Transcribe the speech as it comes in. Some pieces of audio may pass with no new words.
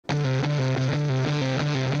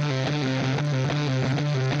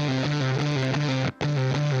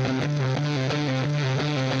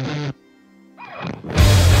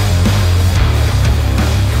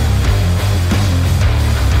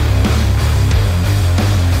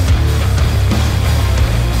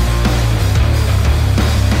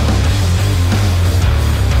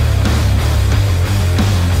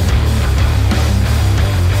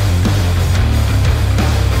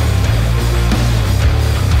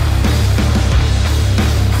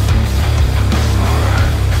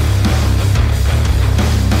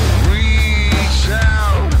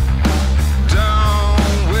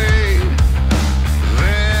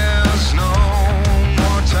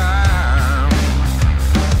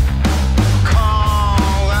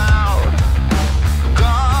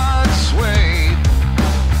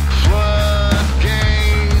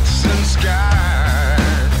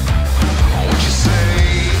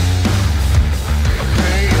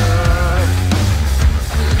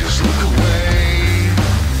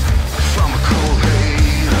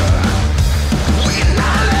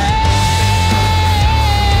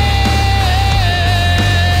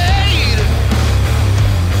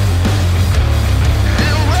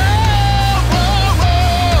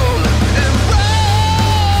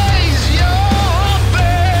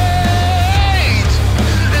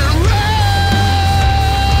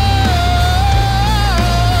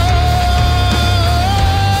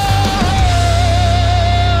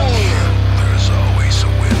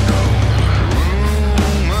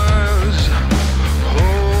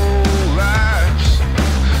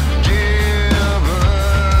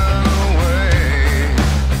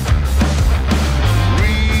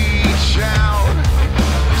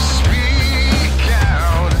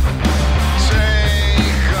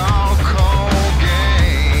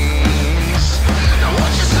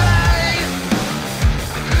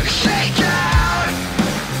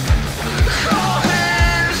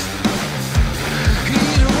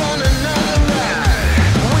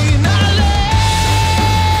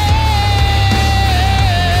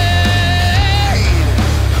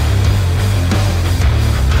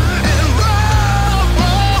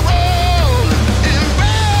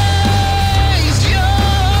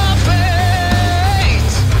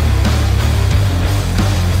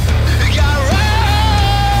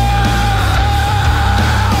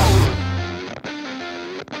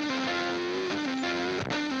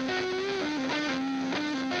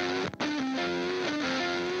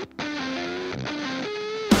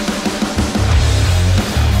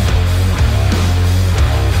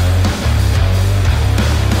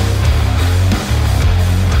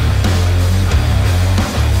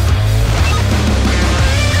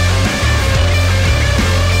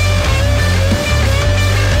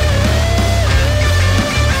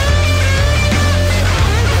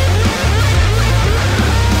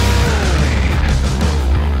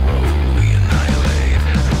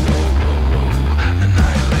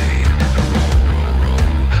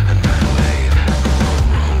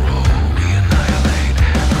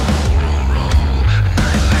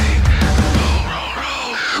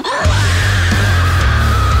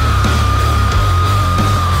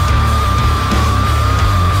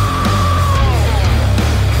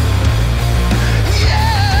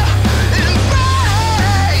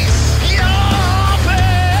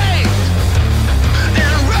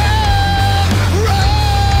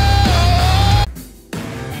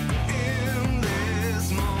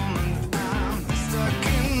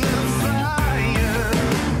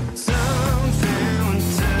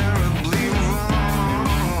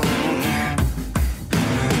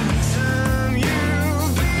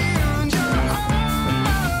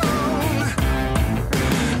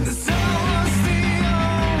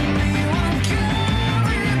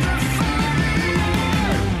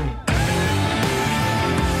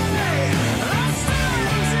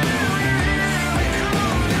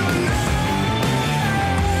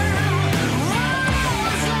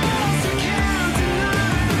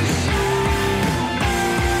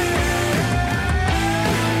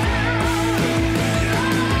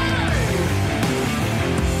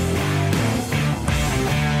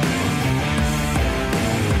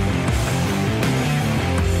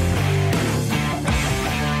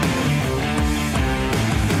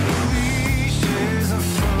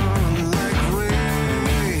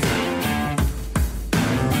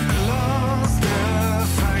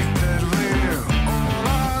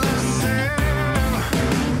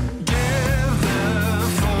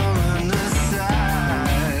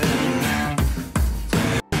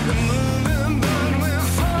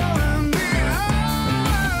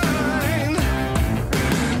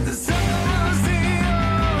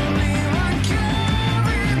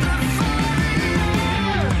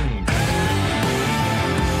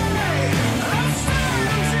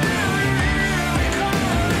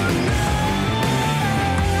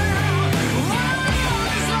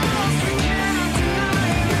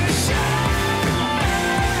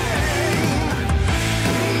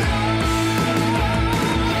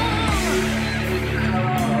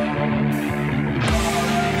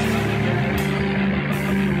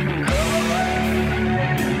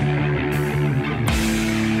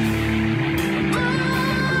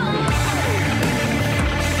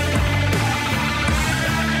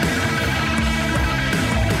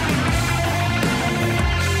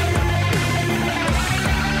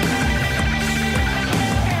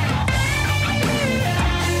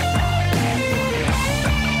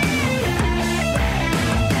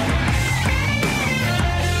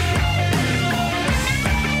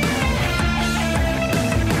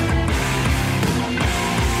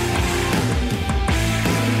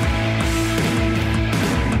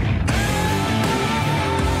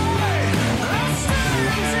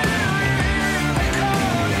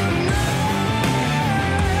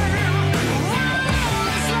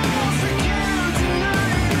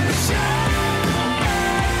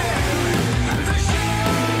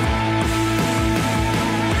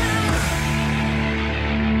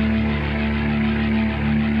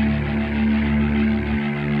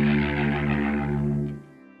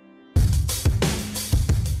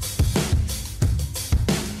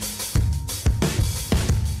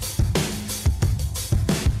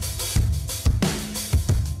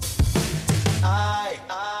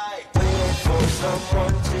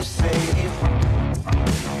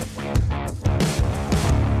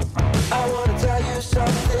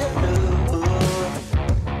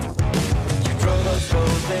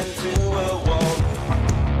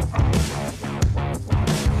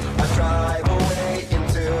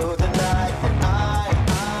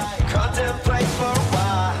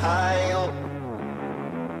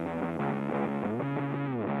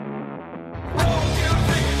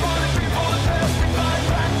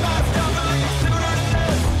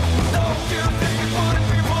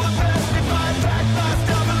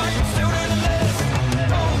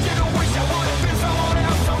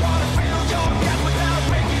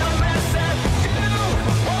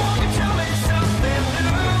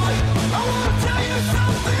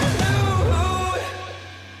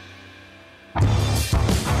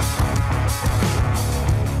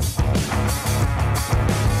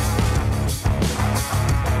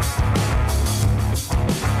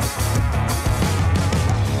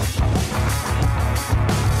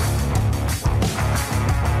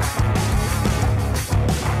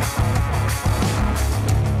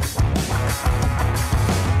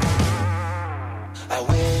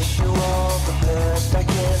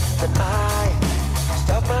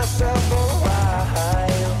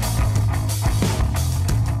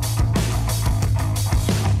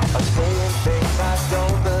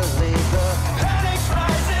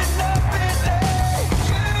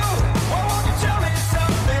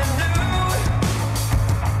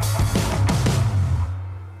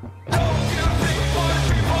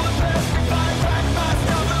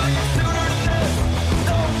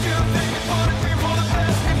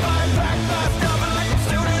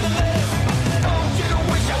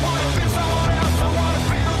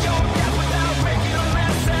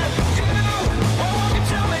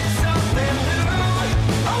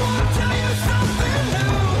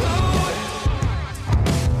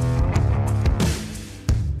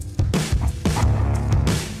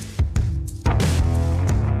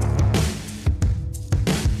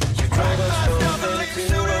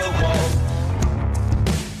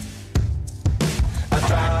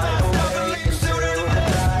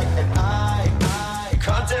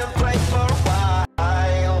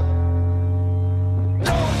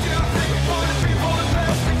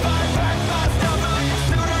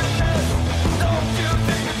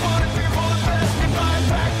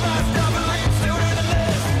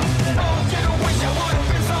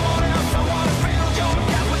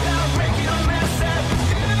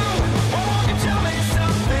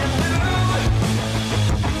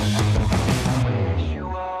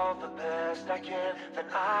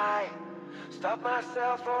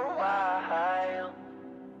out for a while.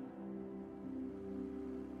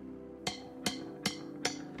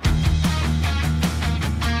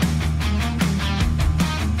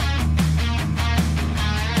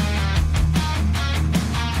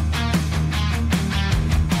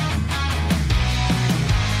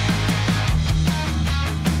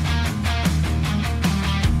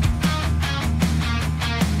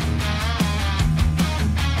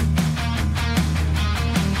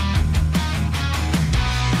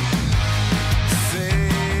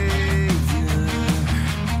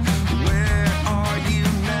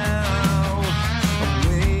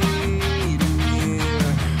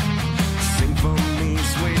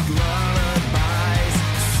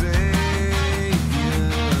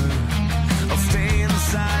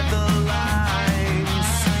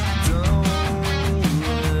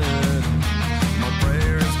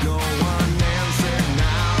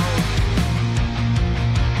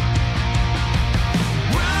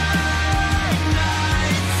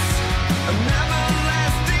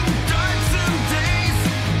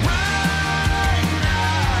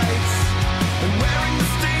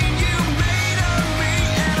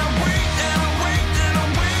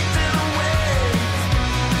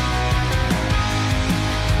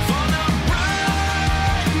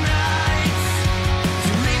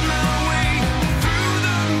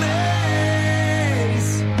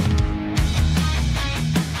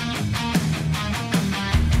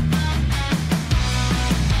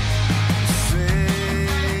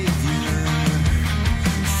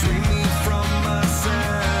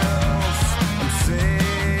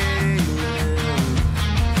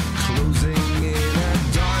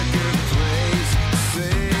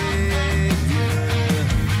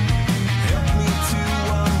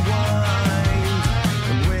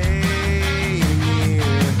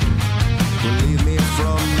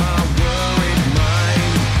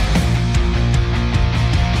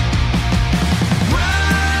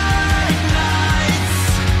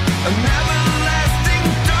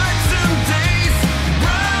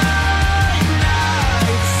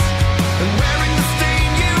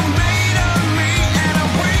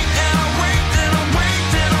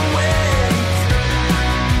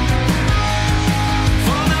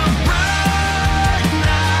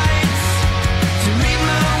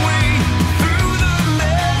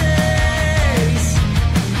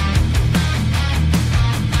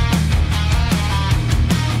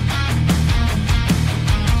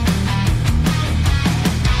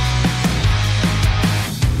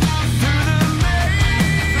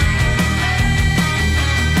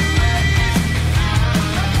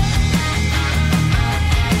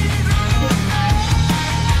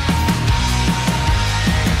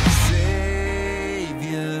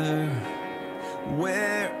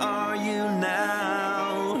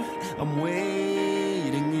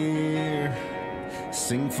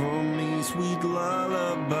 Sing for me sweet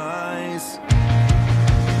lullabies.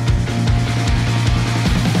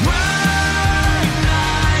 Bright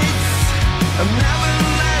nights of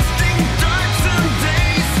everlasting darksome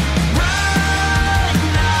days. Bright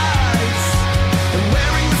nights and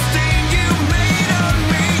wearing the stain you made of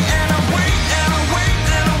me. And I wait and I wait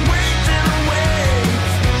and I wait and I wait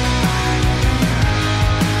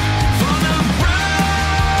for the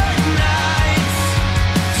bright nights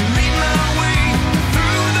to lead my way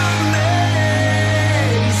through the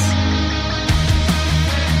maze.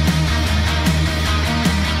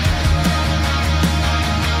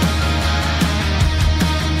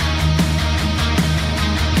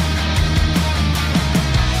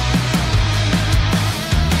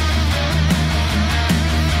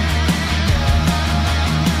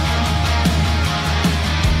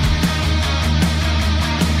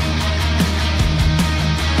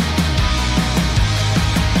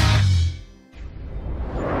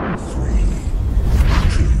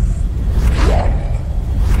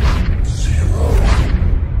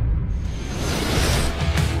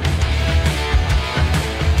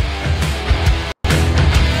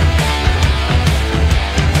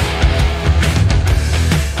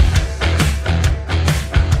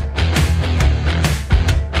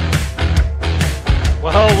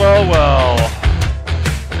 Well.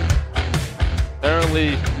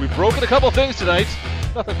 Apparently, we've broken a couple things tonight.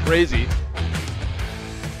 Nothing crazy.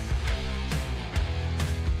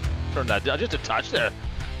 Turn that down just a touch there.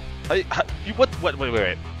 Wait. I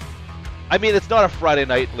mean, it's not a Friday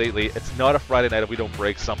night lately. It's not a Friday night if we don't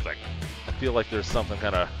break something. I feel like there's something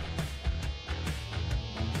kind of...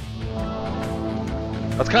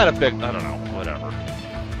 That's kind of big. I don't know. Whatever.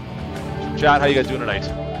 Chat, how you guys doing tonight?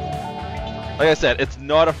 Like I said, it's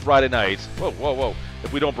not a Friday night. Whoa.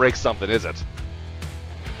 If we don't break something, is it?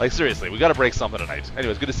 Like, seriously, we got to break something tonight.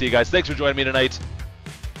 Anyways, good to see you guys. Thanks for joining me tonight.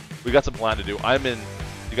 We got some plan to do. I'm in,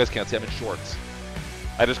 you guys can't see, I'm in shorts.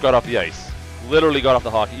 I just got off the ice. Literally got off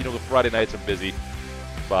the hockey. You know, the Friday nights are busy.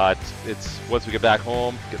 But it's, once we get back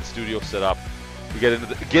home, get the studio set up, we get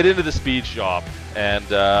into the speed shop, and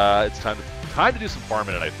it's time to do some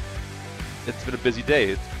farming tonight. It's been a busy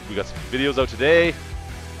day. We got some videos out today. It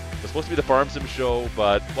was supposed to be the Farm Sim show,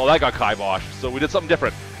 but, well, that got kiboshed, so we did something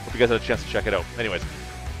different. Hope you guys had a chance to check it out. Anyways,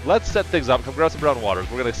 let's set things up. Come grab some brown waters.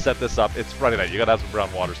 We're going to set this up. It's Friday night. You got to have some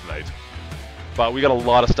brown waters tonight. But we got a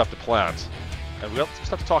lot of stuff to plant. And we got some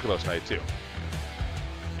stuff to talk about tonight, too.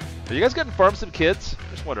 Are you guys getting Farm Sim kids?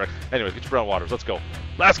 Just wondering. Anyways, get your brown waters. Let's go.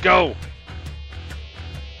 Let's go!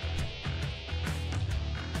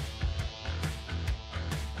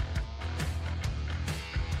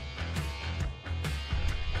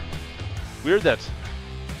 Weird that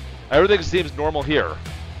everything seems normal here.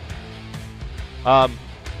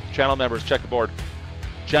 Channel members, check the board.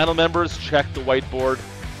 Channel members, check the whiteboard.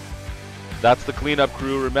 That's the cleanup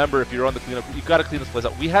crew. Remember, if you're on the cleanup crew, you've got to clean this place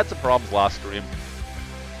up. We had some problems last stream.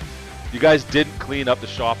 You guys didn't clean up the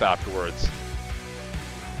shop afterwards.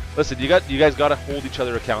 Listen, you guys got to hold each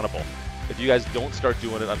other accountable. If you guys don't start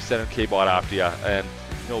doing it, I'm sending K-Bot after you, and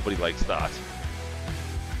nobody likes that.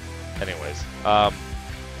 Anyways,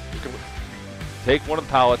 you can take one of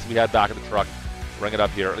the pallets we had back in the truck, bring it up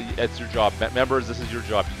here. It's your job. Members, this is your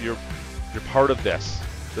job. You're part of this.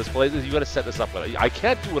 This place, you got to set this up with it. I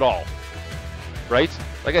can't do it all. Right?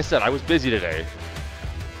 Like I said, I was busy today.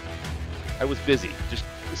 I was busy. Just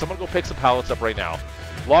someone go pick some pallets up right now.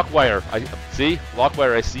 Lockwire.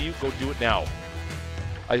 Lockwire, I see you. Go do it now.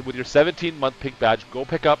 With your 17-month pink badge, go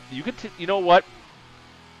pick up. You can, you know what?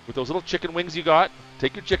 With those little chicken wings you got,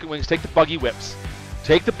 take your chicken wings, take the buggy whips.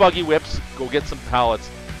 Take the buggy whips, go get some pallets,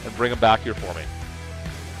 and bring them back here for me.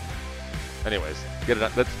 Anyways, get it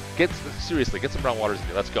done. Seriously, get some brown waters in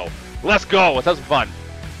here. Let's go. Let's go. Let's have some fun.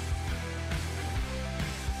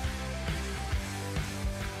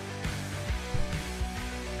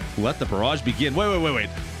 Let the barrage begin. Wait.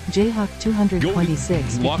 Jayhawk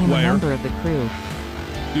 226 became a member of the crew.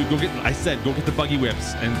 Dude, go get the buggy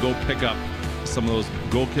whips and go pick up some of those.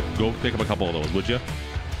 Go pick up a couple of those, would you?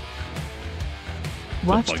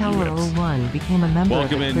 Watchtower 01 became a member of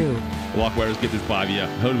the crew. Lockwires, get this 5,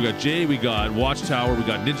 yeah. We got Jay, we got Watchtower, we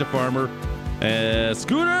got Ninja Farmer,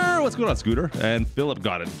 Scooter. What's going on, Scooter? And Philip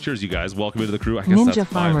got it. Cheers, you guys. Welcome into the crew. I guess Ninja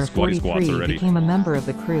that's Farmer 5 squatty squats 43 already. became a member of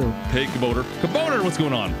the crew. Hey, Kaboter. Kaboter, what's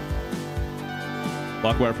going on?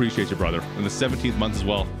 Lockwire, appreciate you, brother. In the 17th month as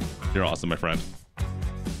well. You're awesome, my friend.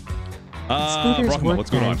 Scooter's Brockman, what's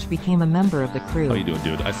going on? Workbench became a member of the crew. How you doing,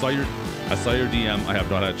 dude? I saw your DM. I have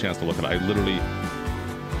not had a chance to look at it. I literally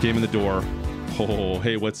came in the door. Oh,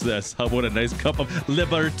 hey, what's this? How about a nice cup of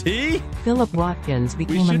liberty? Philip Watkins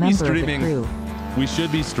became a member of the crew. We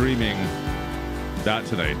should be streaming that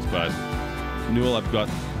tonight, but Noodle, I've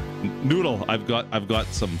got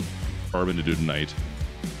some urban to do tonight.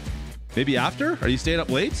 Maybe after? Are you staying up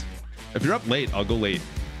late? If you're up late, I'll go late.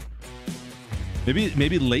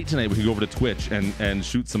 Maybe late tonight we can go over to Twitch and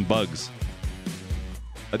shoot some bugs.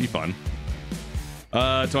 That'd be fun.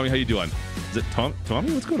 Tommy, how you doing? Is it Tommy?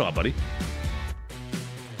 What's going on, buddy?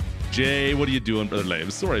 Jay, what are you doing, brother Lame?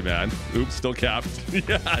 Sorry, man. Oops, still capped.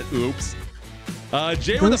 Yeah, oops.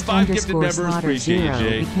 Jay with the 5 gifted members. Appreciate you,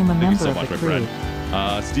 Jay. Thank you so much, my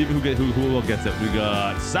friend. Steven, who gets it? We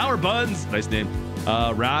got Sour Buns. Nice name.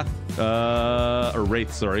 Wrath, or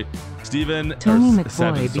Wraith, sorry. Steven, Tony McCoy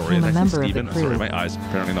Seven, became a member of the crew. Sorry, my eyes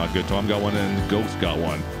apparently not good. Tom got one and Ghost got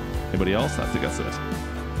one. Anybody else? I think that's it.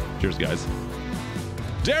 Cheers, guys.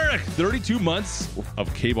 Derek, 32 months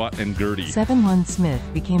of K-Bot and Gertie. 7-1 Smith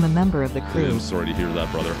became a member of the crew. I'm sorry to hear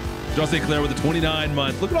that, brother. John St. Clair with the 29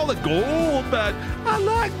 months. Look at all the gold, man. I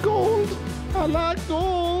like gold. I like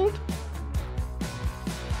gold.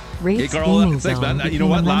 Rates hey, Carl, Gaming thanks, Zone man. You know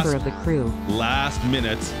what? A member of the crew. Last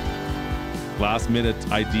minute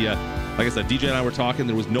idea. Like I said, DJ and I were talking.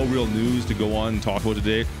 There was no real news to go on and talk about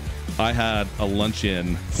today. I had a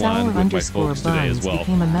lunch-in planned with my folks today as well.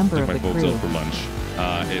 Became a member Took of my the folks crew. out for lunch.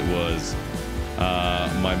 It was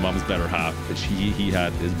my mom's better half. He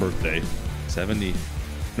had his birthday. 70.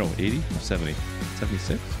 No, 80? No, 70.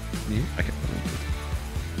 76? I can't remember.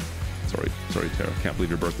 Sorry, Tara. Can't believe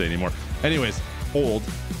your birthday anymore. Anyways, old.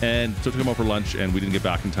 And so took him out for lunch, and we didn't get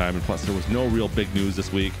back in time. And plus, there was no real big news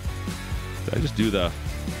this week. Did I just do the...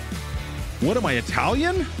 What am I,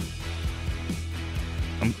 Italian?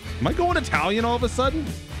 Am I going Italian all of a sudden?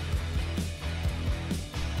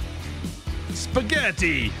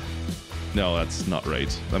 Spaghetti! No, that's not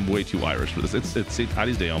right. I'm way too Irish for this. It's St.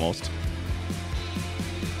 Paddy's Day almost.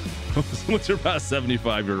 What's your past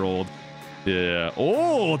 75-year-old? Yeah,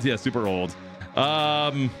 old. Yeah, super old.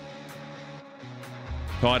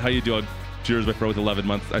 Todd, how you doing? Cheers, my friend, with 11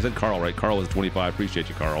 months. I said Carl, right? Carl is 25. Appreciate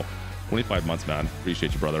you, Carl. 25 months, man.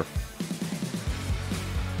 Appreciate you, brother.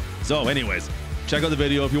 So, anyways, check out the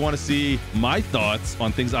video if you want to see my thoughts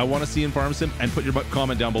on things I want to see in Farm Sim, and put your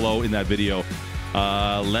comment down below in that video.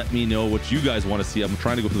 Let me know what you guys want to see. I'm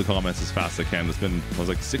trying to go through the comments as fast as I can. There's was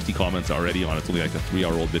like 60 comments already on it. It's only like a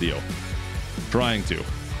 3-hour-old video. Trying to.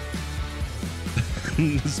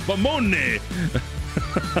 Spamone!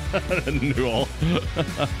 Newell.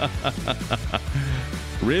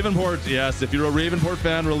 Ravenport, yes. If you're a Ravenport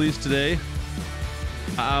fan, released today.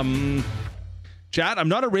 Chat, I'm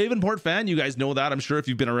not a Ravenport fan. You guys know that. I'm sure if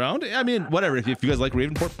you've been around. I mean, whatever. If you guys like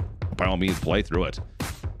Ravenport, by all means, play through it.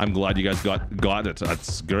 I'm glad you guys got it.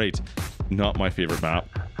 That's great. Not my favorite map.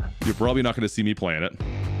 You're probably not going to see me playing it.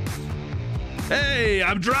 Hey,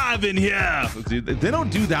 I'm driving here. They don't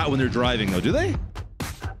do that when they're driving, though, do they?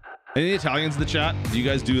 Any Italians in the chat? Do you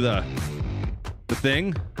guys do the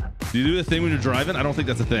thing? Do you do the thing when you're driving? I don't think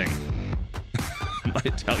that's a thing. My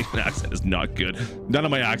Italian accent is not good. None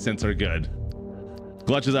of my accents are good.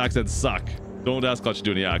 Klutch's accents suck. Don't ask Klutch to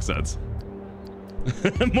do any accents.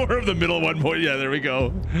 More of the middle one point. Yeah, there we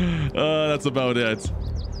go. That's about it.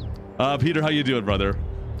 Peter, how you doing, brother?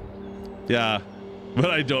 Yeah, but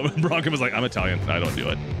I don't. Bronco was like, I'm Italian. I don't do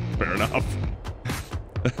it. Fair enough.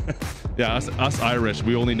 Yeah, us Irish,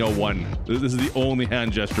 we only know one. This is the only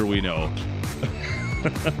hand gesture we know.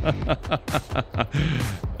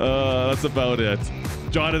 That's about it.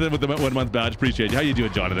 Jonathan with the 1 month badge. Appreciate you. How you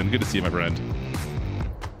doing, Jonathan? Good to see you, my friend.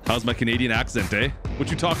 How's my Canadian accent, eh?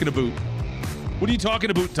 What you talking about? What are you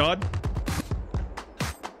talking about, Todd?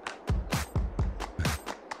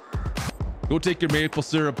 Go take your maple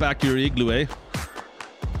syrup back to your igloo, eh?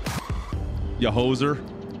 You hoser.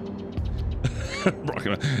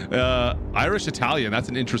 Irish Italian, that's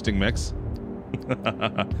an interesting mix.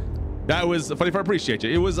 That was funny. I appreciate you.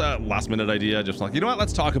 It was a last minute idea, just like, you know what,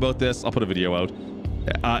 let's talk about this. I'll put a video out.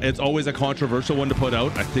 It's always a controversial one to put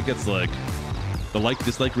out. I think it's like the like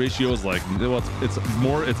dislike ratio is like, well,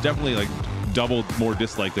 it's definitely like double more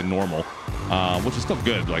dislike than normal, which is still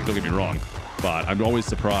good, like, don't get me wrong, but I'm always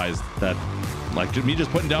surprised that, like, me just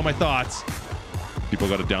putting down my thoughts, people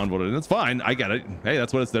got to downvote it, and it's fine. I get it. Hey,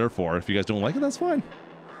 that's what it's there for. If you guys don't like it, that's fine.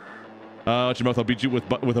 Watch your mouth. I'll beat you with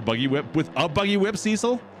a buggy whip. With a buggy whip,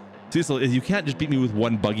 Cecil? Cecil, you can't just beat me with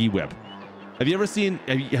one buggy whip. Have you ever seen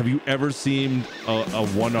a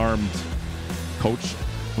one-armed coach?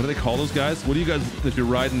 What do they call those guys? What do you guys, if you're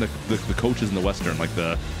riding the coaches in the Western, like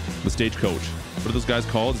the stage coach, what are those guys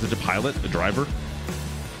called? Is it a pilot, a driver?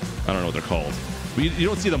 I don't know what they're called. But you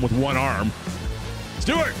don't see them with one arm.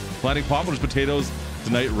 Stuart! Planting poplars, potatoes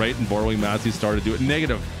tonight, right, and borrowing Matthew's star to do it.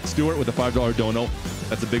 Negative. Stuart with a $5 dono.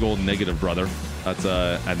 That's a big old negative, brother. That's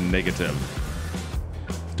a negative.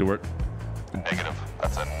 Stuart. Negative.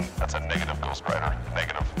 That's a negative, Ghost Rider.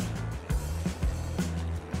 Negative.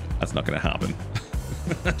 That's not gonna happen.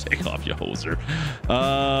 Take off, you hoser.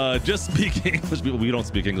 Just speak English. We don't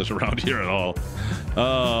speak English around here at all.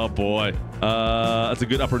 Oh boy. That's a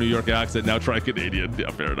good Upper New York accent. Now try Canadian.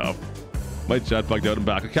 Yeah, fair enough. My chat bugged out and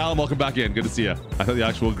back. Callum, welcome back in. Good to see you. I thought the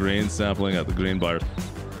actual grain sampling at the grain bars.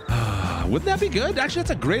 Wouldn't that be good? Actually,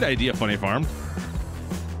 that's a great idea, Funny Farm.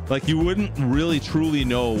 Like, you wouldn't really truly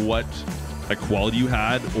know what like quality you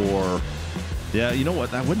had, or yeah, you know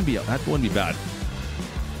what? That wouldn't be bad.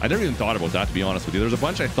 I never even thought about that, to be honest with you. There's a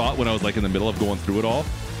bunch I thought when I was like in the middle of going through it all,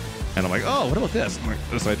 and I'm like, oh, what about this?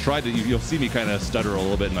 So I tried to. You'll see me kind of stutter a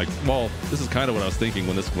little bit, and like, well, this is kind of what I was thinking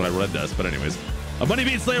when I read this. But anyways, a Money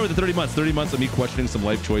Beat Slayer with the 30 months. 30 months of me questioning some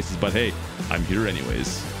life choices, but hey, I'm here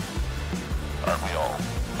anyways. Aren't we all?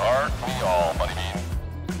 Aren't we all, Money Bean?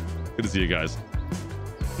 Good to see you guys.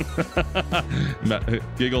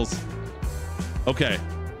 Giggles. Okay,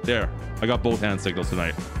 there. I got both hand signals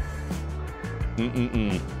tonight.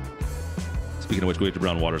 Speaking of which, go get your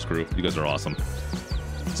brown waters crew. You guys are awesome.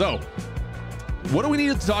 So, what do we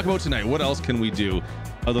need to talk about tonight? What else can we do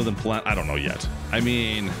other than plan? I don't know yet. I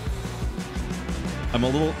mean,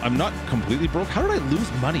 I'm not completely broke. How did I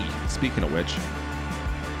lose money? Speaking of which,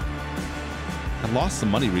 I lost some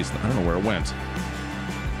money recently. I don't know where it went.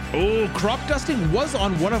 Oh, crop dusting was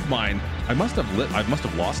on one of mine. I must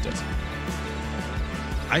have lost it.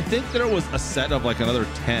 I think there was a set of like another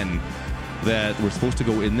 10 that were supposed to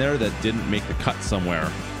go in there that didn't make the cut somewhere,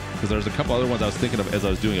 because there's a couple other ones I was thinking of as I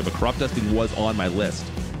was doing it, but crop dusting was on my list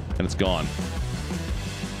and it's gone.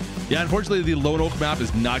 Yeah, unfortunately the Lone Oak map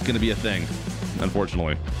is not going to be a thing,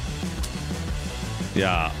 unfortunately.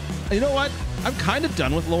 Yeah, you know what, I'm kind of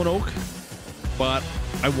done with Lone Oak, but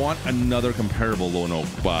I want another comparable Lone Oak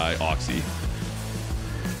by Oxy.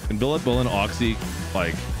 And Bill and Oxy,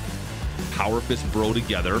 like, power fist bro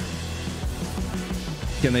together?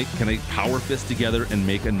 Can they power fist together and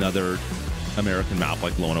make another American map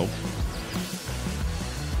like Lono?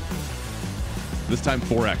 This time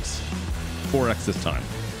 4x. 4x this time.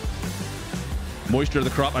 Moisture of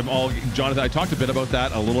the crop. Jonathan, I talked a bit about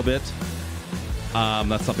that a little bit.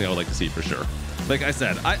 That's something I would like to see for sure. Like I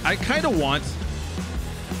said, I kind of want,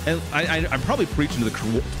 and I'm probably preaching to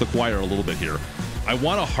the choir a little bit here. I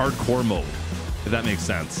want a hardcore mode, if that makes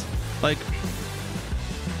sense. Like,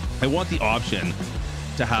 I want the option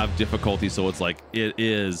to have difficulty, so it's like it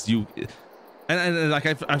is you. And like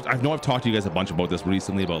I know I've talked to you guys a bunch about this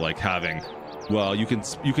recently about like having, well, you can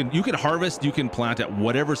harvest, you can plant at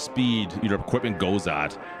whatever speed your equipment goes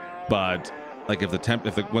at, but like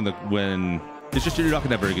when it's just you're not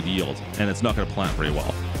gonna have very good yield, and it's not gonna plant very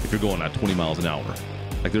well if you're going at 20 miles an hour.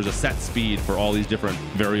 Like there's a set speed for all these different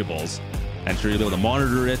variables, and sure you'll be able to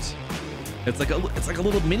monitor it. It's like a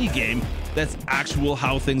little mini game that's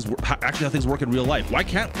how things work in real life. Why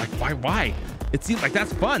can't why? It seems like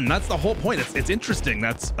that's fun. That's the whole point. It's interesting.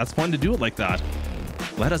 That's fun to do it like that.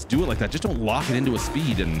 Let us do it like that. Just don't lock it into a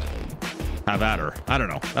speed and have at her. I don't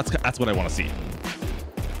know. That's what I want to see.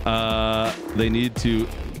 They need to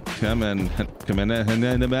come in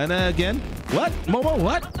again. What? Momo?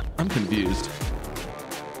 What? I'm confused.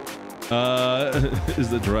 Is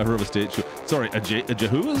the driver of a state show? Sorry, a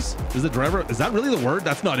Jehu's? Is the driver? Is that really the word?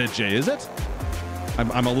 That's not it, Jay, is it?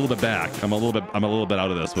 I'm a little bit back. I'm a little bit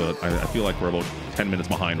out of this, but I feel like we're about 10 minutes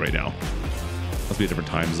behind right now. Must be a different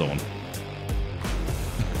time zone.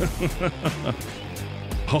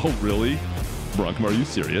 Oh, really? Bronkham, are you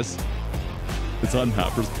serious? It's on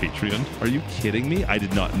Happer's Patreon. Are you kidding me? I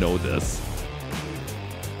did not know this.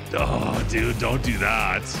 Oh, dude, don't do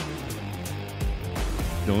that.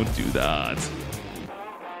 Don't do that.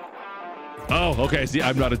 Oh, okay. See,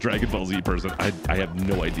 I'm not a Dragon Ball Z person. I have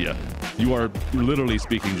no idea. You're literally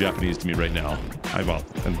speaking Japanese to me right now.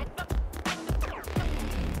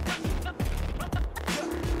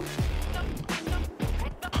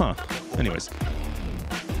 Huh. Anyways.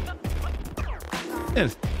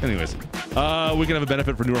 We can have a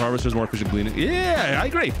benefit for newer harvesters, more efficient gleaning. Yeah, I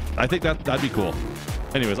agree. I think that'd be cool.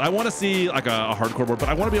 Anyways, I want to see like a hardcore board, but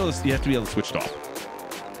I want to be able to. You have to be able to switch it off.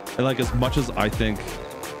 And like as much as I think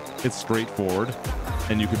it's straightforward,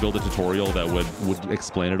 and you could build a tutorial that would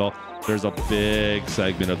explain it all. There's a big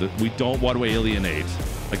segment of it. We don't want to alienate.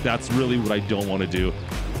 Like that's really what I don't want to do.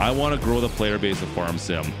 I want to grow the player base of Farm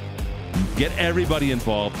Sim. Get everybody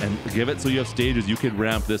involved and give it so you have stages. You can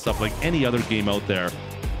ramp this up like any other game out there,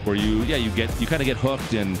 where you kind of get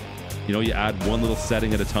hooked, and you add one little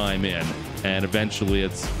setting at a time in, and eventually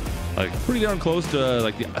it's like pretty darn close to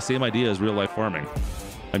like the same idea as real life farming.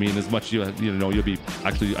 I mean, as much you'll be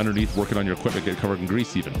actually underneath working on your equipment, get covered in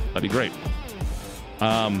grease even. That'd be great.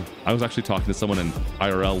 I was actually talking to someone in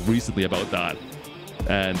IRL recently about that,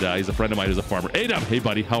 and he's a friend of mine who's a farmer. Adam, hey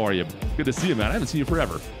buddy, how are you? Good to see you, man. I haven't seen you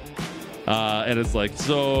forever. And it's like,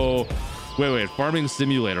 so wait, farming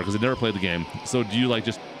simulator, because I never played the game. So do you like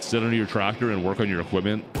just sit under your tractor and work on your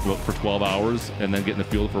equipment for 12 hours and then get in the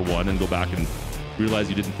field for one and go back and realize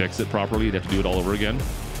you didn't fix it properly? You'd have to do it all over again.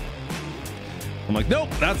 I'm like, nope,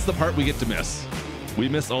 that's the part we get to miss. We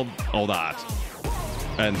miss all that.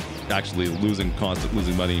 And actually constant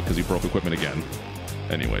losing money because you broke equipment again.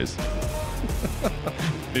 Anyways.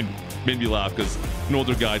 made me laugh because an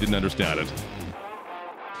older guy didn't understand it.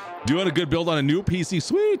 Doing a good build on a new PC.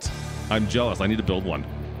 Sweet. I'm jealous. I need to build one.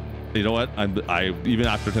 You know what? I even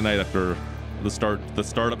after tonight, after the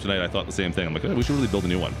startup tonight, I thought the same thing. I'm like, we should really build a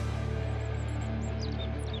new one.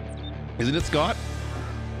 Isn't it, Scott?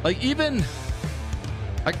 Like even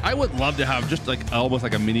I would love to have just like almost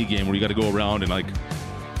like a mini game where you got to go around and like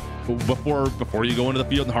before you go into the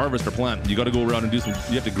field and harvest or plant, you got to go around and you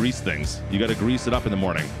have to grease things. You got to grease it up in the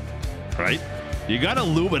morning, right? You got to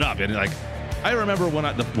lube it up. And like, I remember when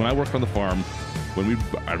I worked on the farm,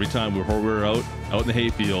 every time we were out in the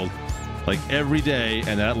hayfield, like every day,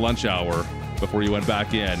 and at lunch hour before you went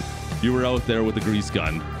back in, you were out there with the grease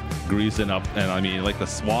gun, greasing up. And I mean, like the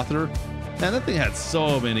swather, man, that thing had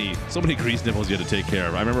so many grease nipples you had to take care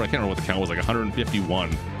of. I can't remember what the count was, like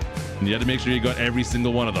 151. And you had to make sure you got every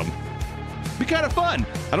single one of them. Be kind of fun.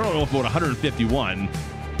 I don't know about 151,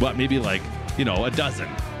 but maybe like, a dozen.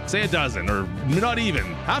 Say a dozen, or not even,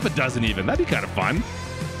 half a dozen even. That'd be kind of fun.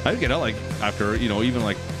 I'd get out like after, even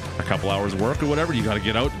like a couple hours of work or whatever, you got to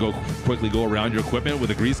get out, quickly go around your equipment with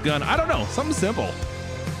a grease gun. I don't know, something simple.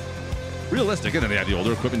 Realistic, and then the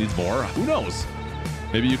older equipment needs more. Who knows?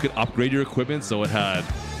 Maybe you could upgrade your equipment so it had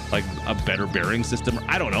like a better bearing system.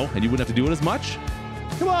 I don't know, and you wouldn't have to do it as much.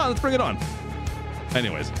 Come on, let's bring it on.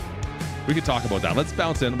 Anyways, We could talk about that. Let's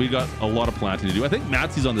bounce in. We got a lot of planting to do. I think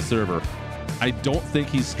Matsy's on the server. I don't think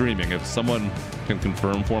he's streaming. If someone can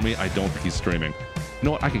confirm for me, I don't think he's streaming. You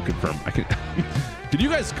know what? I can confirm. I can. Can you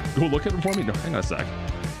guys go look at him for me? No, hang on a sec.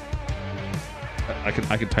 I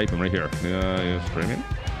can type him right here. Yeah, streaming.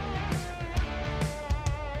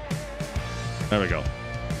 There we go.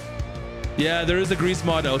 Yeah, there is a grease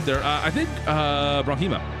mod out there. I think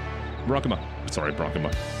Bronchima. Sorry,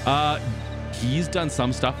 Bronchima. He's done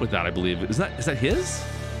some stuff with that, I believe. Is that his?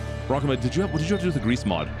 Bronchima, what did you have to do with the grease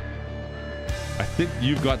mod? I think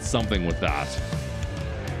you've got something with that.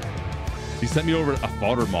 He sent me over a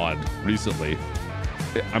fodder mod recently.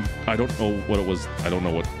 I don't know what it was. I don't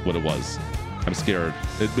know what it was. I'm scared.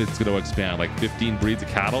 It's going to expand like 15 breeds of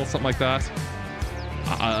cattle, something like that.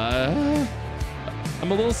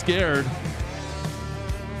 I'm a little scared.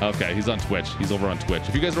 Okay, he's on Twitch. He's over on Twitch.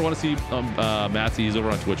 If you guys ever want to see Matsy, he's over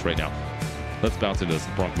on Twitch right now. Let's bounce into this.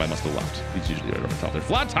 Bronchima must have left. He's usually right over the top there.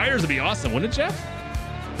 Flat tires would be awesome, wouldn't it, Jeff?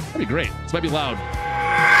 That'd be great. This might be loud.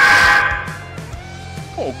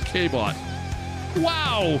 Okay, bot.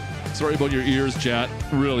 Wow. Sorry about your ears, chat.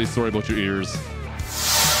 Really sorry about your ears.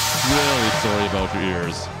 Really sorry about your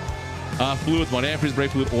ears. Fluids, mod, antifreeze,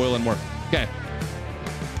 brake fluid, oil, and more. Okay.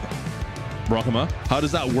 Bronchima, how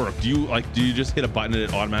does that work? Do you just hit a button and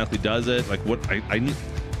it automatically does it? Like what?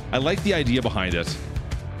 I like the idea behind it.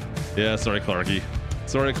 Yeah, sorry, Clarky.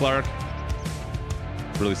 Sorry, Clark.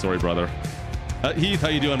 Really sorry, brother. Heath, how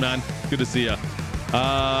you doing, man? Good to see you.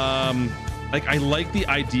 Like I like the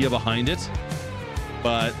idea behind it,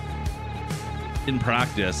 but in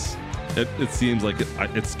practice, it seems like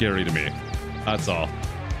it's scary to me. That's all.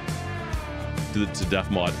 To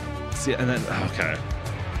def mod. See, and then okay.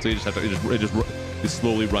 So you just have to you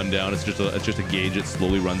slowly run down. It's just a gauge. It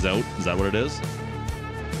slowly runs out. Is that what it is?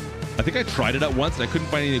 I think I tried it out once and I couldn't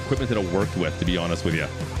find any equipment that it worked with, to be honest with you.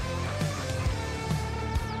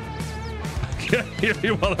 I can't hear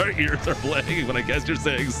you while our ears are playing, but I guess you're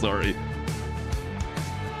saying sorry.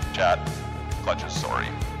 Chat, Klutch is sorry.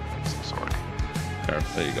 So sorry.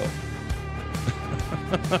 There you go.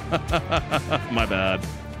 My bad.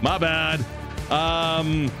 My bad.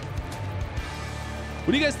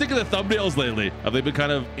 What do you guys think of the thumbnails lately? Have they been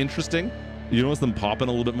kind of interesting? You notice them popping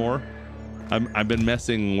a little bit more? I've been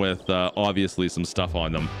messing with obviously some stuff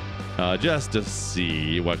on them just to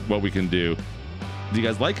see what we can do. Do you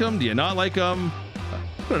guys like them? Do you not like them?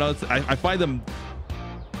 I don't know. I find them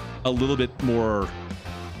a little bit more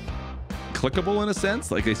clickable in a sense.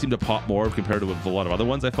 Like they seem to pop more compared to a lot of other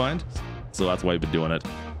ones I find. So that's why I've been doing it.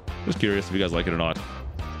 Just curious if you guys like it or not.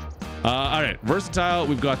 All right, versatile.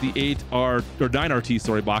 We've got the 9RT,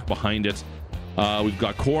 sorry, block behind it. We've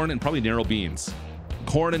got corn and probably narrow beans.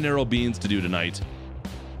 Corn and narrow beans to do tonight.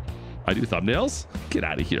 I do thumbnails? Get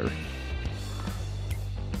out of here.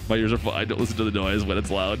 My ears are fine. I don't listen to the noise when it's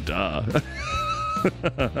loud. Duh.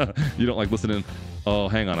 You don't like listening? Oh,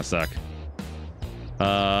 hang on a sec.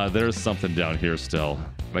 There's something down here still.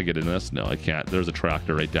 Can I get in this? No, I can't. There's a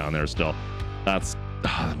tractor right down there still. That's...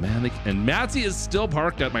 Oh, man. And Matsy is still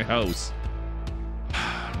parked at my house.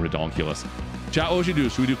 Redonkulous. Chat, what should we do?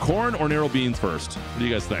 Should we do corn or narrow beans first? What do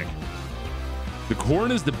you guys think? The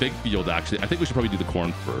corn is the big field, actually. I think we should probably do the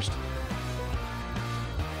corn first.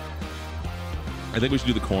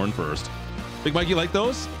 Big Mike, you like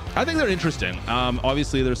those? I think they're interesting.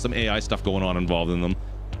 Obviously, there's some AI stuff going on involved in them.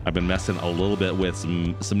 I've been messing a little bit with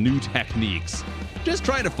some new techniques. Just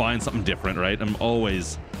trying to find something different, right? I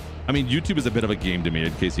mean, YouTube is a bit of a game to me,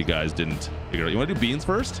 in case you guys didn't figure it out. You want to do beans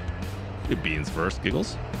first? Do beans first,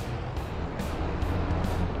 Giggles.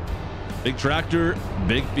 Big tractor,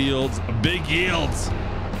 big fields, big yields.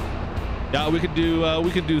 Yeah, we could do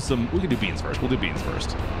beans first. We'll do beans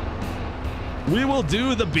first. We will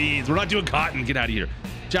do the beans. We're not doing cotton. Get out of here.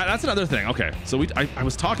 Chat, that's another thing. Okay, so I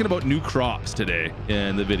was talking about new crops today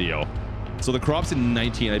in the video. So the crops in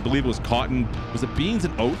 19, I believe it was cotton. Was it beans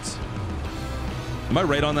and oats? Am I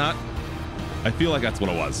right on that? I feel like that's what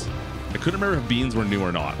it was. I couldn't remember if beans were new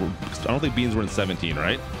or not. I don't think beans were in 17,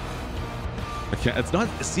 right? I can't. It's not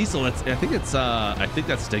Cecil. I think that's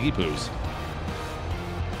Steggy Poos.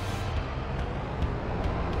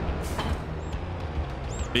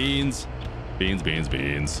 Beans.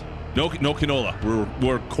 No canola.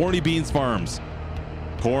 We're corny beans farms.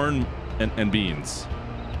 Corn and beans.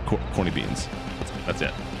 Corny beans. That's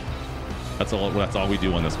it. That's all we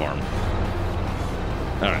do on this farm.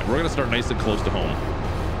 All right, we're gonna start nice and close to home.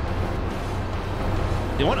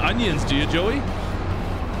 You want onions, do you, Joey?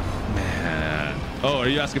 Man. Oh, are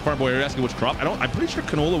you asking, Farm Boy? Are you asking which crop? I'm pretty sure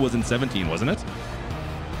canola was in 17, wasn't it?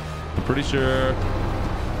 I'm pretty sure.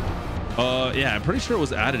 Yeah, I'm pretty sure it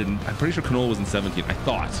was added, and I'm pretty sure canola was in 17. I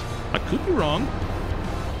thought. I could be wrong.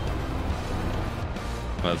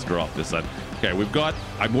 Let's drop this side. Okay, we've got.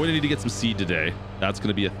 I'm going to need to get some seed today. That's going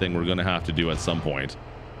to be a thing we're going to have to do at some point.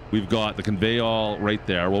 We've got the conveyal right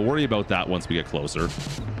there. We'll worry about that once we get closer.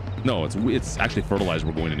 No, it's actually fertilizer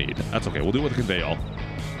we're going to need. That's okay. We'll do it with the conveyal.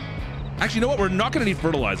 Actually, you know what? We're not going to need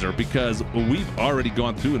fertilizer because we've already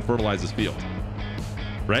gone through and fertilized this field,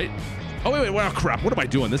 right? Oh wait, wow, crap! What am I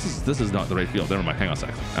doing? This is not the right field. Never mind. Hang on a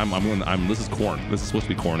second. This is corn. This is supposed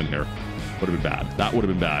to be corn in here. Would have been bad. That would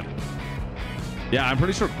have been bad. Yeah, I'm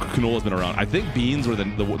pretty sure canola's been around. I think beans were the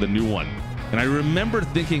new one, and I remember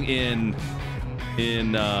thinking in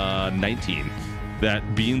 19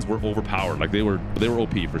 that beans were overpowered. Like they were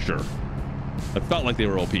OP for sure. I felt like they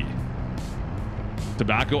were OP.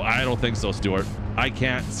 Tobacco? I don't think so, Stuart. I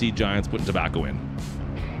can't see Giants putting tobacco in.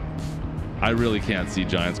 I really can't see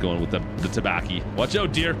Giants going with the tobacco. Watch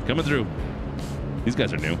out, deer. Coming through. These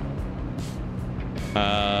guys are new.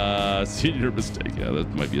 Senior mistake. Yeah, that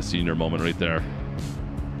might be a senior moment right there.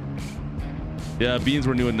 Yeah, beans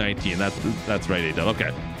were new in 19. That's right, A-Dub.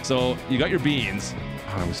 Okay, so you got your beans.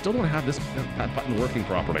 Oh, we still don't have that button working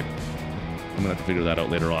properly. I'm gonna have to figure that out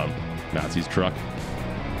later on. Matsy's truck.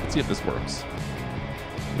 Let's see if this works.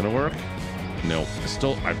 Gonna work? No.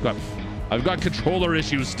 I've got controller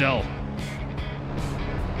issues still.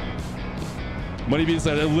 Money being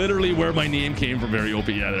said, literally where my name came from, very OP.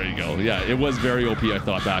 Yeah, there you go. Yeah, it was very OP, I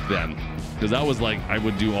thought, back then. Because that was like, I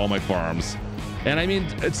would do all my farms. And I mean,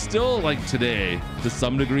 it's still like today, to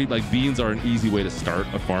some degree, like beans are an easy way to start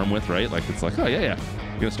a farm with, right? Like it's like, oh yeah.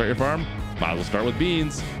 You're gonna start your farm? Might as well start with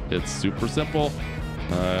beans. It's super simple.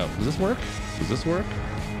 Does this work? Does this work?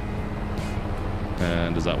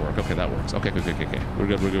 And does that work? Okay, that works. Okay. We're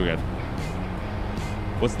good.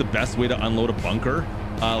 What's the best way to unload a bunker?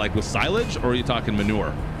 Like with silage, or are you talking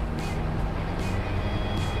manure?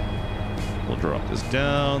 We'll drop this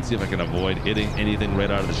down, see if I can avoid hitting anything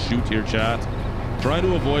right out of the chute here, chat. Try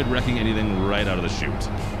to avoid wrecking anything right out of the chute.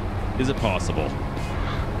 Is it possible?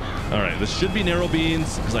 All right, this should be narrow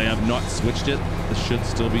beans because I have not switched it. This should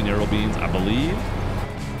still be narrow beans, I believe.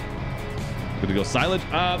 Gonna go silage.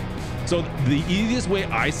 So the easiest way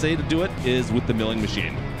I say to do it is with the milling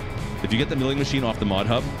machine. If you get the milling machine off the mod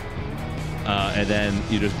hub, and then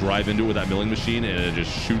you just drive into it with that milling machine and it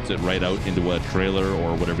just shoots it right out into a trailer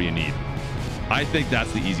or whatever you need. I think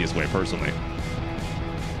that's the easiest way, personally.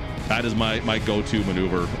 That is my go-to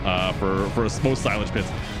maneuver for most silage pits.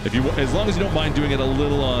 As long as you don't mind doing it a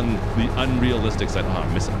little on the unrealistic side. Oh,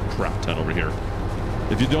 I'm missing a crap ton over here.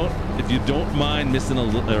 If you don't mind missing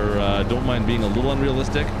don't mind being a little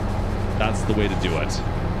unrealistic, that's the way to do it.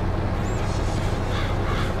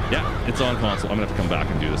 Yeah, it's on console. I'm gonna have to come back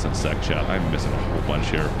and do this in a sec, chat. I'm missing a whole bunch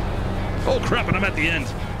here. Oh crap, and I'm at the end.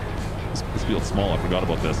 This field's small, I forgot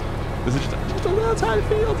about this. This is just a little tiny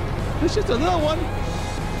field. It's just a little one.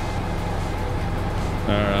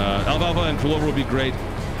 Alfalfa and clover would be great.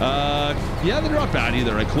 Yeah, they're not bad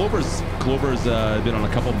either. Right? Clover's been on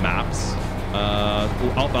a couple maps.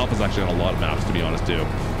 Alfalfa's actually on a lot of maps, to be honest, too.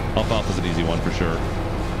 Alfalfa's an easy one for sure.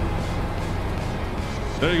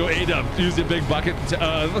 There you go, A-Dub. Use a big bucket.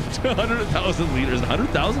 100,000 liters.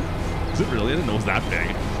 100,000? Is it really? I didn't know it was that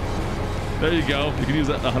big. There you go. You can use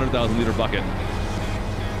that 100,000 liter bucket.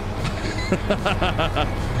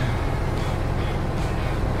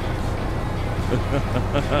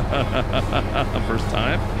 First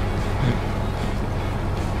time.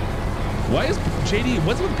 Why is JD?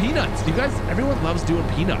 What's with peanuts? You guys, everyone loves doing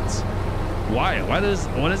peanuts. Why? What is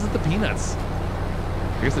it? The peanuts?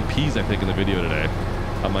 I guess the peas. I think in the video today.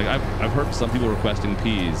 I'm like, I've heard some people requesting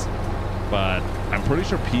peas, but I'm pretty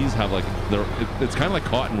sure peas have like it's kind of like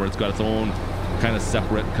cotton where it's got its own kind of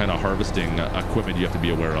separate kind of harvesting equipment you have to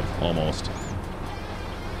be aware of almost.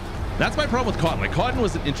 That's my problem with cotton. Like cotton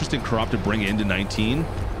was an interesting crop to bring into 19.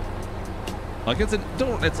 Like it's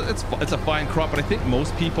a fine crop, but I think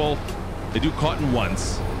most people they do cotton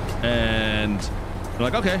once and they're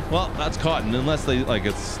like, okay, well that's cotton, unless they like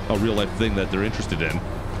it's a real life thing that they're interested in.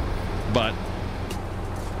 But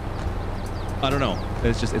I don't know.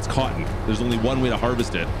 It's cotton. There's only one way to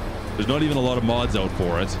harvest it. There's not even a lot of mods out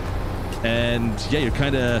for it. And yeah, you're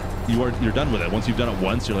done with it. Once you've done it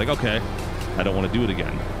once, you're like, okay, I don't want to do it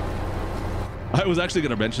again. I was actually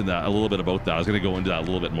going to mention that a little bit about that. I was going to go into that a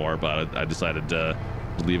little bit more, but I decided to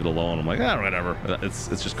leave it alone. I'm like, whatever. It's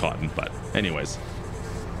just cotton. But anyways.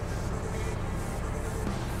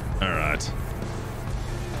 All right.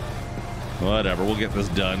 Whatever. We'll get this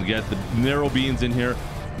done. Get the narrow beans in here.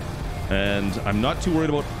 And I'm not too worried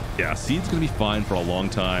about, yeah, seed's going to be fine for a long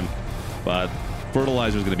time, but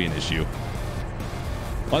fertilizer is going to be an issue.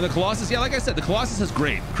 On the Colossus, yeah, like I said, the Colossus is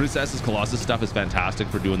great. Chris S's Colossus stuff is fantastic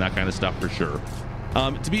for doing that kind of stuff for sure.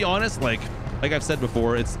 To be honest, like I've said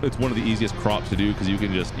before, it's one of the easiest crops to do because you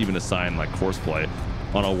can just even assign like course play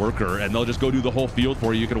on a worker and they'll just go do the whole field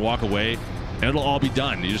for you. You can walk away and it'll all be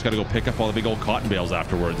done. You just got to go pick up all the big old cotton bales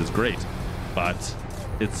afterwards. It's great, but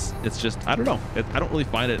it's just, I don't know. I don't really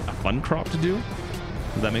find it a fun crop to do.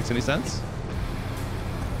 Does that make any sense?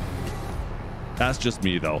 That's just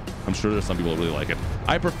me though. I'm sure there's some people that really like it.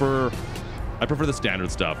 I prefer the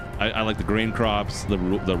standard stuff. I like the grain crops, the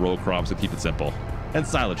row crops, and keep it simple. And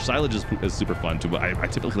silage. Silage is super fun too, but I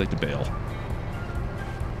typically like to bale.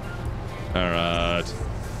 All right.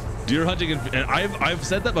 Deer hunting and I've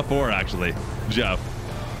said that before actually, Jeff.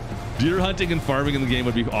 Deer hunting and farming in the game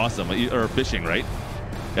would be awesome, or fishing, right?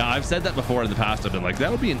 Yeah, I've said that before in the past. I've been like, that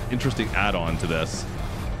would be an interesting add-on to this.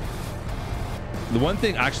 The one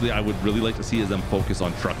thing actually I would really like to see is them focus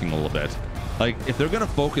on trucking a little bit. Like if they're gonna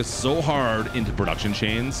focus so hard into production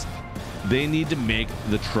chains, they need to make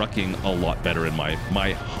the trucking a lot better in my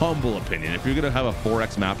humble opinion. If you're gonna have a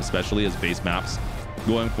 4X map, especially as base maps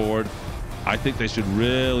going forward, I think they should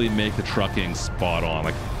really make the trucking spot on.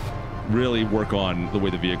 Like really work on the way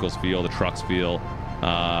the vehicles feel, the trucks feel.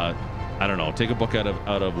 I don't know, take a book out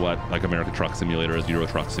of what like American Truck Simulator is, Euro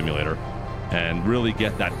Truck Simulator, and really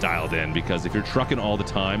get that dialed in, because if you're trucking all the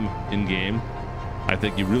time in game, I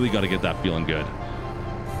think you really got to get that feeling good.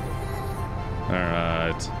 All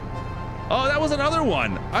right. Oh, that was another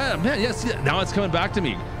one. Man, yes, now it's coming back to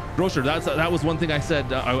me. Grocer, that was one thing I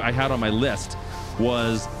said I had on my list,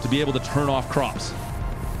 was to be able to turn off crops.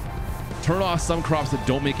 Turn off some crops that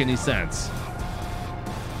don't make any sense.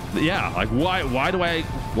 Yeah, like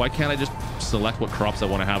why can't I just select what crops I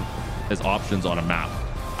want to have as options on a map?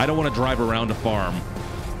 I don't want to drive around a farm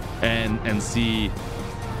and see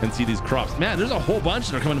these crops. Man, there's a whole bunch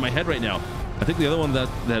that are coming to my head right now. I think the other one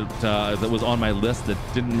that was on my list that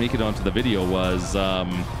didn't make it onto the video was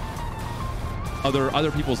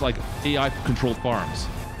other people's like AI controlled farms.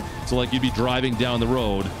 So like you'd be driving down the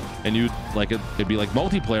road and you'd like it'd be like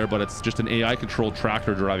multiplayer, but it's just an AI controlled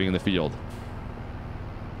tractor driving in the field.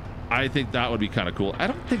 I think that would be kind of cool. I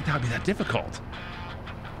don't think that would be that difficult.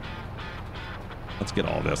 Let's get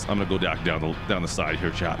all this. I'm gonna go down the side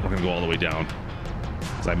here, chat. We're gonna go all the way down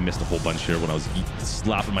because I missed a whole bunch here when I was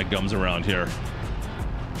slapping my gums around here.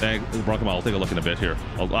 Thanks, Bronco. I'll take a look in a bit here.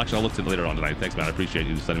 I'll look at it later on tonight. Thanks, man. I appreciate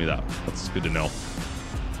you sending me that. That's good to know.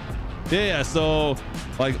 Yeah. So,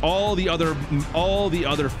 like all the other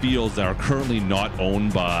fields that are currently not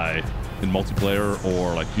owned by in multiplayer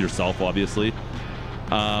or like yourself, obviously.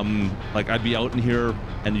 Like I'd be out in here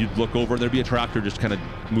and you'd look over and there'd be a tractor just kind of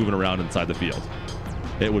moving around inside the field.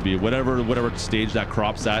 It would be whatever stage that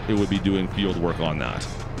crop's at, it would be doing field work on that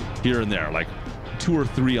here and there, like 2 or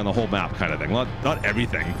 3 on the whole map kind of thing. Not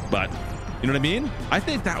everything, but you know what I mean? I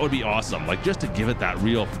think that would be awesome. Like just to give it that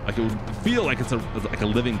real, like it would feel like it's like a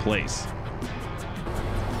living place.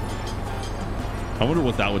 I wonder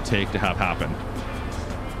what that would take to have happen.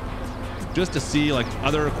 Just to see like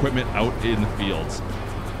other equipment out in the fields.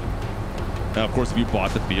 Now, of course, if you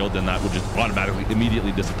bought the field, then that would just automatically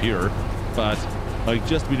immediately disappear. But like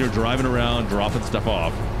just when you're driving around, dropping stuff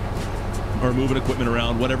off or moving equipment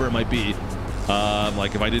around, whatever it might be.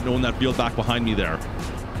 Like if I didn't own that field back behind me there,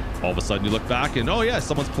 all of a sudden you look back and, oh yeah,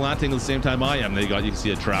 someone's planting at the same time I am. You can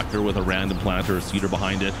see a tractor with a random planter or seeder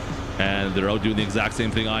behind it. And they're out doing the exact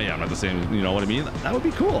same thing I am at the same, you know what I mean? That would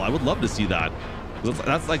be cool. I would love to see that.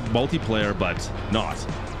 That's like multiplayer, but not.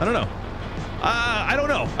 I don't know. I don't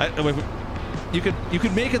know. You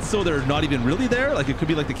could make it so they're not even really there. Like it could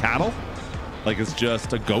be like the cattle. Like it's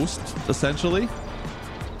just a ghost, essentially.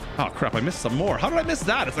 Oh crap, I missed some more. How did I miss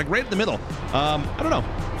that? It's like right in the middle. I don't know.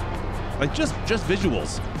 Like just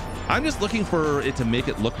visuals. I'm just looking for it to make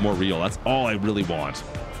it look more real. That's all I really want.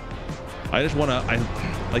 I just want to,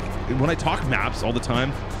 like when I talk maps all the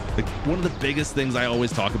time, like one of the biggest things I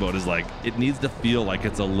always talk about is like, it needs to feel like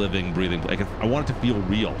it's a living, breathing, like I want it to feel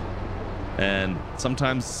real. And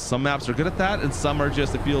sometimes some maps are good at that. And some are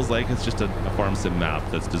just, it feels like it's just a farm sim map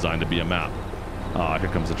that's designed to be a map. Here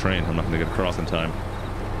comes the train. I'm not going to get across in time.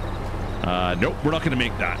 Nope, we're not going to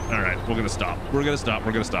make that. All right, we're going to stop. We're going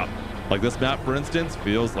to stop. Like this map, for instance,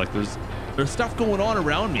 feels like there's stuff going on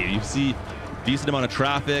around me. You see a decent amount of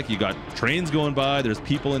traffic. You got trains going by. There's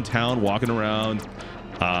people in town walking around.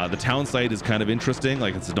 The town site is kind of interesting.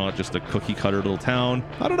 Like it's not just a cookie cutter little town.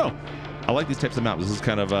 I don't know. I like these types of maps. This is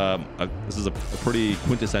kind of this is a pretty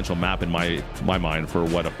quintessential map in my mind for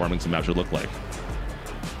what a farming sim map should look like.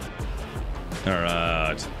 All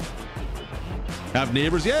right. Have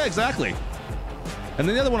neighbors? Yeah, exactly. And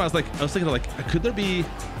then the other one, I was thinking like, could there be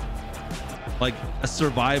like a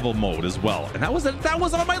survival mode as well. And that was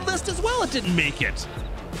on my list as well. It didn't make it.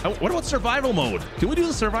 What about survival mode? Can we do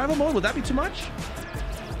the survival mode? Would that be too much?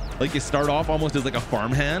 Like you start off almost as like a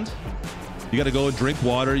farmhand. You got to go and drink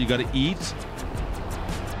water. You got to eat.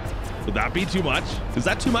 Would that be too much? Is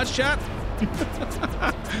that too much, chat?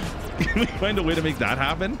 Can we find a way to make that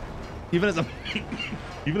happen? Even as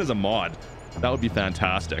a mod, that would be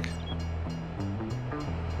fantastic.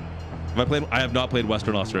 I have not played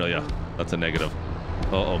Western Australia. That's a negative.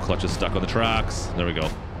 Uh-oh, Klutch is stuck on the tracks. There we go.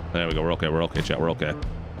 There we go. We're okay. We're okay, chat. We're okay.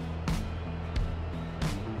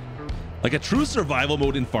 Like a true survival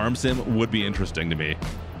mode in Farm Sim would be interesting to me.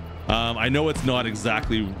 I know it's not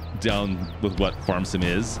exactly down with what Farm Sim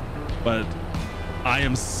is, but I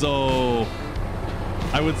would so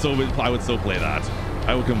play that.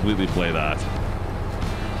 I would completely play that.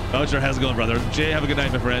 Oh, sure. How's it going, brother? Jay, have a good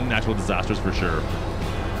night, my friend. Natural disasters for sure.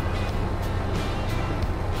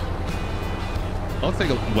 I'll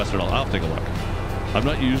take a Western. I'll take a look. I'm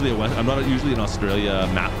not usually an Australia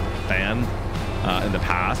map fan in the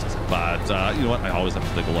past, but you know what? I always have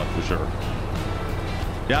to take a look for sure.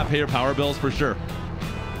 Yeah, pay your power bills for sure.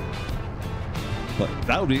 But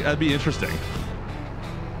that'd be interesting.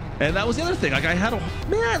 And that was the other thing. Like I had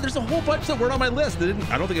there's a whole bunch that weren't on my list.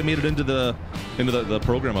 I don't think it made it into the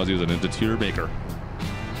program I was using, into Tier Maker.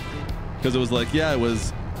 Because it was like, yeah, it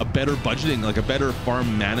was a better budgeting, like a better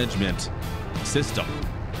farm management system.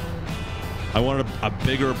 I wanted a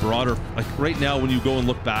bigger, broader, like right now when you go and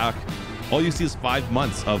look back, all you see is 5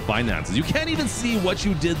 months of finances. You can't even see what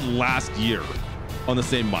you did last year on the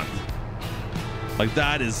same month. Like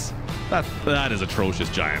that is atrocious,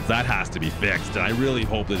 Giants. That has to be fixed, and I really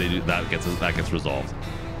hope that that gets resolved.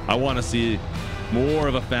 I want to see more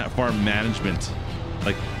of a farm management.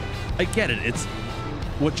 Like, I get it. It's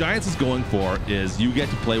what Giants is going for is you get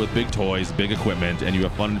to play with big toys, big equipment, and you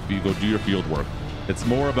have fun if you go do your field work. It's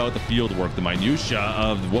more about the field work, the minutia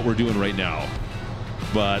of what we're doing right now.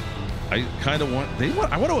 But I kind of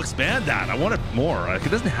I want to expand that. I want it more. Like, it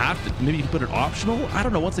doesn't have to. Maybe you can put it optional. I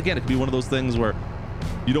don't know. Once again, it could be one of those things where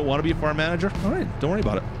you don't want to be a farm manager. All right, don't worry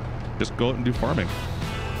about it. Just go out and do farming.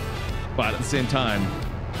 But at the same time,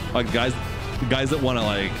 like guys that want to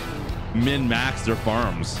like min-max their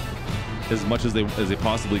farms as much as they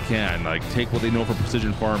possibly can, like take what they know for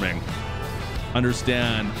precision farming,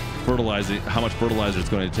 understand fertilizing, how much fertilizer it's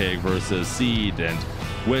going to take versus seed, and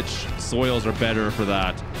which soils are better for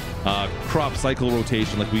that, crop cycle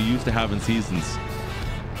rotation like we used to have in seasons,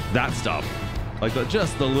 that stuff. Like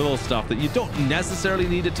just the little stuff that you don't necessarily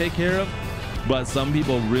need to take care of, but some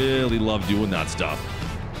people really love doing that stuff.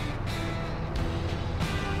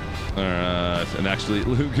 All right, and actually,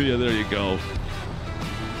 Luke, yeah, there you go.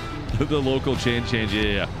 The local change,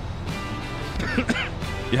 yeah.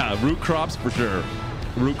 Yeah, root crops for sure.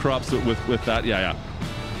 Root crops with that, yeah.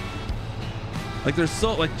 Like there's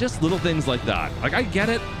just little things like that. Like I get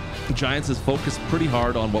it. Giants is focused pretty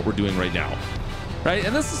hard on what we're doing right now. Right,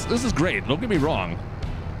 and this is great. Don't get me wrong.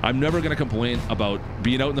 I'm never going to complain about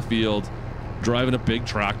being out in the field, driving a big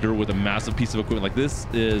tractor with a massive piece of equipment. Like this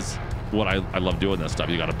is what I love doing this stuff.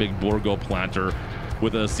 You got a big Borgo planter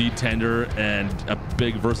with a seed tender and a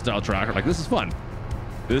big versatile tractor. Like this is fun.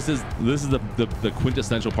 This is the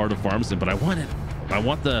quintessential part of Farm Sim. But I want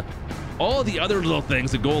all the other little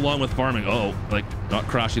things that go along with farming. Oh, like not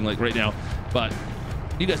crashing like right now, but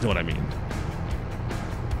you guys know what I mean.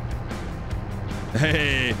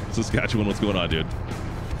 Hey, Saskatchewan, what's going on, dude?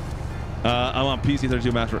 I'm on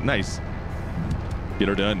PC32 Master. Nice. Get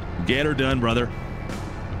her done. Get her done, brother.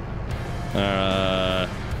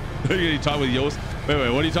 You talking with Yost?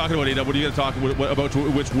 Wait, what are you talking about, Ada? What are you going to talk about?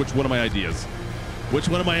 Which one of my ideas? Which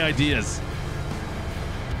one of my ideas?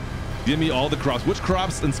 Give me all the crops. Which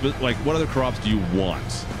crops and like what other crops do you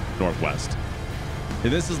want, Northwest?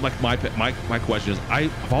 And this is like my question is,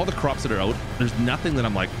 of all the crops that are out, there's nothing that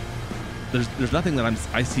I'm like, there's nothing that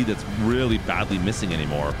I see that's really badly missing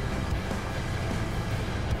anymore.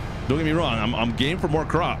 Don't get me wrong, I'm game for more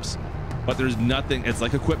crops, but there's nothing. It's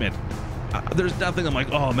like equipment. There's nothing I'm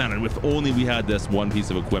like, oh man, and if only we had this one piece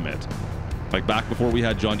of equipment. Like back before we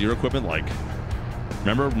had John Deere equipment, like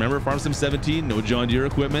remember Farm Sim 17, no John Deere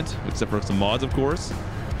equipment, except for some mods, of course.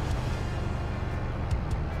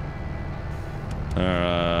 All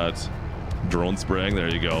right, drone spraying, there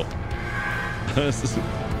you go.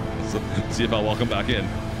 See if I'll welcome back in.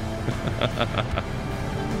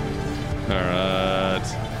 All right.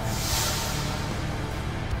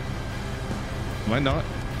 Am I not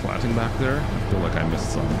planting back there? I feel like I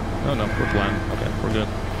missed some. Oh no, we're planting. Okay, we're good.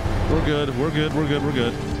 We're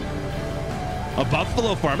good. A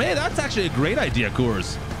buffalo farm. Hey, that's actually a great idea,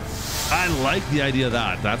 Coors. I like the idea of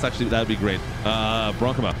that. That'd be great.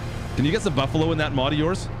 Bronkama, can you get some buffalo in that mod of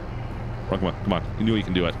yours? Bronkama, come on. You knew you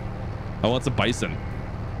can do it. I want some bison.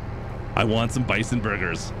 I want some bison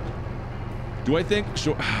burgers. Do I think?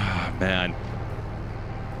 Sure. Man.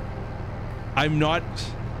 I'm not.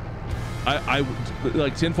 I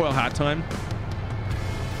like tinfoil hat time.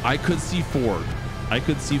 I could see Ford. I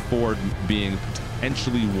could see Ford being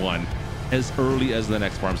potentially one as early as the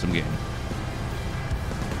next Farm Sim game.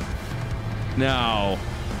 Now,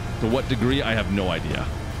 to what degree, I have no idea.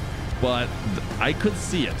 But I could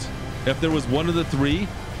see it. If there was one of the three,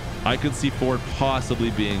 I could see Ford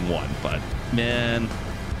possibly being one. But man,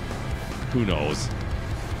 who knows?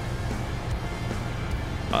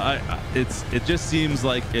 It just seems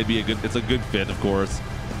like it's a good fit, of course.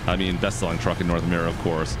 I mean, best-selling truck in North America, of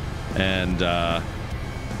course. And I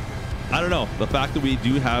don't know, the fact that we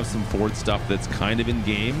do have some Ford stuff that's kind of in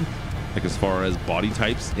game, like as far as body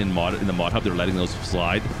types in the mod hub, they're letting those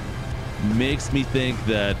slide, makes me think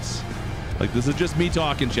that, like, this is just me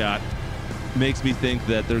talking, chat, makes me think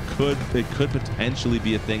that it could potentially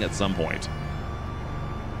be a thing at some point.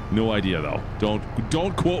 No idea though.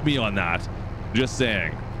 Don't quote me on that. Just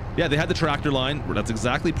saying. Yeah, they had the tractor line. That's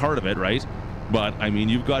exactly part of it, right? But I mean,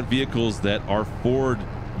 you've got vehicles that are Ford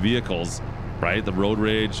vehicles, right? The Road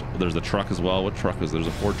Rage. There's a truck as well. What truck is there's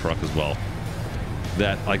a Ford truck as well?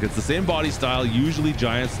 That, like, it's the same body style. Usually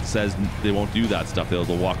Giants says they won't do that stuff. They'll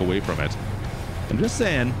walk away from it. I'm just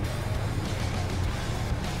saying.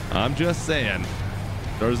 I'm just saying.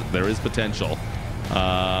 There is potential.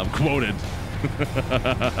 Quoted.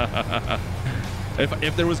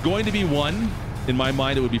 If there was going to be one, in my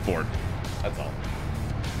mind, it would be Ford. That's all.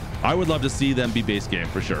 I would love to see them be base game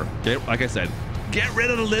for sure. Okay? Like I said, get rid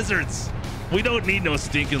of the lizards. We don't need no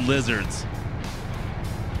stinking lizards.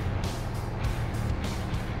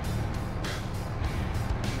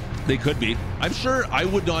 They could be. I'm sure I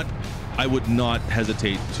would not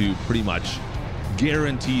hesitate to pretty much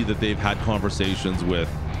guarantee that they've had conversations with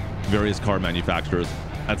various car manufacturers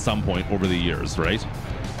at some point over the years, right?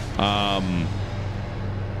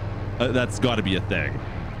 That's got to be a thing.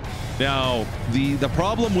 Now, the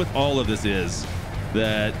problem with all of this is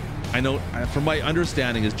that I know, from my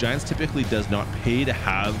understanding, is Giants typically does not pay to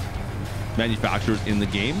have manufacturers in the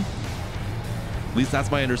game. At least that's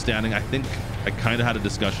my understanding. I think I kind of had a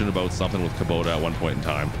discussion about something with Kubota at one point in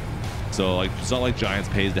time. So, like, it's not like Giants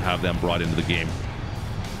pays to have them brought into the game.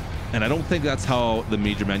 And I don't think that's how the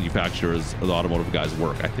major manufacturers, the automotive guys,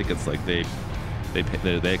 work. I think it's like they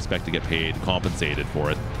expect to get paid, compensated for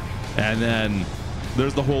it. And then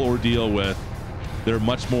there's the whole ordeal with they're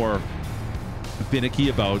much more finicky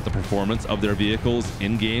about the performance of their vehicles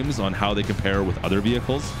in games on how they compare with other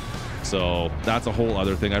vehicles. So that's a whole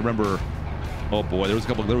other thing. I remember, oh boy, there was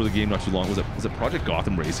a game not too long. Was it Project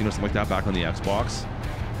Gotham Racing or something like that back on the Xbox?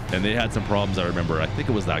 And they had some problems, I remember. I think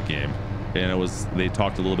it was that game. And they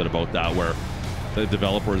talked a little bit about that, where the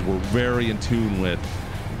developers were very in tune with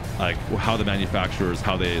like how the manufacturers,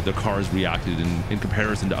 how the cars reacted in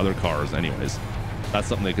comparison to other cars. Anyways, that's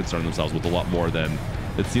something they concern themselves with a lot more than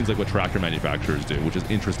it seems like what tractor manufacturers do, which is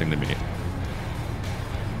interesting to me.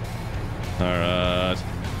 All right,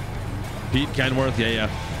 Pete Kenworth, yeah,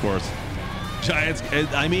 of course. Giants.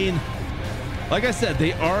 I mean, like I said,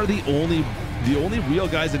 they are the only real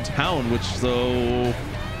guys in town. Which, so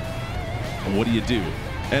what do you do?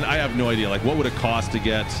 And I have no idea. Like, what would it cost to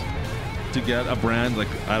get a brand? Like,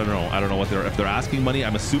 I don't know what if they're asking money.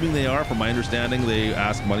 I'm assuming they are. From my understanding, they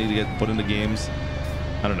ask money to get put into games.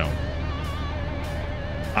 I don't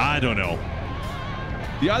know.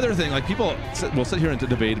 The other thing, like, people will sit here and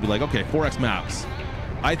debate and be like, okay, 4X maps.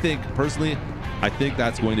 I think personally,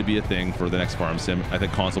 that's going to be a thing for the next Farm Sim. I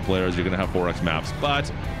think console players, you're going to have 4X maps,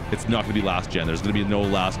 but it's not going to be last gen. There's going to be no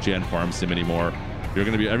last gen Farm Sim anymore.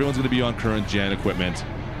 Everyone's going to be on current gen equipment.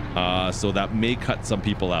 So that may cut some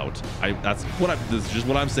people out. This is just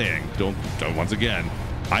what I'm saying. Don't once again,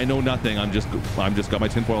 I know nothing. I'm just got my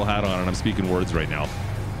tinfoil hat on and I'm speaking words right now.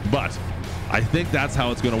 But I think that's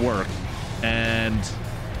how it's going to work. And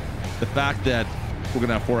the fact that we're going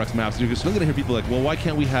to have 4X maps, you're still going to hear people like, well, why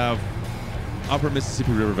can't we have Upper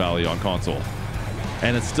Mississippi River Valley on console?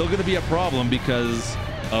 And it's still going to be a problem because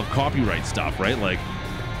of copyright stuff, right? Like,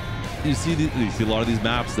 you see a lot of these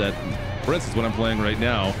maps that, for instance, what I'm playing right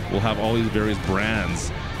now will have all these various brands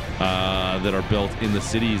that are built in the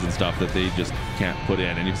cities and stuff that they just can't put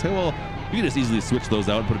in. And you can say, well, you can just easily switch those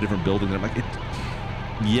out and put a different building there. I'm like,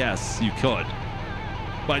 yes, you could.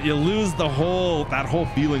 But you lose that whole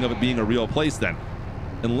feeling of it being a real place then.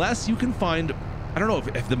 Unless you can find, I don't know,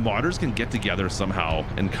 if the modders can get together somehow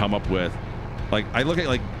and come up with, like, I look at,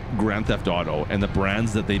 like, Grand Theft Auto and the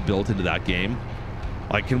brands that they built into that game.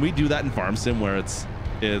 Like, can we do that in Farm Sim where it's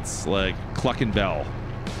like Cluck and Bell,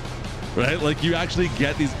 right? Like, you actually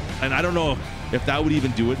get these, and I don't know if that would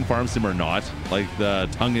even do it in Farm Sim or not, like the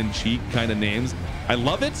tongue-in-cheek kind of names. I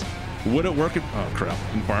love it. Would it work in, oh crap,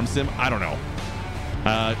 in Farm Sim? I don't know.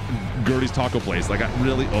 Gertie's Taco Place, like, I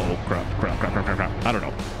really, oh crap. I don't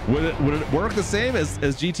know. Would it work the same as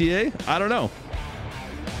GTA? I don't know.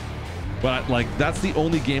 But like, that's the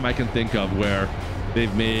only game I can think of where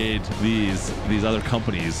they've made these other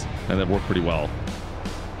companies and they've worked pretty well.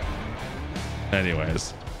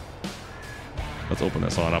 Anyways, let's open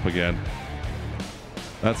this on up again.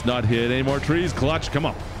 Let's not hit any more trees. Klutch, come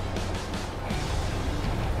on.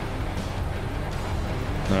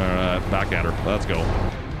 All right, back at her. Let's go.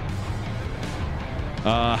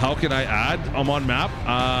 How can I add? I'm on map.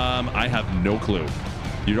 I have no clue.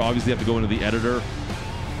 You obviously have to go into the editor.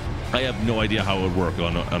 I have no idea how it would work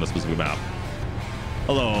on a specific map.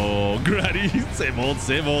 Hello, Granny. Same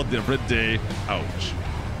old, different day. Ouch.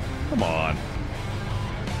 Come on.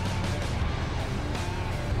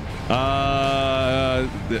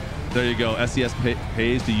 There you go. SES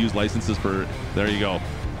pays to use licenses for. There you go.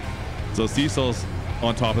 So Cecil's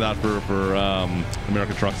on top of that for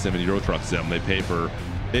American Truck Sim and Euro Truck Sim. They pay for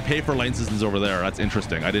licenses over there. That's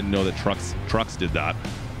interesting. I didn't know that trucks did that.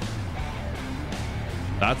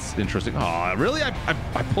 That's interesting. Oh, really? I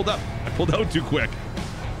pulled up. I pulled out too quick.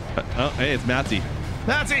 Oh, hey, it's Matsy.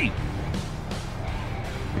 Matsy!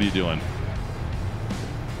 What are you doing?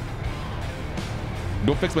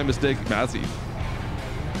 Go fix my mistake, Matsy.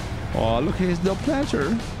 Oh, look at his little planter.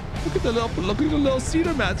 Look at the little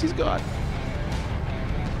cedar Matsy's got.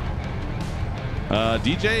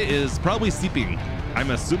 DJ is probably sleeping.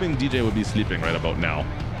 I'm assuming DJ would be sleeping right about now.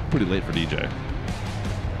 Pretty late for DJ.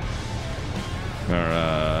 All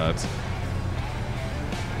right.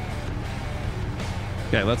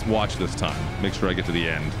 Okay, let's watch this time. Make sure I get to the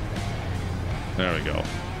end. There we go.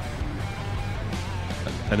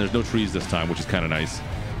 And there's no trees this time, which is kind of nice.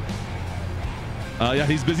 Yeah,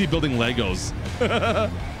 he's busy building Legos. Yeah,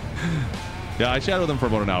 I chatted with him for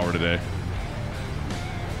about an hour today.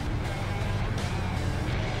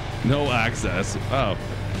 No access. Oh.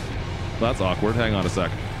 That's awkward. Hang on a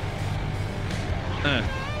sec.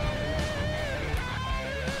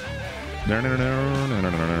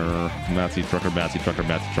 Matsy, trucker, Matsy, trucker,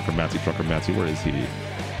 Matsy, trucker, Matsy, trucker, Matsy. Where is he?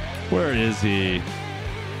 Where is he?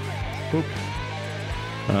 Oop.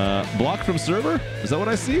 Blocked from server? Is that what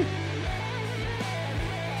I see?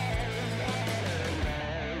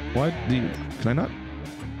 Why do you... Can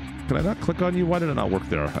I not click on you? Why did it not work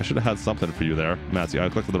there? I should have had something for you there. Matsy, I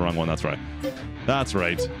clicked on the wrong one. That's right. That's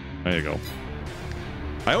right. There you go.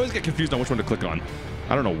 I always get confused on which one to click on.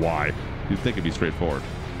 I don't know why. You'd think it'd be straightforward.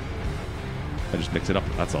 I just mix it up.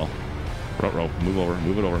 That's all. Row. Move over.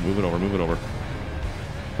 Move it over. Move it over. Move it over.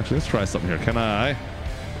 Actually, let's try something here. Can I?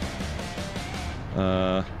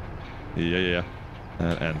 Yeah.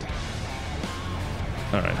 And end.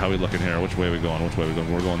 All right. How are we looking here? Which way are we going? Which way are we going?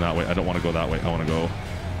 We're going that way. I don't want to go that way. I want to go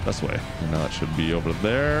this way. And now that should be over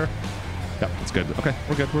there. Yeah, that's good. Okay.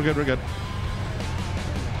 We're good. We're good. We're good.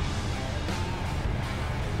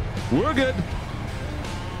 We're good.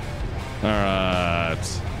 All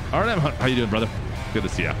right. RNM, how you doing, brother? Good to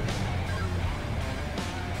see ya.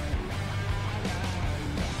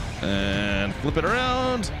 And flip it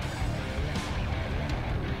around.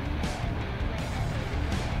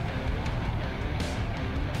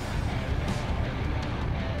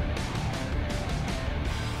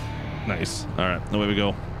 Nice. All right, away we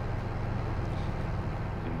go.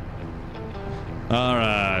 All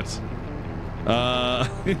right.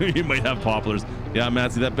 You might have poplars. Yeah,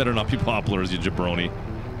 Matsy, that better not be poplars, you jabroni.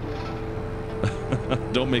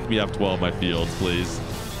 Don't make me have 12 my fields, please.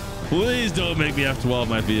 Please don't make me have 12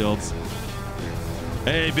 my fields.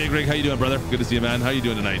 Hey, Big Rig, how you doing, brother? Good to see you, man. How you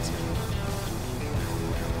doing tonight?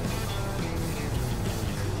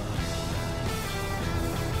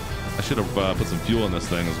 I should have put some fuel in this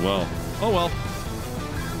thing as well. Oh, well.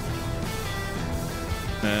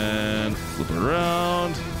 And flip it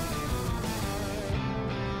around.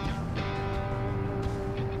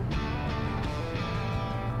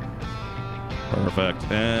 Perfect.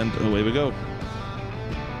 And away we go.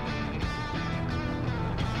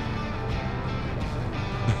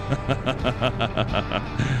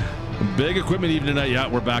 Big equipment even tonight. Yeah,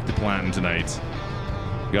 we're back to planting tonight.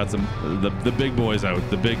 Got some the big boys out,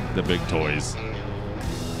 the big toys.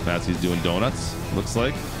 Matsy's doing donuts, looks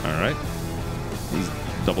like. All right. He's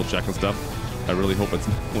double checking stuff. I really hope it's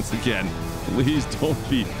once again. Please don't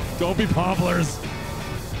be poplars.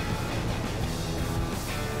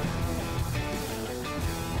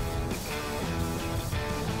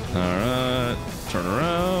 right. Turn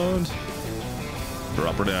around.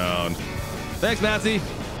 Drop her down. Thanks, Matsy.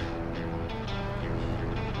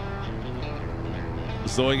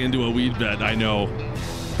 Sowing into a weed bed, I know.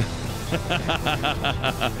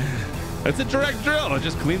 It's a direct drill. It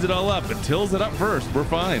just cleans it all up. It tills it up first. We're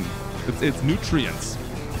fine. It's nutrients.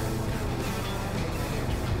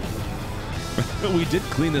 We did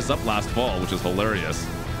clean this up last fall, which is hilarious.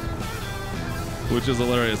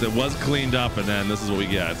 It was cleaned up, and then this is what we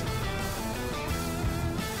get.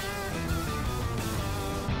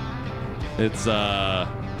 It's,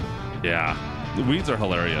 yeah. The weeds are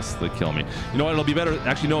hilarious. They kill me. You know what? It'll be better.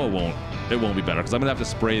 Actually, no, it won't. It won't be better because I'm going to have to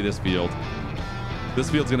spray this field. This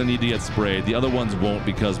field's going to need to get sprayed. The other ones won't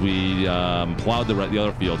because we plowed the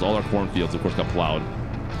other fields. All our corn fields, of course, got plowed.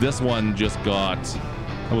 This one just got...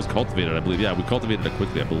 It was cultivated, I believe. Yeah, we cultivated it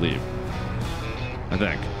quickly, I believe. I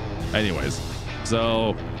think. Anyways.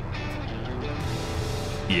 So...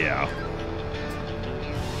 Yeah.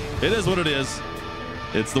 It is what it is.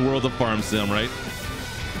 It's the world of farm sim, right?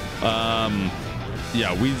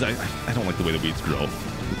 Yeah, weeds. I don't like the way the weeds grow.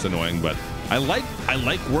 It's annoying, but I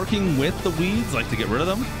like working with the weeds, like to get rid of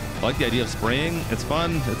them. I like the idea of spraying. It's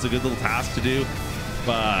fun. It's a good little task to do,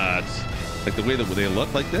 but like the way that they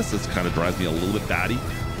look like this, it kind of drives me a little bit batty.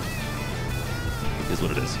 It is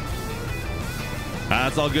what it is.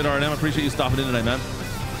 That's all good, R&M. I appreciate you stopping in tonight, man.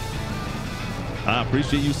 I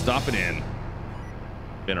appreciate you stopping in.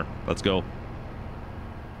 Binner, let's go.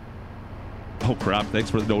 Oh crap, thanks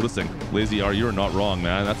for noticing. Lazy R, you're not wrong,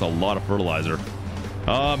 man. That's a lot of fertilizer.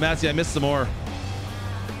 Oh, Matsy, I missed some more.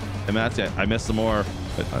 Hey, Matsy, I missed some more.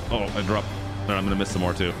 Oh, I dropped. No, I'm gonna miss some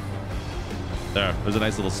more too. There's a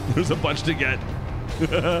nice little, there's a bunch to get.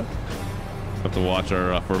 Have to watch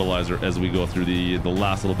our fertilizer as we go through the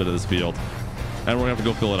last little bit of this field. And we're gonna have to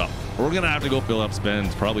go fill it up. We're gonna have to go fill it up,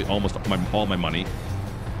 spend probably almost all my money.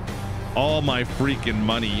 All my freaking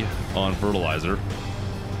money on fertilizer.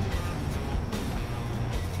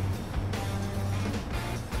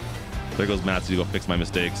 There goes Matsy to go fix my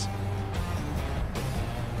mistakes.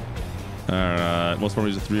 Alright, most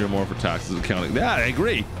farmers use 3 or more for taxes and accounting. Yeah, I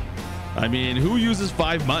agree. I mean, who uses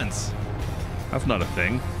 5 months? That's not a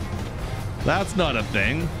thing. That's not a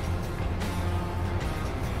thing.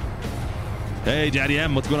 Hey, Daddy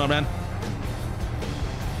M, what's going on, man?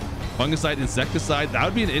 Fungicide, insecticide. That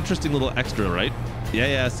would be an interesting little extra, right?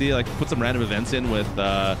 Yeah. See, like put some random events in with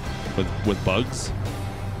bugs.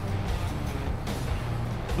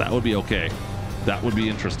 That would be okay. That would be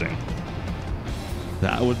interesting.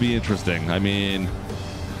 That would be interesting. I mean,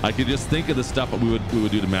 I could just think of the stuff that we would do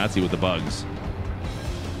to Matsy with the bugs.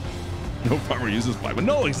 No farmer uses 5 months.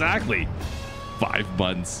 No, exactly. 5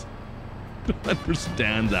 months. Don't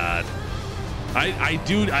understand that. I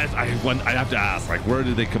have to ask, like, where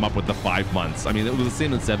did they come up with the 5 months? I mean, it was the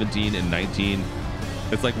same in 17 and 19.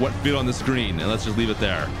 It's like what fit on the screen, and let's just leave it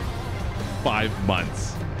there. 5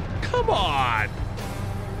 months. Come on.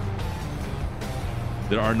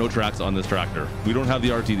 There are no tracks on this tractor. We don't have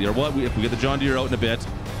the RT there. Well, if we get the John Deere out in a bit,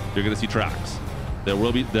 you're going to see tracks. There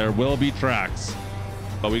will be tracks.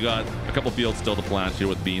 But we got a couple fields still to plant here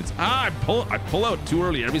with beans. I pull out too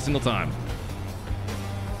early every single time.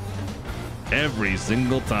 Every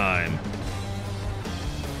single time.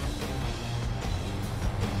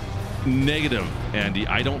 Negative, Andy.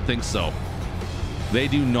 I don't think so. They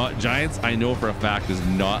do not. Giants, I know for a fact, does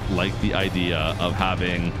not like the idea of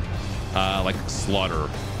having like slaughter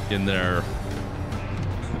in their.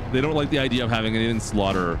 They don't like the idea of having anything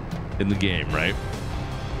slaughter in the game, right?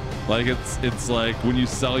 Like it's like when you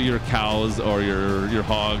sell your cows or your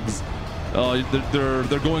hogs, they're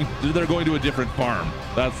going to a different farm.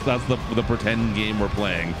 That's the pretend game we're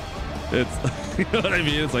playing. It's you know what I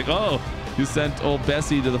mean? It's like, oh, you sent old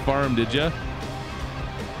Bessie to the farm, did you?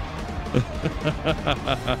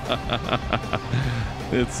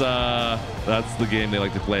 It's that's the game they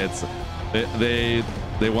like to play. It's they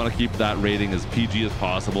want to keep that rating as PG as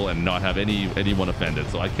possible and not have anyone offended.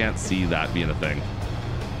 So I can't see that being a thing.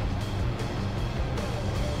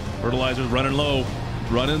 Fertilizer's running low.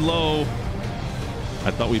 Running low.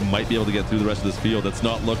 I thought we might be able to get through the rest of this field. That's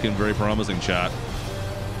not looking very promising, chat.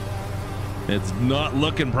 It's not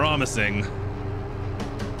looking promising.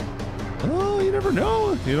 Oh, you never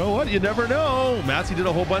know. You know what? You never know. Matsy did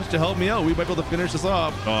a whole bunch to help me out. We might be able to finish this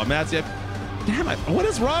off. Oh, Matsy, damn it. What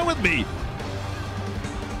is wrong with me?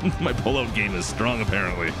 My pullout game is strong,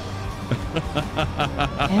 apparently.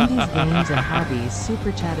 Andy's Games and Hobbies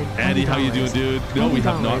super chatted $20. Andy, how you doing, dude? No, we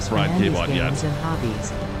have not fried K-Bot yet. Games and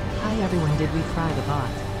Hobbies. Hi, everyone. Did we fry the bot?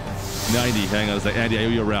 90. Hang on a sec. Andy, I owe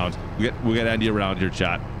you around. We got Andy around here,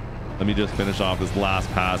 chat. Let me just finish off this last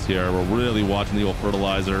pass here. We're really watching the old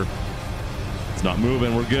fertilizer. It's not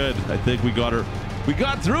moving. We're good. I think we got her. We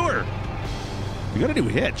got through her. We got a new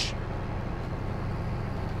hitch.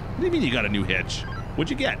 What do you mean you got a new hitch? What'd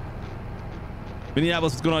you get?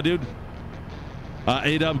 Minneapolis, what's going on, dude?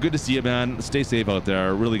 A-Dub, good to see you, man. Stay safe out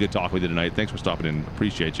there. Really good talk with you tonight. Thanks for stopping in.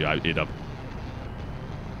 Appreciate you, A-Dub.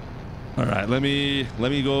 All right, let me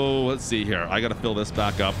go. Let's see here. I got to fill this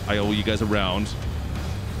back up. I owe you guys a round.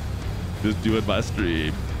 Just do it by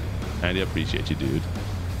stream. And I appreciate you, dude.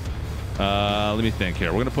 Let me think here.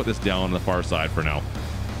 We're going to put this down on the far side for now.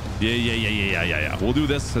 Yeah. We'll do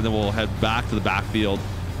this, and then we'll head back to the backfield.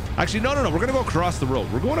 Actually, no. We're going to go across the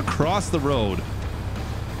road. We're going across the road.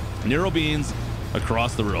 Nero Beans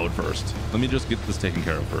across the road first. Let me just get this taken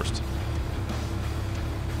care of first.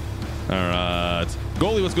 All right.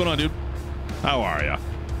 Goalie, what's going on, dude? How are ya?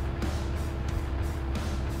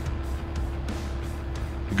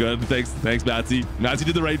 Good. Thanks, Matsy. Matsy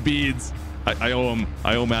did the right beads. I owe him.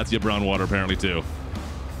 I owe Matsy a brown water apparently too.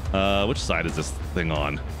 Which side is this thing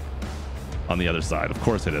on? On the other side. Of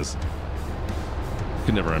course it is. I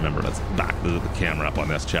can never remember. Let's back the camera up on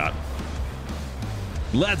this, chat.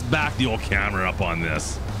 Let's back the old camera up on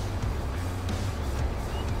this.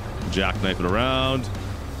 Jackknife it around.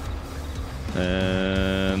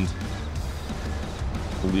 And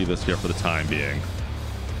we'll leave this here for the time being.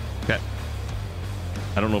 Okay.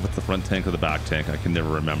 I don't know if it's the front tank or the back tank. I can never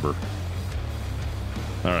remember.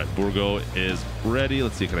 All right, Burgo is ready.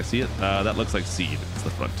 Let's see, can I see it? That looks like seed. It's the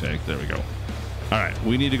front tank. There we go. All right,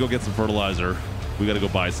 we need to go get some fertilizer. We got to go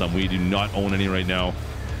buy some. We do not own any right now.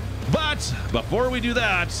 But before we do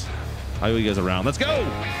that, I owe you guys a round. Let's go.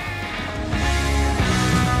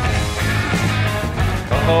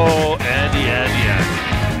 Oh, Andy.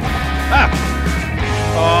 Ah!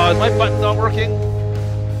 Oh, is my button not working?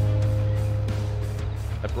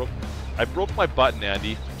 I broke my button,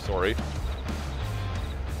 Andy. I'm sorry.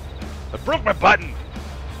 I broke my button.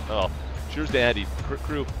 Oh, cheers to Andy.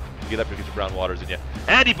 Crew, get up here, get your brown waters in you.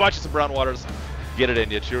 Andy bought you some brown waters. Get it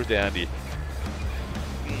in you. Cheers to Andy.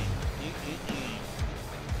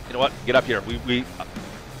 You know what? Get up here. Who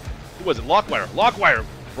was it? Lockwire. Lockwire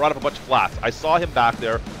brought up a bunch of flats. I saw him back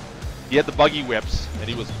there. He had the buggy whips, and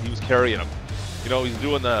he was carrying them. You know, he's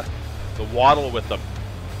doing the waddle with them.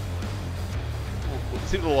 It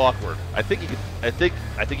seems a little awkward. I think he needs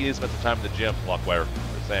to spend some time in the gym. Lockwire.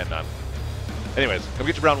 Just saying, man. Anyways, come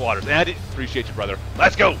get your brown waters. Andy, appreciate you, brother.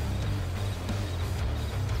 Let's go.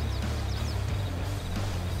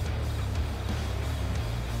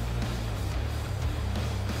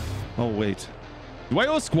 Oh, wait. Do I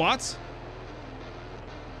owe squats?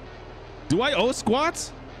 Do I owe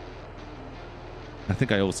squats? I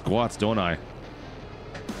think I owe squats, don't I?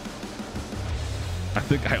 I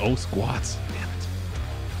think I owe squats. Damn it.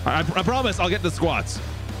 I promise I'll get the squats.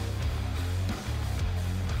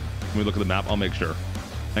 Let me look at the map. I'll make sure.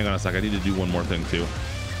 Hang on a sec. I need to do one more thing, too.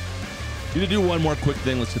 Need to do one more quick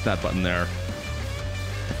thing. Let's hit that button there.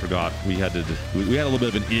 I forgot. We had a little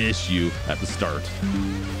bit of an issue at the start.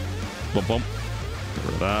 Bump, bump. Get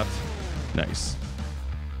rid of that. Nice.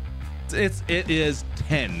 It is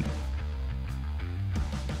 10.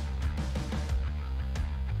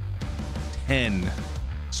 10.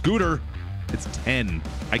 Scooter, it's 10.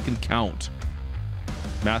 I can count.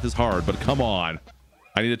 Math is hard, but come on.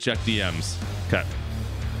 I need to check DMs. Okay.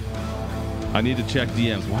 I need to check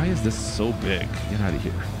DMs. Why is this so big? Get out of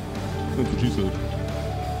here. That's what she said.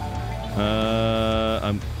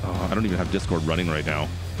 I don't even have Discord running right now.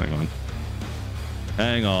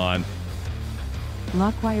 Hang on.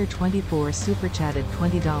 Lockwire 24 super chatted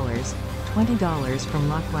 $20. $20 from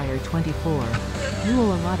Lockwire 24. You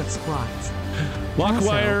owe a lot of squats.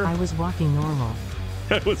 Lockwire. Also, I was walking normal.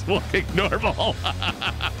 I was walking normal.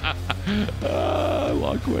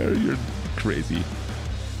 Lockwire, you're crazy.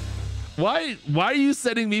 Why are you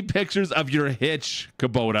sending me pictures of your hitch,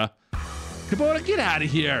 Kubota? Kubota, get out of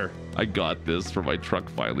here. I got this for my truck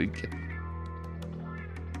finally.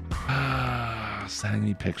 Sending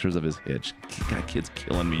me pictures of his hitch. That kid's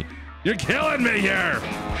killing me. You're killing me here.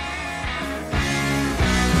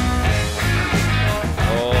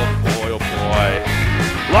 Oh boy, oh boy.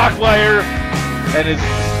 Lockwire and his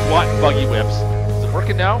squat buggy whips. Is it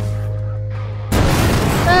working now?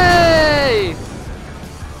 Hey!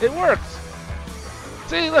 It worked.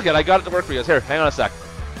 See, look I got it to work for you guys. Here, hang on a sec.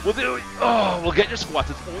 We'll get your squats.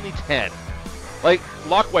 It's only 10. Like,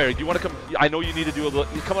 Lockwire, do you want to come? I know you need to do a little.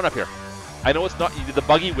 Come on up here. I know it's not. You did the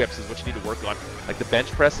buggy whips is what you need to work on, like the bench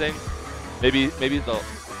pressing, maybe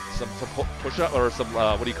some push up or some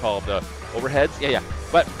what do you call them, the overheads? Yeah.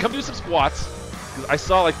 But come do some squats. 'Cause I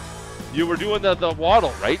saw like You were doing the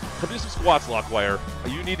waddle, right? Come do some squats, Lockwire.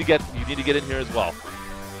 You need to get in here as well.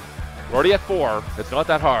 We're already at 4. It's not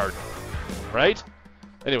that hard, right?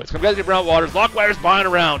 Anyways, come guys get brown waters. Lockwire's buying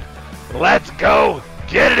around. Let's go.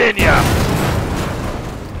 Get it in ya.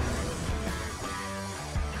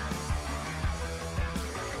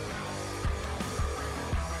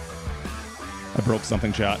 I broke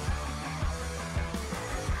something, chat.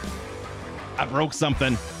 I broke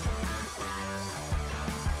something.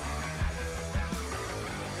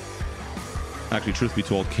 Actually, truth be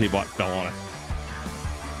told, K-Bot fell on it.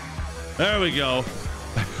 There we go.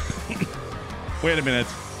 Wait a minute.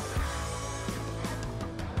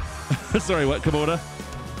 Sorry, what, Kubota?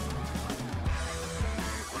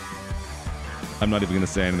 I'm not even going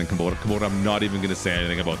to say anything, Kubota. Kubota, I'm not even going to say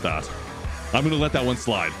anything about that. I'm going to let that one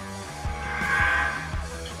slide.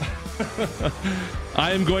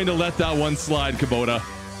 I am going to let that one slide, Kubota.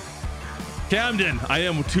 Camden, I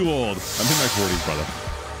am too old. I'm in my 40s, brother.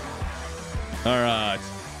 All right.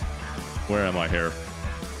 Where am I here?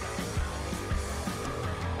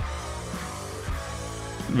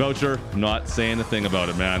 Voucher, not saying a thing about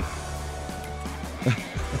it, man.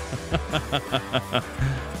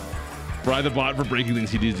 Fry the bot for breaking things.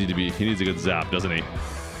 He needs a good zap, doesn't he?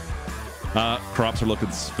 Crops are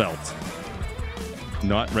looking svelte.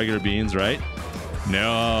 Not regular beans, right?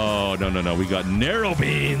 No. We got narrow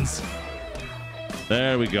beans.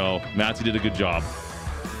 There we go. Matthew did a good job.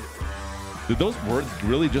 Did those words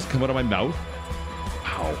really just come out of my mouth?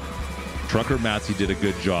 Wow. Trucker Matsy did a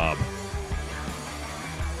good job.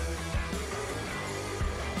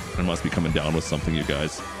 I must be coming down with something, you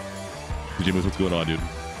guys. Jimmy, what's going on, dude?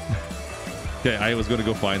 Okay, I was going to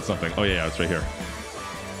go find something. Oh, yeah, it's right here.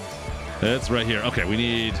 It's right here. Okay, we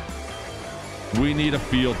need a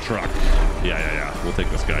field truck. Yeah. We'll take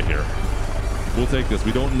this guy here. We'll take this.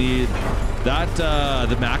 We don't need that.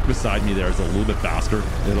 The Mac beside me there is a little bit faster.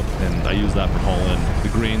 And I use that for hauling the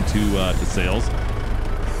grain to sales.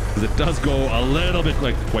 Because it does go a little bit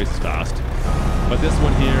like twice as fast. But this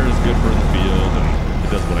one here is good for the field and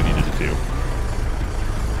it does what I needed to do.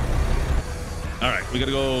 All right, we got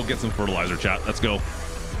to go get some fertilizer, chat. Let's go.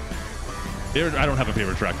 Here, I don't have a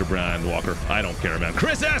favorite tractor brand, Walker. I don't care, man.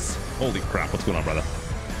 Chris S! Holy crap, what's going on, brother?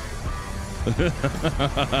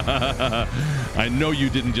 I know you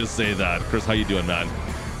didn't just say that. Chris, how you doing, man?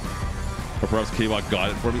 Or perhaps K-Bot got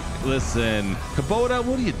it for me. Listen, Kubota,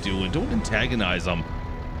 what are you doing? Don't antagonize them.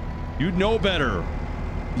 You know better.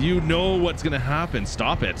 You know what's going to happen.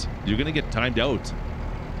 Stop it. You're going to get timed out.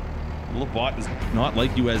 The little bot is not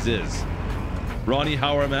like you as is. Ronnie,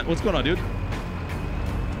 how are man? What's going on, dude?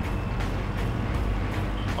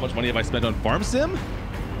 How much money have I spent on Farm Sim?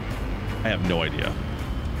 I have no idea.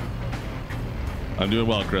 I'm doing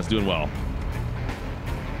well, Chris. Doing well.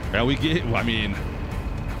 Yeah, we gave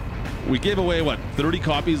away, what, 30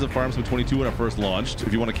 copies of Farm Sim 22 when it first launched,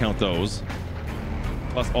 if you want to count those.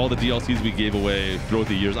 Plus all the DLCs we gave away throughout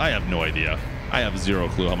the years. I have no idea. I have zero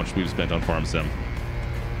clue how much we've spent on Farm Sim.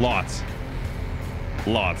 Lots,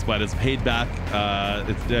 but it's paid back.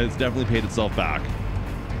 It's definitely paid itself back.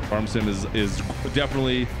 Farm Sim is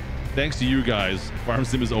definitely, thanks to you guys, Farm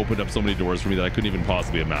Sim has opened up so many doors for me that I couldn't even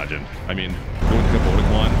possibly imagine. I mean, going to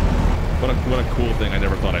KubotaCon, what a cool thing I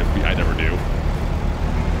never thought I'd ever do.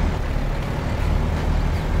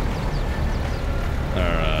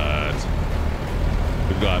 All right.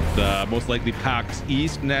 We've got most likely PAX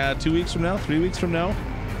East 2 weeks from now, 3 weeks from now.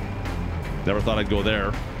 Never thought I'd go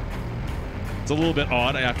there. It's a little bit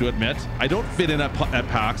odd, I have to admit. I don't fit in at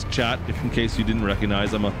PAX, chat, if in case you didn't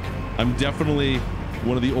recognize. I'm definitely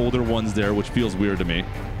one of the older ones there, which feels weird to me.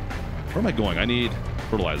 Where am I going? I need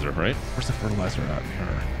fertilizer, right? Where's the fertilizer at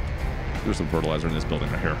here? There's some fertilizer in this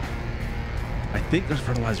building right here. I think there's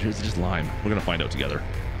fertilizer here. It's just lime. We're gonna find out together.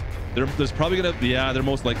 There's probably gonna, yeah, there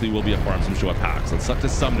most likely will be a Farm Sim show at PAX. It's to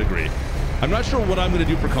some degree. I'm not sure what I'm gonna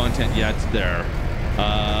do for content yet there.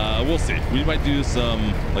 We'll see. We might do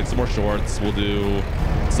some more shorts. We'll do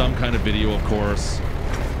some kind of video, of course.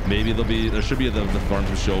 Maybe there should be the Farm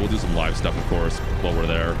Sim show. We'll do some live stuff, of course, while we're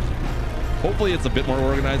there. Hopefully it's a bit more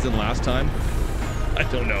organized than last time. I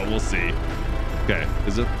don't know. We'll see. Okay.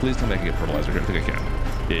 Please tell me I can get fertilizer here. I think I can.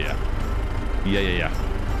 Yeah.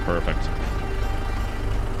 Perfect.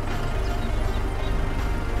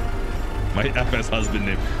 My FS husband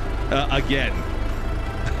name. Again.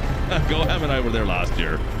 Goham and I were there last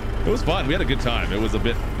year. It was fun. We had a good time. It was a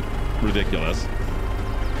bit ridiculous.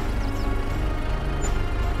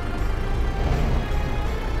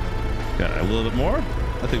 Okay, a little bit more.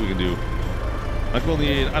 I think we can do. Like we'll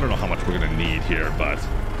need. I don't know how much we're gonna need here, but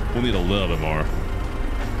we'll need a little bit more.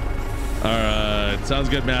 All right, sounds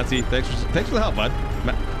good, Matsy. Thanks for the help, bud.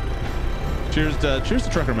 Cheers to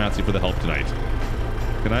Trucker Matsy for the help tonight.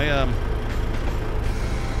 Can I,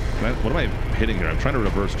 what am I hitting here? I'm trying to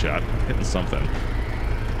reverse chat. I'm hitting something.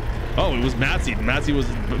 Oh, it was Matsy. Matsy was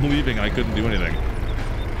leaving. I couldn't do anything.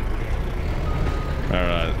 All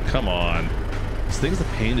right, come on. This thing's a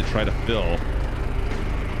pain to try to fill.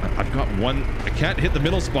 I've got one. I can't hit the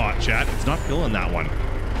middle spot, chat. It's not filling that one.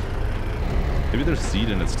 Maybe there's seed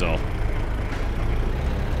in it still.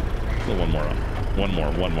 Fill one more up. One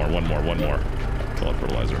more. Fill up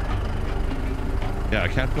fertilizer. Yeah, I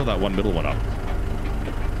can't fill that one middle one up.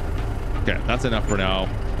 Okay, that's enough for now.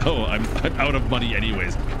 Oh, I'm out of money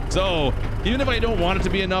anyways. So, even if I don't want it to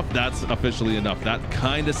be enough, that's officially enough. That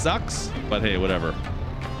kind of sucks, but hey, whatever.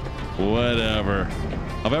 Whatever.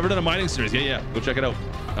 Have I ever done a mining series? Yeah. Go check it out.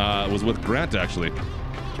 It was with Grant, actually.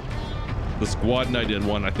 The squad and I did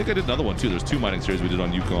one. I think I did another one, too. There's 2 mining series we did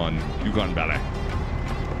on Yukon Ballet.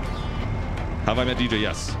 Have I met DJ?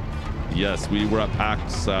 Yes. Yes, we were at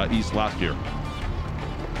PAX East last year.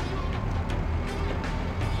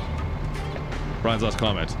 Brian's last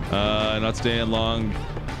comment. Not staying long.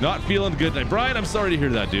 Not feeling good tonight. Brian, I'm sorry to hear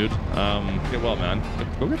that, dude. Get well, man.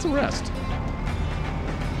 Go get some rest.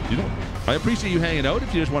 You know, I appreciate you hanging out.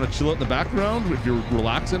 If you just want to chill out in the background, if you're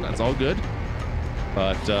relaxing, that's all good.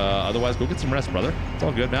 But otherwise, go get some rest, brother. It's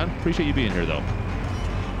all good, man. Appreciate you being here, though.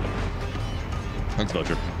 Thanks,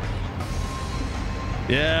 Vulture.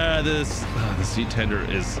 Yeah, the seat tender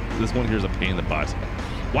is... This one here is a pain in the butt.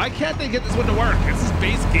 Why can't they get this one to work? It's this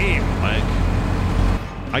base game. Like...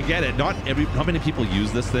 I get it. Not many people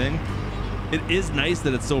use this thing. It is nice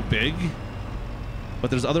that it's so big, but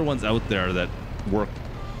there's other ones out there that work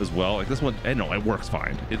as well. Like this one, no, it works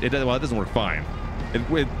fine. It doesn't work fine. It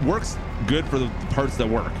works good for the parts that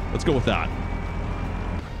work. Let's go with that.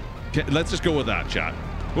 Okay, let's just go with that, chat.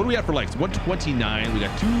 What do we have for likes? 129. We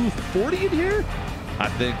got 240 in here. I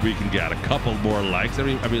think we can get a couple more likes.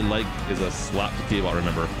 Every like is a slap to K-Bot,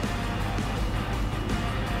 remember.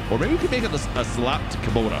 Or maybe we could make it a slap to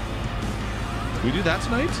Kubota. Can we do that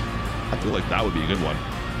tonight? I feel like that would be a good one.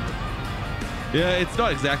 Yeah, it's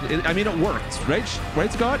not exactly... I mean, it works, right?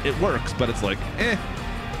 Right, Scott? It works, but it's like, eh.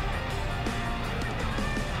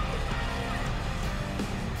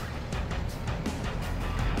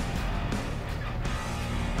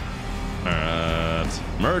 Alright.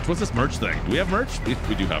 Merch. What's this merch thing? Do we have merch?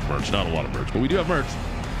 We do have merch. Not a lot of merch, but we do have merch.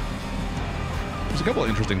 There's a couple of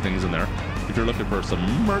interesting things in there. If you're looking for some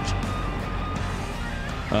merch.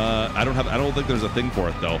 I don't think there's a thing for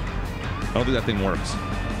it though. I don't think that thing works.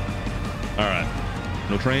 All right.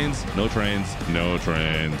 No trains, no trains, no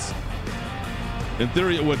trains. In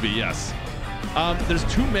theory it would be, yes. There's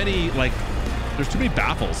too many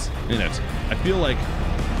baffles in it. I feel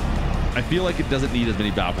like it doesn't need as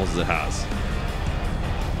many baffles as it has.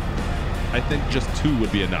 I think just 2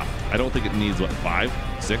 would be enough. I don't think it needs, what, 5,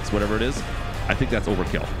 6, whatever it is. I think that's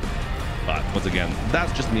overkill. But once again,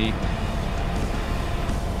 that's just me.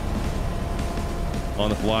 On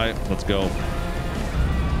the fly, let's go.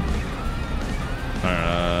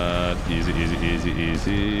 Alright, easy.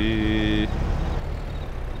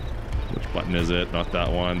 Which button is it? Not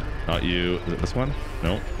that one. Not you. Is it this one?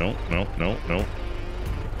 No.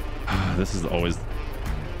 This is always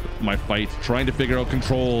my fight. Trying to figure out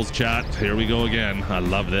controls, chat. Here we go again. I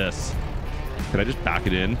love this. Can I just back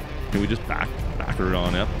it in? Can we just back her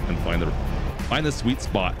on up and find the sweet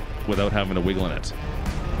spot without having to wiggle in it?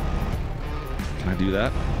 Can I do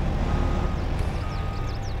that?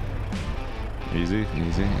 Easy.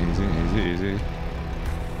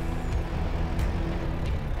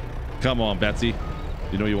 Come on, Betsy.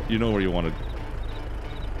 You know where you wanted.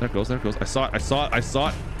 There it goes. I saw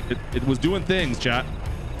it. It was doing things, chat.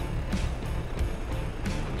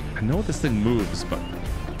 I know this thing moves, but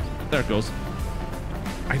there it goes.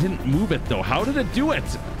 I didn't move it though. How did it do it?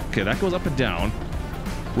 Okay, that goes up and down.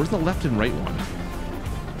 Where's the left and right one?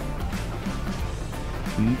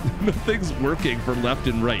 Nothing's working for left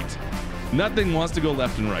and right. Nothing wants to go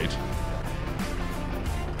left and right.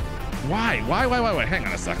 Why? Hang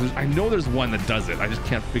on a second. I know there's one that does it. I just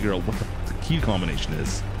can't figure out what the key combination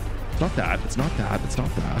is. It's not that. It's not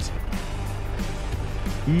that.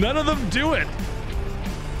 None of them do it.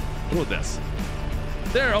 What about this?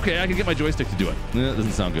 There, okay, I can get my joystick to do it. That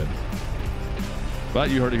doesn't sound good. But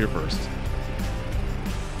you heard it here first.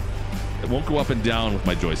 It won't go up and down with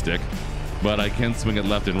my joystick, but I can swing it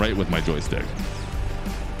left and right with my joystick.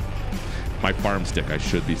 My farm stick, I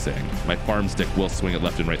should be saying. My farm stick will swing it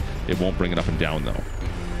left and right. It won't bring it up and down, though.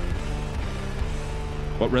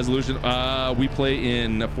 What resolution? We play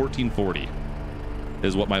in 1440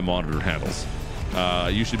 is what my monitor handles.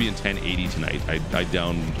 You should be in 1080 tonight. I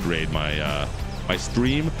downgrade my my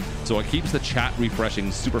stream, so it keeps the chat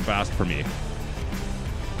refreshing super fast for me.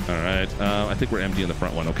 All right, I think we're empty in the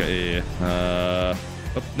front one. Okay. Oh,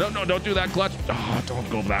 no, don't do that, Klutch. Oh, don't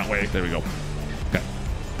go that way. There we go. Okay.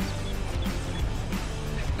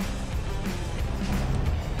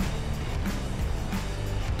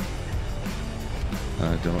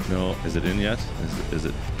 I don't know. Is it in yet? Is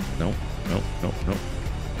it? No.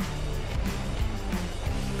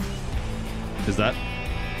 Is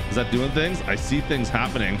that doing things? I see things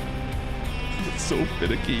happening. It's so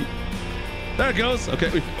finicky. There it goes.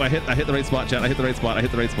 Okay, I hit the right spot, chat. I hit the right spot.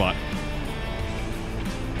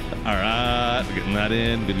 All right, we're getting that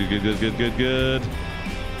in. Good.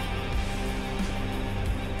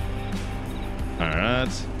 All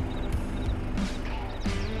right.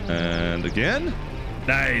 And again.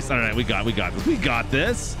 Nice. All right, we got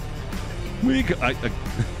this.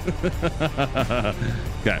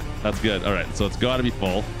 Okay, that's good. All right, so it's got to be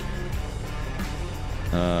full.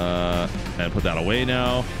 And put that away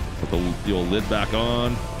now. Put the old lid back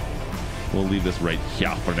on. We'll leave this right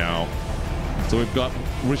here for now. So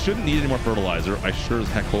we shouldn't need any more fertilizer. I sure as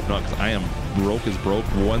heck hope not, because I am broke as broke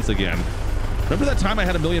once again. Remember that time I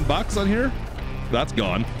had $1 million on here? That's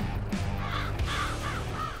gone.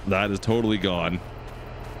 That is totally gone.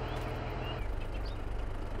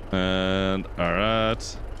 And all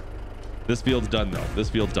right, this field's done though. This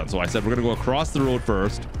field's done. So I said we're gonna go across the road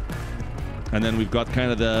first, and then we've got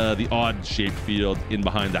kind of the odd shaped field in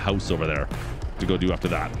behind the house over there to go do after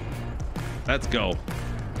that. Let's go.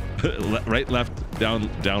 Right, left, down,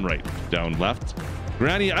 right, down, left.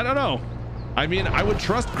 Granny, I don't know. I mean, I would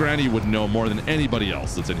trust Granny would know more than anybody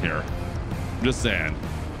else that's in here. I'm just saying.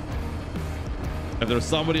 If there's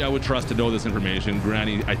somebody I would trust to know this information,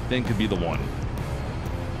 Granny, I think, could be the one.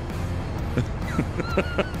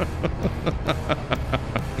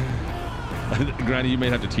 Granny, you may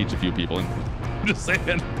have to teach a few people. I'm just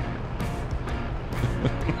saying.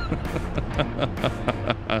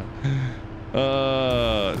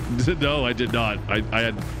 No, I did not.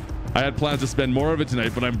 I had plans to spend more of it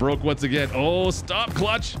tonight, but I'm broke once again. Oh, stop,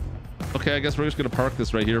 Klutch. Okay, I guess we're just gonna park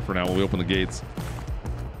this right here for now while we open the gates.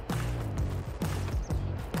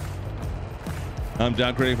 I'm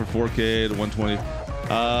downgrading from 4K to 120.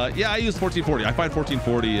 Yeah, I use 1440. I find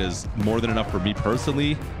 1440 is more than enough for me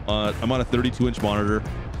personally. I'm on a 32-inch monitor.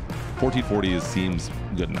 1440 seems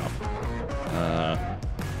good enough.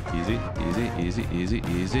 Easy.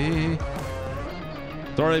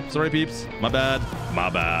 Sorry, peeps. My bad.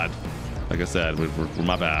 Like I said, we're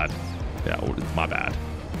my bad. Yeah, it's my bad.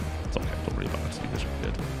 It's okay. Don't worry about it. You guys are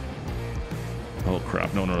good. Oh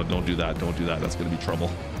crap! No, don't do that. Don't do that. That's gonna be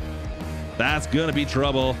trouble. That's gonna be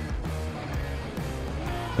trouble.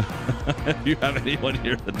 If you have anyone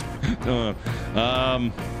here that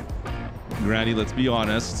Granny, let's be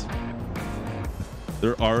honest.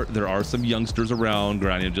 There are some youngsters around,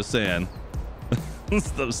 Granny. I'm just saying.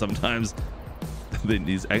 Sometimes they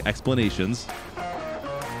need explanations,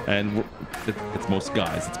 and it's most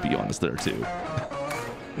guys. Let's be honest there too.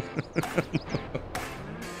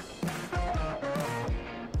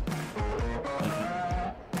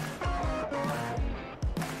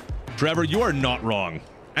 Trevor, you are not wrong.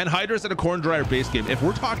 And Hydras and a corn dryer base game. If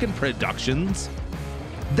we're talking productions,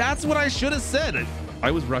 that's what I should have said. I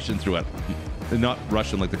was rushing through it. Not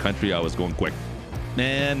rushing like the country. I was going quick.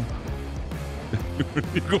 Man.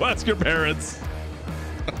 Go ask your parents.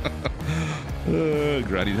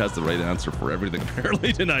 Granny has the right answer for everything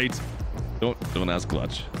apparently tonight. Don't ask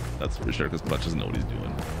Klutch. That's for sure, because Klutch doesn't know what he's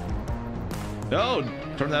doing. No,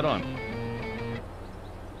 turn that on.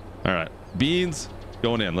 All right, beans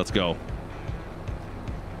going in. Let's go.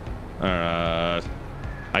 All right.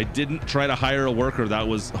 I didn't try to hire a worker. That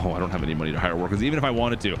was, I don't have any money to hire workers, even if I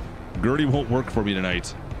wanted to. Gertie won't work for me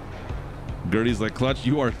tonight. Gertie's like, Klutch,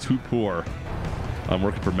 you are too poor. I'm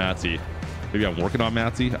working for Matsy. Maybe I'm working on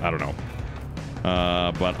Matsy. I don't know.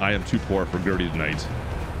 But I am too poor for Gertie tonight.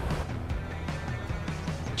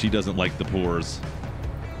 She doesn't like the poors.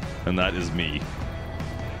 And that is me.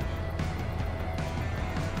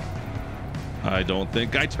 I don't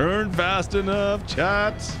think I turned fast enough,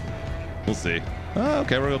 chat. We'll see. Oh,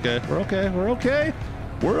 okay, we're okay. We're okay. We're okay.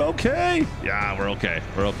 We're okay. Yeah, we're okay.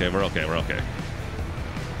 We're okay. We're okay. We're okay.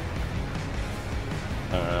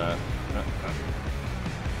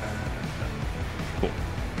 Cool.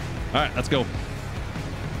 All right, let's go.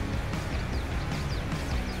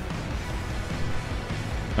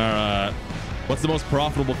 All right. What's the most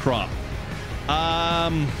profitable crop?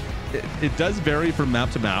 It does vary from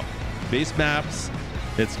map to map. Base maps,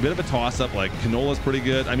 it's a bit of a toss-up. Like canola's pretty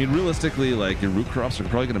good. I mean, realistically, like your root crops are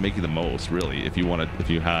probably going to make you the most, really, if you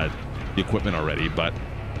had the equipment already. But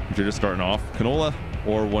if you're just starting off. Canola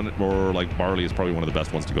or like barley is probably one of the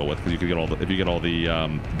best ones to go with because you can get all the, if you get all the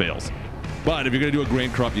bales. But if you're gonna do a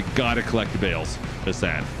grain crop, you gotta collect the bales. Just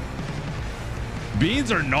saying.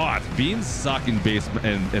 Beans are not. Beans suck in base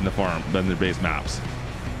in the farm than the base maps.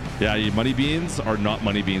 Yeah, money beans are not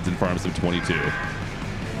money beans in Farm Sim 22.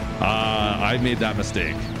 I made that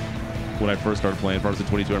mistake when I first started playing Farm Sim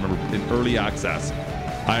 22. I remember in early access.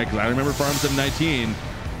 I remember Farm Sim 19.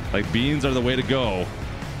 Like, beans are the way to go.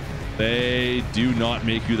 They do not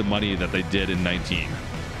make you the money that they did in 19.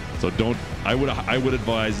 So don't. I would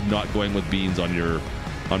advise not going with beans on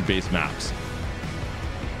base maps.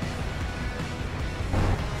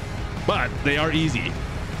 But they are easy.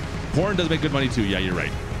 Corn does make good money too. Yeah, you're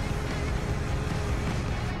right.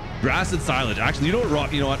 Grass and silage. Actually, you know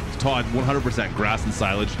what, Todd? 100% grass and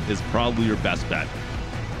silage is probably your best bet.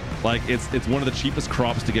 Like, it's one of the cheapest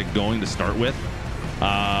crops to get going to start with,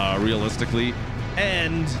 realistically,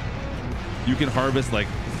 and you can harvest like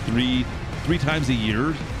three times a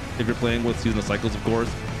year if you're playing with seasonal cycles, of course.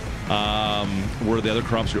 Where the other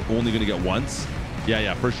crops you're only going to get once.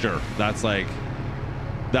 Yeah, for sure. That's like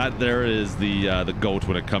that. There is the goat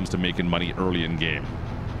when it comes to making money early in game.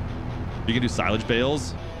 You can do silage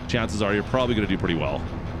bales. Chances are you're probably going to do pretty well.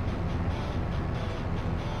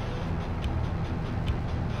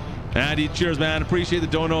 Andy, cheers, man. Appreciate the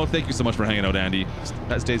dono. Thank you so much for hanging out, Andy.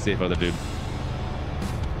 Stay safe out there, dude.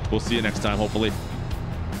 We'll see you next time, hopefully.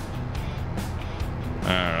 All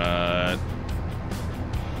right.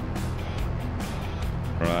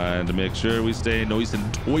 Trying to make sure we stay nice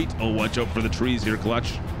and tight. Oh, watch out for the trees here,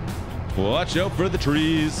 Klutch. Watch out for the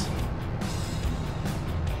trees.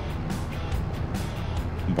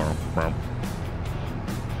 All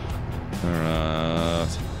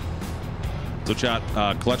right. So chat,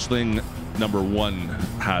 Clutchling #1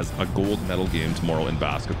 has a gold medal game tomorrow in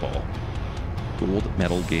basketball. Gold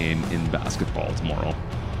medal game in basketball tomorrow.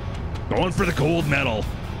 Going for the gold medal.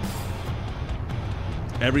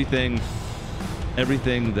 Everything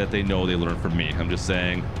that they know, they learn from me. I'm just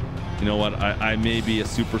saying, you know what? I may be a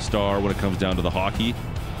superstar when it comes down to the hockey,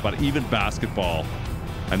 but even basketball,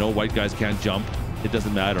 I know white guys can't jump. It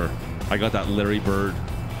doesn't matter. I got that Larry Bird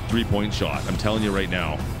 3-point shot. I'm telling you right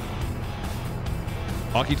now.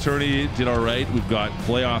 Hockey tourney did all right. We've got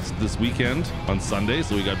playoffs this weekend on Sunday.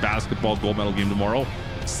 So we got basketball gold medal game tomorrow.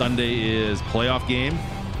 Sunday is playoff game.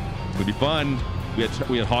 It's gonna be fun.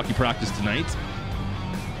 We had hockey practice tonight.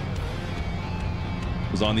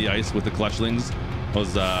 Was on the ice with the Clutchlings.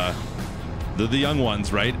 Was the young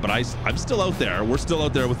ones, right? But I'm still out there. We're still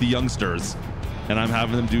out there with the youngsters. And I'm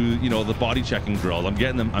having them do, the body checking drill. I'm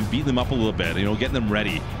beating them up a little bit, getting them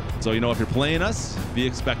ready. So, if you're playing us, be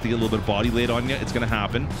expecting a little bit of body laid on you. It's going to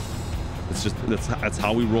happen. It's just, that's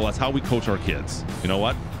how we roll. That's how we coach our kids. You know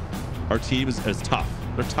what? Our team is tough.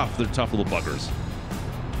 They're tough. They're tough little buggers.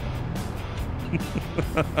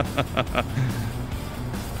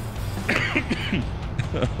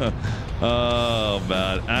 Oh,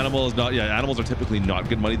 man. Animals are typically not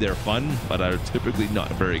good money. They're fun, but are typically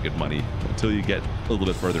not very good money until you get a little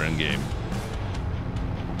bit further in game.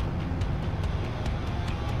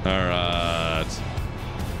 All right.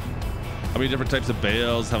 How many different types of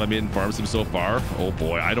bales have I made in Farm Sim so far? Oh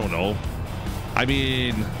boy, I don't know. I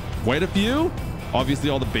mean, quite a few. Obviously,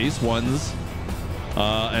 all the base ones.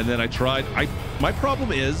 And then I tried. My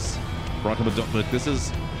problem is,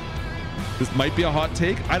 this might be a hot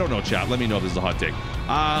take. I don't know, chat. Let me know if this is a hot take.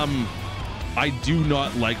 I do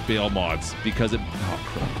not like bale mods because it. Oh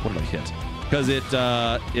crap! What did I hit? Because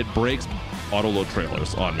it breaks auto load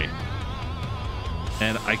trailers on me.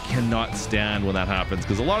 And I cannot stand when that happens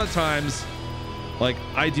because a lot of times, like,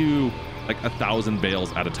 I do like 1,000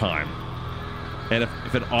 bales at a time. And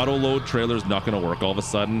if an auto load trailer is not going to work all of a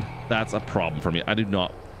sudden, that's a problem for me. I do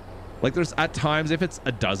not like, there's at times, if it's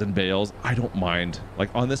a dozen bales, I don't mind. Like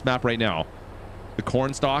on this map right now, the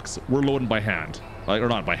corn stalks, we're loading by hand, like, or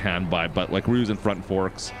not by hand, but like we're using front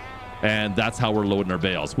forks, and that's how we're loading our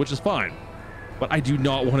bales, which is fine. But I do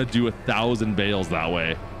not want to do 1,000 bales that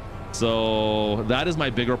way. So that is my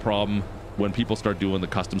bigger problem when people start doing the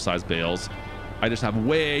custom size bales. I just have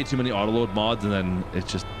way too many auto load mods, and then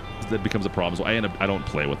it becomes a problem. So I don't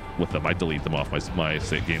play with them. I delete them off my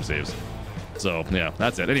game saves. So yeah,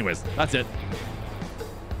 that's it. Anyways, that's it.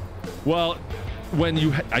 Well, when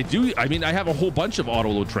I have a whole bunch of auto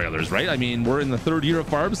load trailers, right? I mean, we're in the 3rd year of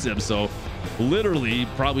Farm Sim, so literally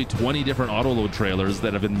probably 20 different auto load trailers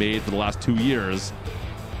that have been made for the last 2 years.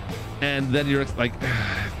 And then you're like,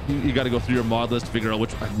 you got to go through your mod list to figure out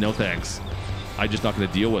which. No thanks. I'm just not going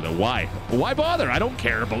to deal with it. Why? Why bother? I don't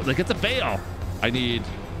care about, like, it's a bale. I need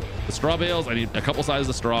the straw bales. I need a couple sizes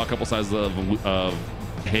of straw, a couple sizes of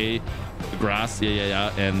hay, grass,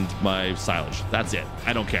 yeah, and my silage. That's it.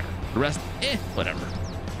 I don't care. The rest, whatever.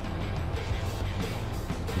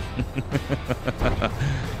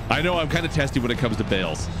 I know I'm kind of testy when it comes to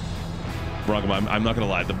bales. Bronco, I'm not gonna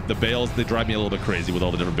lie. The bales, they drive me a little bit crazy with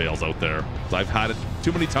all the different bales out there. So I've had it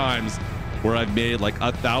too many times where I've made like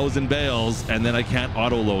 1,000 bales and then I can't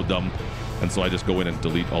auto load them. And so I just go in and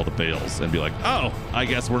delete all the bales and be like, oh, I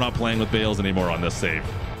guess we're not playing with bales anymore on this save.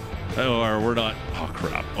 Or we're not, oh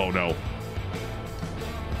crap, oh no.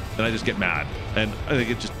 And I just get mad. And I think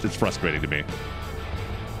it's frustrating to me.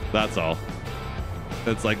 That's all.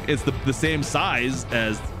 It's like, it's the same size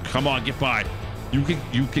as, come on, get by. You can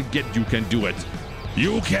do it.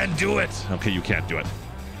 You can do it. Okay, you can't do it.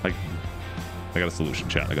 I got a solution,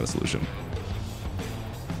 chat. I got a solution.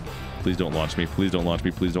 Please don't launch me. Please don't launch me.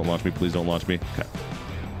 Please don't launch me. Please don't launch me. Okay.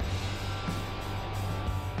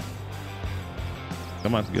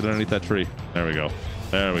 Come on, get underneath that tree. There we go.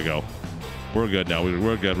 There we go. We're good now.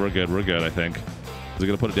 We're good. We're good. We're good, I think. Is it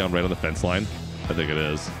going to put it down right on the fence line? I think it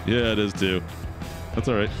is. Yeah, it is too. That's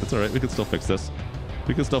all right. That's all right. We can still fix this.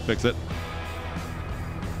 We can still fix it.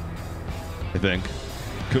 I think.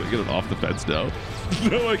 Can we get it off the fence now?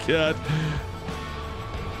 No, I can't.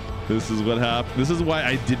 This is what happened. This is why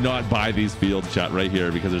I did not buy these fields, chat, right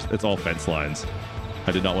here, because it's all fence lines.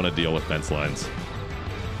 I did not want to deal with fence lines.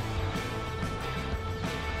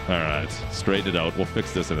 All right, straighten it out. We'll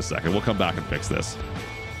fix this in a second. We'll come back and fix this.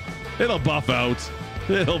 It'll buff out.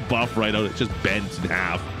 It'll buff right out. It just bent in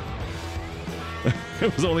half.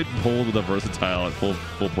 It was only pulled with a versatile at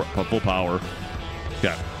full power.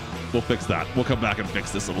 Okay, we'll fix that. We'll come back and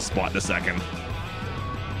fix this little spot in a second.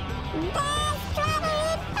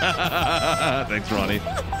 Thanks, Ronnie.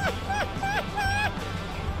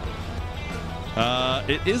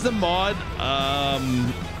 It is a mod.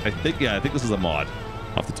 I think this is a mod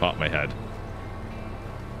off the top of my head.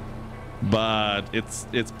 But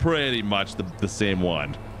it's pretty much the same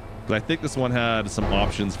one. But I think this one had some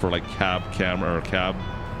options for like cab camera or cab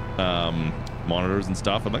monitors and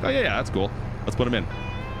stuff. I'm like, oh yeah, that's cool. Let's put them in.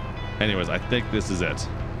 Anyways, I think this is it.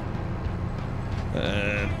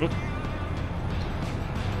 And whoop.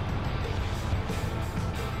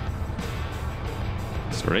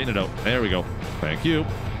 Straighten it out. There we go. Thank you.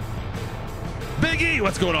 Biggie,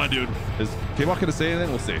 what's going on, dude? Is K-Walk gonna say anything?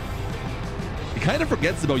 We'll see. He kind of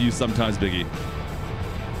forgets about you sometimes, Biggie.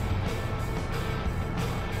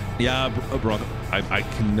 Yeah, bro. I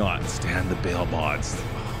cannot stand the bale mods.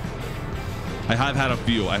 I have had a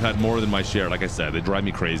few. I've had more than my share. Like I said, they drive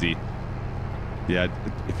me crazy. Yeah,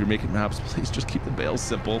 if you're making maps, please just keep the bales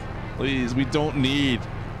simple. Please, we don't need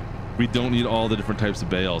all the different types of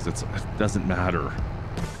bales. It doesn't matter.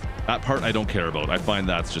 That part I don't care about. I find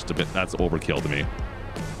that's overkill to me.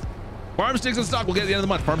 Farm sticks in stock. We'll get at the end of the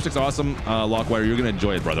month. Farm sticks awesome. Lockwire, you're gonna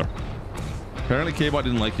enjoy it, brother. Apparently K-Bot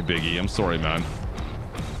didn't like you, Biggie. I'm sorry, man.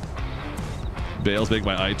 Bales make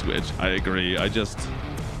my eye twitch. I agree. I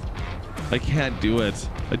can't do it.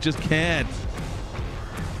 I just can't.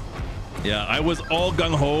 Yeah, I was all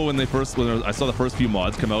gung-ho when I saw the first few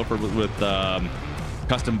mods come out with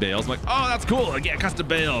custom bales. I'm like, oh, that's cool. I get custom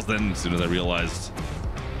bales. Then as soon as I realized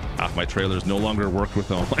half my trailers no longer worked with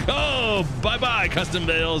them, I'm like, oh, bye-bye, custom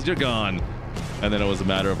bales. You're gone. And then it was a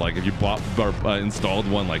matter of like, if you bought or installed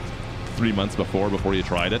one like 3 months before you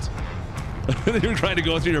tried it, you're trying to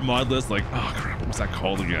go through your mod list like, oh crap, what was that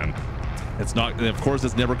called again? It's not, and of course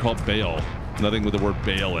it's never called bale. Nothing with the word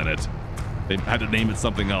bale in it. They had to name it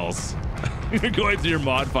something else. You're going through your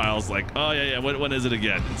mod files like, oh yeah, what is it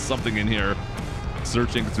again? It's something in here.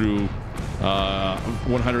 Searching through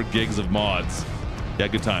 100 gigs of mods. Yeah,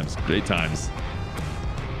 good times, great times.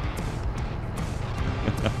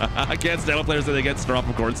 I can't stand when players say they get straw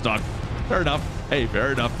from corn stock. Fair enough. Hey,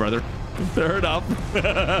 fair enough, brother. Fair enough.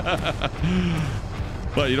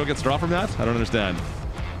 What, you don't get straw from that? I don't understand.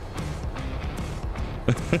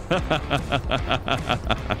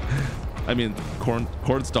 I mean,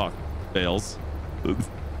 corn stalk bales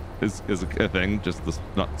is a thing, just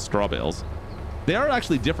not straw bales. They are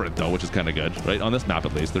actually different though, which is kind of good, right? On this map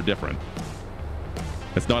at least, they're different.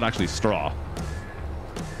 It's not actually straw.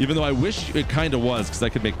 Even though I wish it kind of was, because I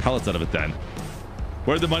could make pellets out of it then.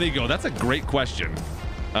 Where'd the money go? That's a great question.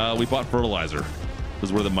 We bought fertilizer. This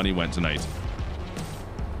is where the money went tonight.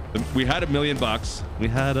 We had $1 million. We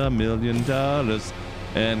had $1 million.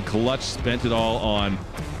 And Klutch spent it all on,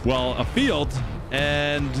 well, a field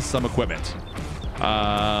and some equipment.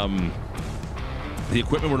 The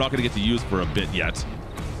equipment we're not going to get to use for a bit yet.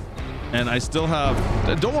 And I still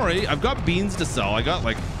have, don't worry, I've got beans to sell. I got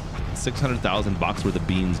like $600,000 worth of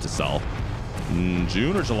beans to sell in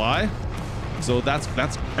June or July. So that's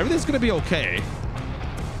everything's going to be okay.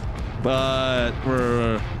 but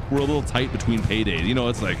we're a little tight between paydays. You know,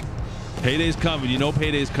 it's like payday's coming. You know,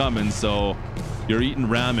 payday's coming, so you're eating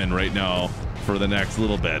ramen right now for the next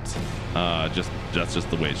little bit. That's just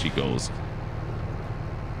the way she goes.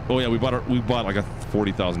 Oh yeah, we bought like a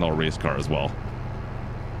 $40,000 race car as well.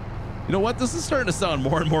 You know what? This is starting to sound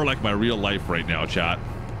more and more like my real life right now, chat.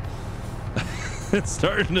 It's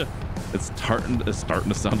starting to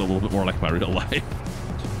sound a little bit more like my real life.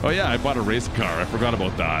 Oh yeah, I bought a race car. I forgot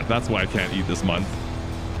about that. That's why I can't eat this month.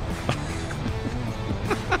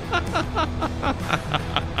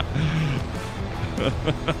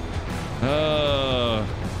 Oh,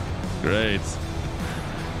 great.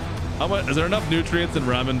 How much is there enough nutrients in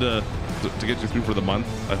ramen to get you through for the month?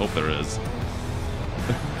 I hope there is.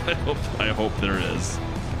 I hope there is.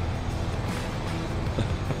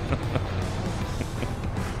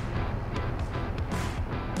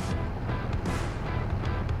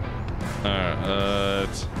 All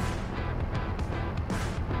right.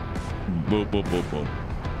 Boop, boop, boop, boop.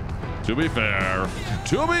 To be fair.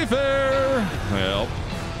 Well,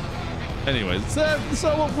 anyways,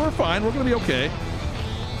 so we're fine. We're gonna be okay.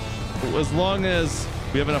 As long as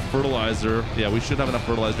we have enough fertilizer. Yeah, we should have enough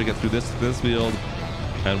fertilizer to get through this field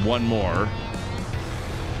and one more.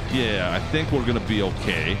 Yeah, I think we're gonna be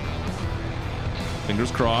okay.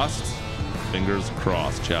 Fingers crossed. Fingers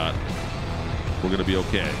crossed, chat. We're gonna be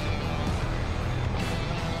okay.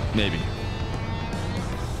 Maybe.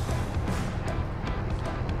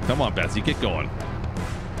 Come on, Betsy, get going.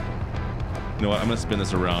 You know what? I'm gonna spin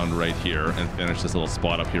this around right here and finish this little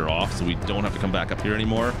spot up here off, so we don't have to come back up here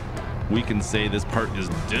anymore. We can say this part is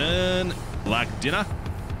done like dinner,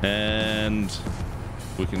 and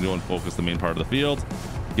we can go and focus the main part of the field.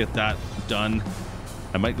 Get that done.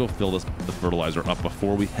 I might go fill the fertilizer up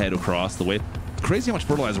before we head across the way. It's crazy how much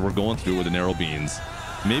fertilizer we're going through with the narrow beans.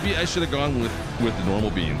 Maybe I should have gone with the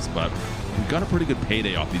normal beans, but we got a pretty good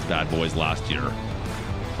payday off these bad boys last year.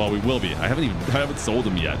 Well, we will be. I haven't sold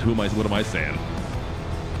them yet. What am I saying?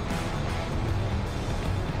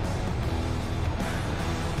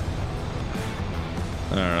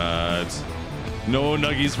 All right. No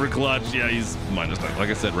nuggies for Klutch. Yeah, he's minus. Like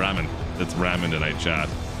I said, ramen. It's ramen tonight, chat.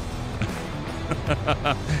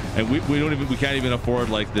 And we can't even afford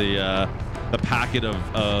like the packet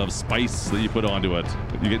of spice that you put onto it.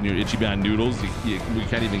 You get in your Ichiban noodles. We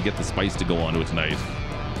can't even get the spice to go onto it tonight.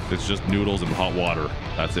 It's just noodles and hot water.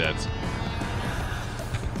 That's it.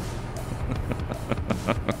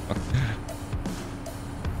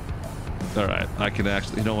 All right, I can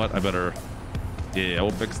actually. You know what? I better. Yeah,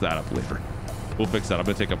 we'll fix that up later. We'll fix that. I'm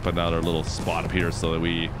gonna take up another little spot up here so that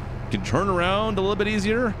we can turn around a little bit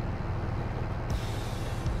easier.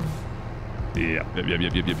 Yeah.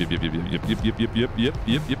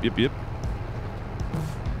 Yep.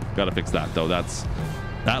 Gotta fix that though.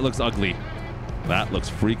 That looks ugly. That looks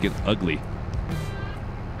freaking ugly.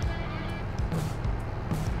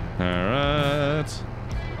 All right.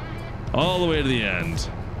 All the way to the end.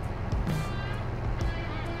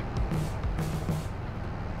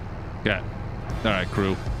 Okay. All right,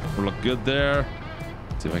 crew. We look good there.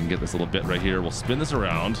 See if I can get this little bit right here. We'll spin this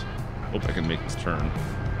around. Hope I can make this turn.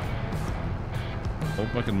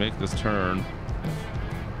 Hope I can make this turn.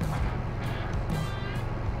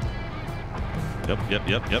 Yep.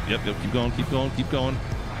 Keep going.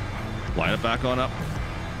 Line it back on up.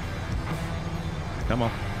 Come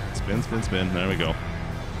on. Spin. There we go.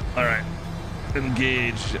 All right.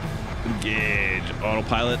 Engage.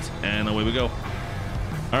 Autopilot, and away we go.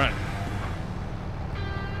 All right.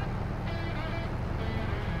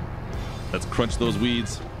 Let's crunch those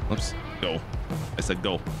weeds. Oops. Go. I said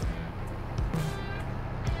go.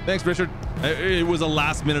 Thanks, Richard. It was a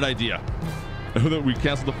last-minute idea. We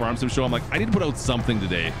canceled the Farm Sim show. I'm like, I need to put out something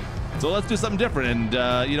today. So let's do something different.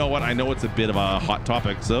 And you know what? I know it's a bit of a hot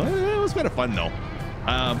topic, so it was kind of fun, though.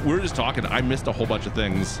 We were just talking. I missed a whole bunch of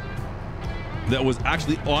things that was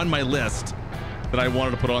actually on my list that I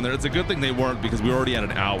wanted to put on there. It's a good thing they weren't, because we were already at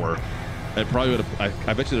an hour. I probably would have.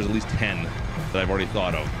 I bet you there's at least 10 that I've already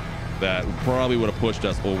thought of that probably would have pushed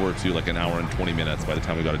us over to like an hour and 20 minutes by the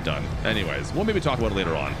time we got it done. Anyways, we'll maybe talk about it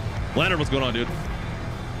later on. Leonard, what's going on, dude?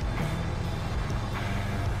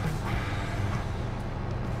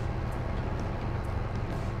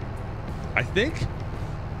 I think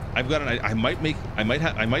I've got an. I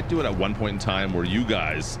might do it at one point in time where you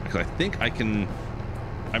guys, because I think I can.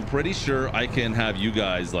 I'm pretty sure I can have you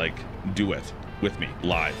guys like do it with me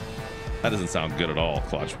live. That doesn't sound good at all,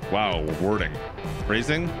 Klutch. Wow, wording,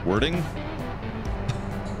 phrasing, wording.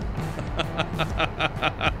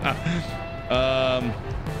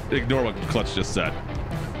 Ignore what Klutch just said.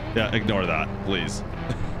 Yeah, ignore that, please.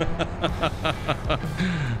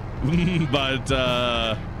 But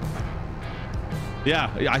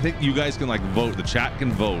yeah, I think you guys can like vote. The chat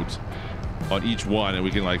can vote on each one, and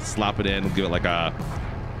we can like slap it in and give it like a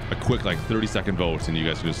quick like 30-second vote, and you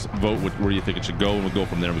guys can just vote where you think it should go, and we'll go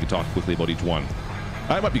from there. And we can talk quickly about each one.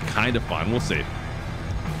 That might be kind of fun. We'll see.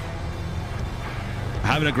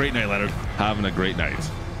 Having a great night, Leonard. Having a great night.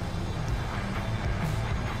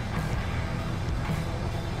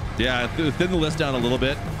 Yeah, thin the list down a little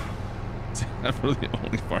bit. For the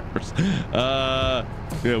only farmers.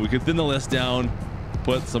 Yeah, we could thin the list down,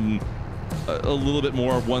 put some a little bit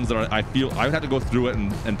more ones that are, I feel I would have to go through it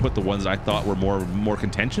and put the ones that I thought were more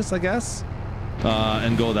contentious, I guess,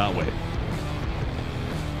 and go that way.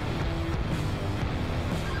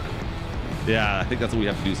 Yeah, I think that's what we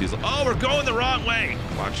have to do, Cecil. Oh, we're going the wrong way.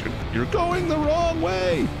 Watch it. You're going the wrong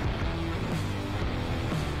way.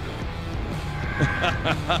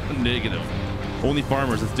 Negative. Only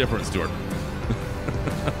farmers. It's different, Stuart.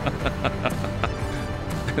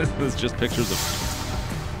 It's just pictures of.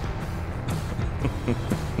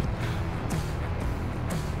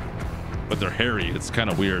 But they're hairy. It's kind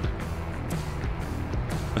of weird.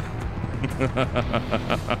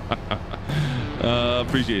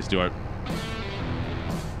 Appreciate it, Stuart.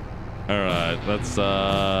 All right, let's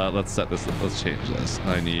set this. Let's change this.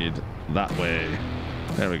 I need that way.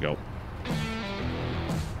 There we go.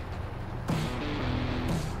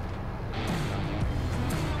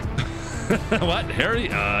 What, Harry?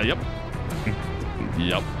 Yep.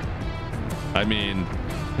 Yep. I mean,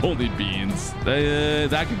 only beans.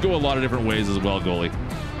 That could go a lot of different ways as well, goalie.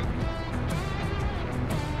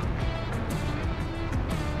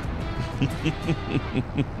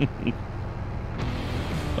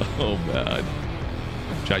 Oh man.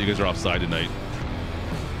 Chat, you guys are offside tonight.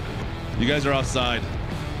 You guys are offside.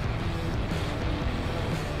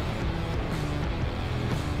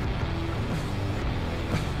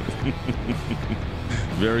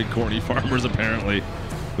 Very corny farmers, apparently.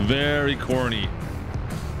 Very corny.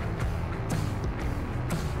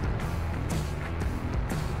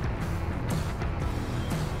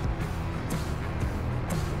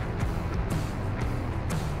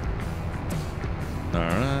 All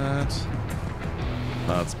right.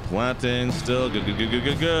 That's planting still.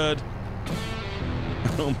 Good.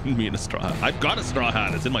 I don't mean a straw hat. I've got a straw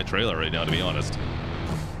hat. It's in my trailer right now, to be honest.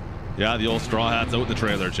 Yeah, the old straw hat's out in the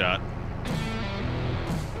trailer, chat.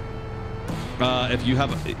 If you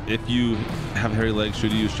have hairy legs,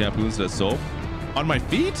 should you use shampoo instead of soap? On my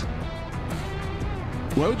feet?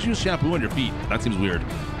 Why would you use shampoo on your feet? That seems weird.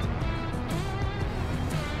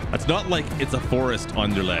 It's not like it's a forest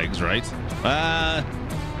on your legs, right? I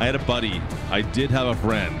had a buddy. I did have a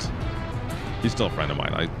friend. He's still a friend of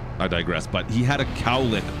mine. I digress. But he had a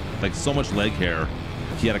cowlick, like so much leg hair.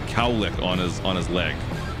 He had a cowlick on his leg.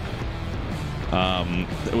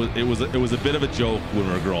 It was a bit of a joke when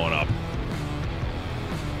we were growing up.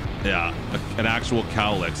 Yeah, an actual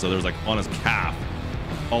cowlick. So there was like on his calf,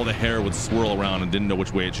 all the hair would swirl around and didn't know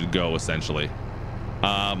which way it should go, essentially.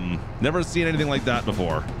 Never seen anything like that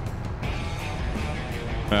before.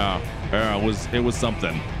 Yeah, it was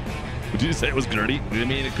something. Would you say it was dirty? I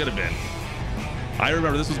mean, it could have been. I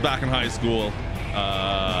remember this was back in high school.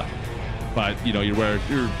 But you know, you're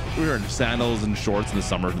wearing sandals and shorts in the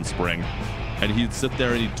summer and spring. And he'd sit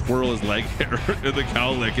there and he'd twirl his leg hair in the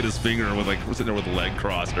cowlick in his finger with sitting there with the leg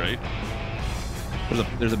crossed, right?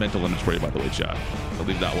 There's a mental image for you, by the way, chat. I'll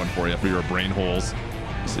leave that one for you for your brain holes,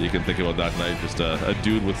 so you can think about that tonight. Just a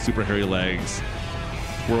dude with super hairy legs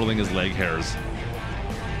twirling his leg hairs.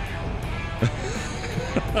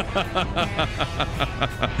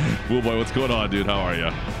 Cool boy, what's going on, dude? How are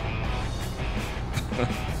you?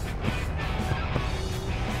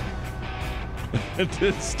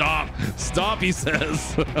 Stop, he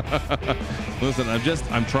says. Listen,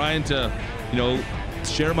 I'm trying to,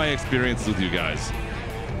 share my experiences with you guys,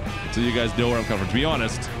 so you guys know where I'm coming from. To be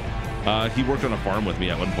honest, he worked on a farm with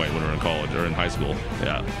me at one point when we were in college or in high school.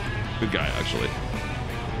 Yeah, good guy, actually.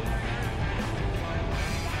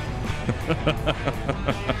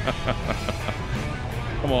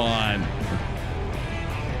 Come on.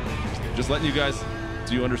 Just letting you guys,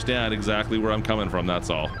 so you understand exactly where I'm coming from,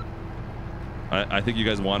 that's all. I think you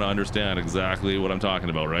guys want to understand exactly what I'm talking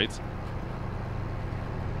about, right?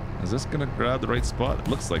 Is this gonna grab the right spot? It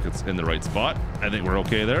looks like it's in the right spot. I think we're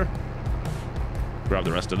okay there. Grab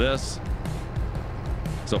the rest of this.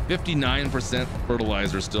 So 59%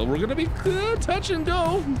 fertilizer still. We're gonna be touch and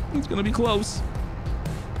go. It's gonna be close.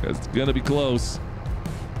 It's gonna be close.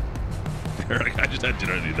 Eric, I just had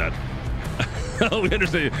dinner to do that. Oh, we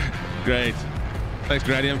understand. Great. Thanks,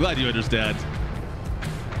 Granny. I'm glad you understand.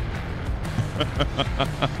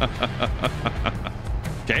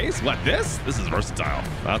 Case? What, this? This is versatile.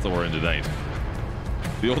 That's what we're in tonight.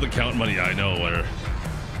 The old account money, I know. Where,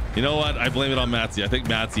 you know what? I blame it on Matsy. I think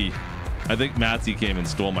Matsy came and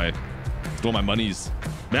stole my monies.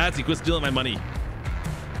 Matsy, quit stealing my money.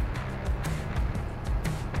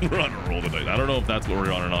 We're on a roll tonight. I don't know if that's what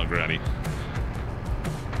we're on or not, Granny.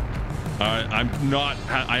 All right,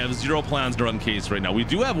 I have 0 plans to run case right now. We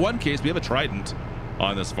do have 1 case. We have a Trident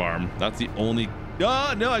on this farm. That's the only.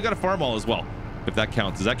 Oh, no, I got a farm all as well. If that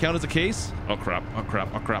counts. Does that count as a case? Oh, crap. Oh, crap.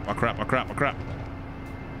 Oh, crap. Oh, crap. Oh, crap. Oh, crap.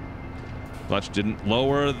 Klutch didn't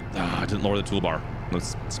lower. Didn't lower the toolbar.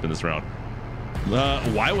 Let's spin this around.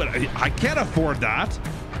 Why would I can't afford that.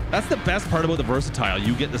 That's the best part about the versatile.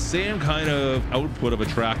 You get the same kind of output of a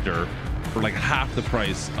tractor for like half the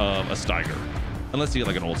price of a Steiger. Unless you get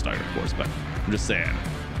like an old Steiger, of course, but I'm just saying.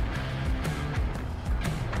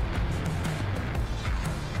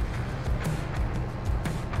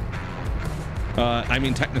 I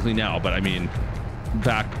mean, technically now, but I mean,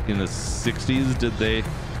 back in the 60s, did they,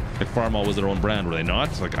 like Farmall was their own brand, were they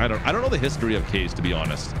not? Like, I don't know the history of Case, to be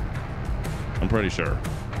honest. I'm pretty sure.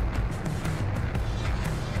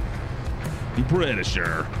 I'm pretty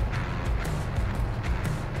sure.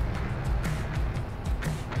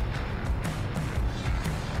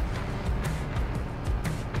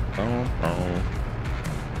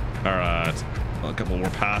 All right, a couple more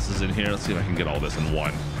passes in here. Let's see if I can get all this in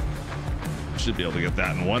one. Should be able to get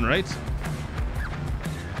that in one, right?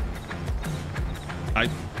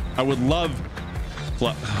 I would love.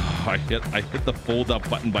 I hit the fold up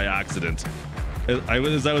button by accident.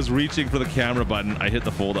 As I was reaching for the camera button, I hit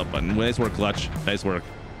the fold up button. Nice work, Klutch. Nice work.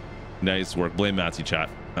 Nice work. Blame Matsy, chat.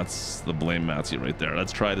 That's the blame Matsy right there.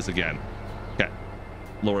 Let's try this again. Okay,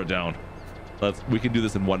 lower it down. We can do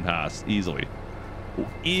this in one pass easily.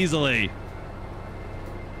 Easily.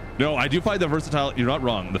 No, I do find the versatile. You're not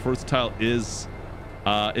wrong. The versatile is.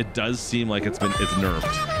 It does seem like it's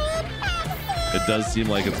nerfed. It does seem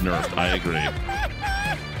like it's nerfed. I agree.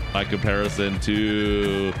 By comparison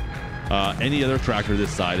to any other tractor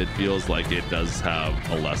this side, it feels like it does have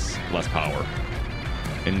a less power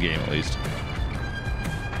in game, at least.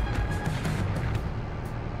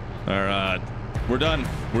 All right, we're done.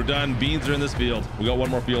 We're done. Beans are in this field. We got one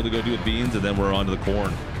more field to go do with beans, and then we're on to the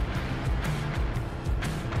corn.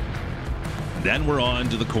 Then we're on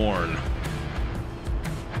to the corn.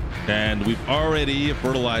 And we've already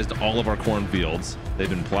fertilized all of our corn fields. They've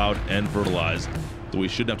been plowed and fertilized. So we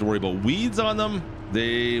shouldn't have to worry about weeds on them.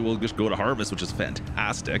 They will just go to harvest, which is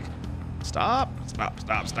fantastic. Stop, stop,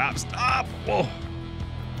 stop, stop, stop. Whoa.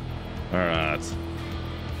 All right.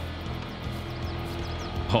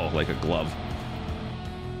 Oh, like a glove.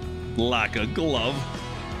 Like a glove.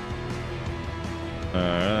 All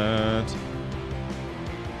right.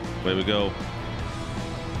 Away we go.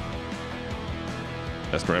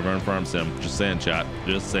 Best driver in Farm Sim. Just saying, chat.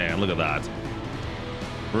 Just saying. Look at that.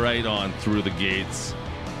 Right on through the gates.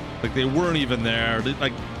 Like they weren't even there.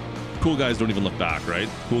 Like, cool guys don't even look back, right?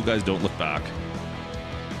 Cool guys don't look back.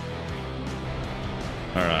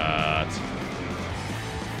 All right.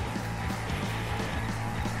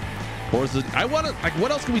 Horses. I want to, like,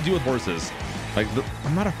 what else can we do with horses? Like,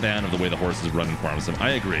 I'm not a fan of the way the horses run in Farm Sim.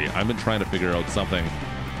 I agree. I've been trying to figure out something.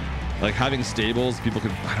 Like having stables, people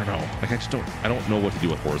could, I don't know. Like I don't know what to do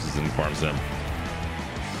with horses in Farm Sim.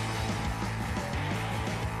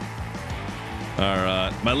 All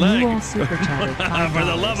right, my leg. For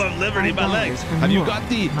the love of liberty, my leg. Have you got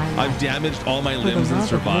the I've damaged all my limbs and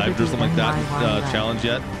survived or something like that challenge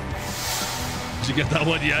yet? Did you get that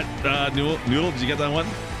one yet, Noodle? Did you get that one?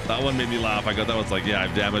 That one made me laugh. I got that one. It's like, yeah,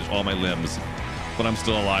 I've damaged all my limbs, but I'm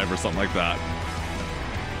still alive or something like that.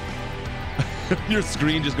 Your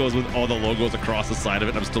screen just goes with all the logos across the side of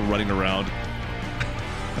it. I'm still running around.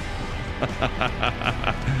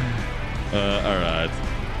 All right.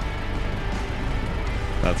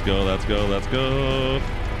 Let's go, let's go, let's go.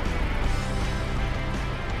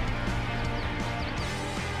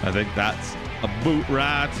 I think that's a boot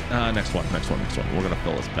rat. Next one. We're going to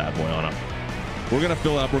fill this bad boy on up. We're going to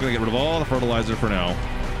fill up. We're going to get rid of all the fertilizer for now.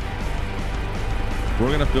 We're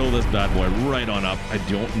going to fill this bad boy right on up. I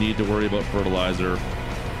don't need to worry about fertilizer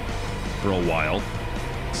for a while.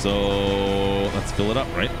 So let's fill it up,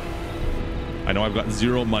 right? I know I've got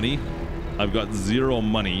zero money. I've got zero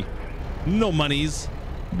money. No monies,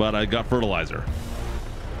 but I got fertilizer.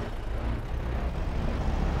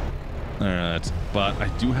 All right, but I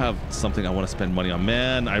do have something I want to spend money on.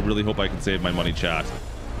 Man, I really hope I can save my money, chat.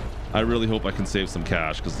 I really hope I can save some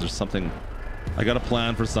cash because there's something. I got a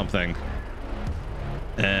plan for something.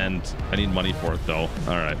 And I need money for it though.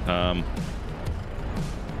 All right.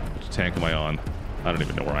 Which tank am I on? I don't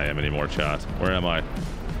even know where I am anymore, chat. Where am I?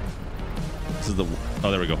 This is the...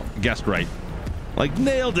 Oh, there we go. Guessed right. Like,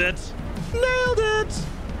 nailed it. Nailed it.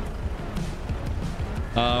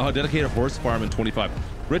 Dedicate a horse farm in 25.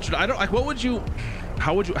 Richard, I don't... Like, what would you...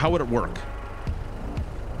 How would it work?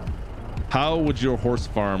 How would your horse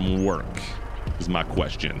farm work? Is my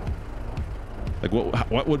question. Like,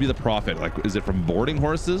 what would be the profit? Like, is it from boarding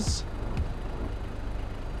horses?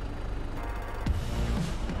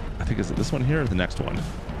 I think, is it this one here or the next one?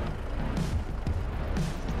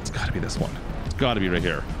 It's got to be this one. It's got to be right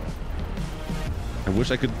here. I wish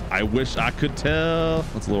I could tell.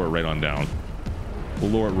 Let's lower it right on down.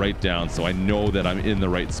 We'll lower it right down so I know that I'm in the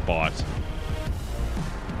right spot.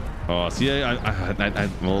 Oh, see, I'm a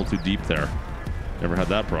little too deep there. Never had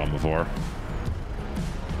that problem before.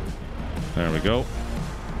 There we go.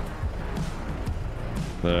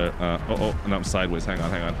 Oh, and I'm sideways. Hang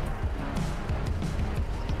on.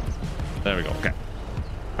 There we go. Okay.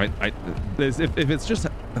 If it's just...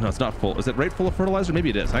 No, it's not full. Is it right full of fertilizer? Maybe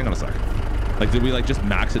it is. Hang on a sec. Like, did we like just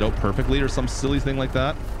max it out perfectly or some silly thing like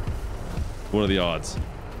that? What are the odds?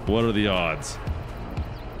 What are the odds?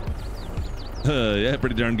 Yeah,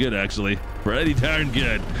 pretty darn good, actually. Pretty darn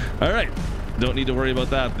good. All right. Don't need to worry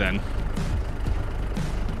about that then.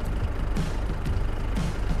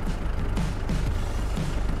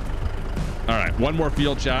 All right. One more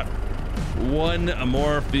field, chat. One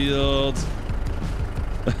more field.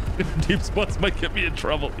 Deep spots might get me in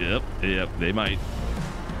trouble. Yep, they might.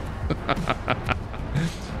 I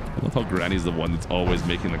love how Granny's the one that's always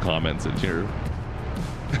making the comments in here.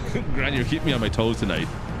 Granny, you're keeping me on my toes tonight.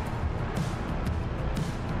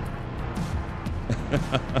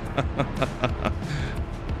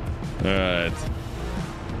 All right.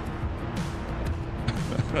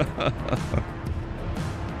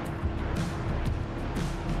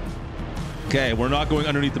 Okay, we're not going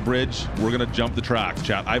underneath the bridge. We're gonna jump the tracks,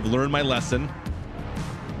 chat. I've learned my lesson.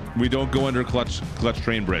 We don't go under Klutch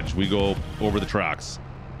train bridge. We go over the tracks.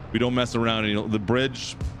 We don't mess around. You know, the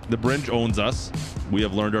bridge owns us. We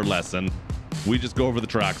have learned our lesson. We just go over the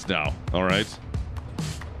tracks now. All right.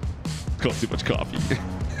 Got too much coffee.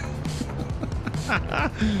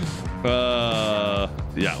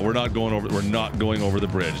 Yeah, we're not going over the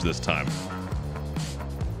bridge this time.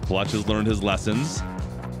 Klutch has learned his lessons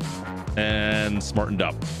and smartened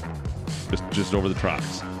up. Just over the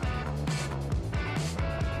tracks.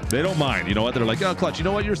 They don't mind. You know what? They're like, oh, Klutch, you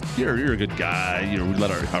know what? You're a good guy. You know, we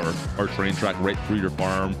let our train track right through your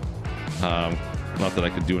farm. Not that I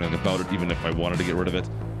could do anything about it, even if I wanted to get rid of it.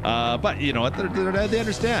 But you know what? They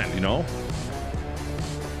understand. You know.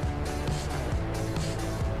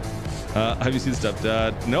 Have you seen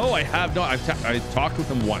Stepdad? No, I have not. I talked with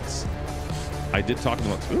him once. I did talk to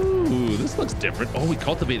him once. Ooh, this looks different. Oh, we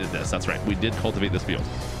cultivated this. That's right. We did cultivate this field.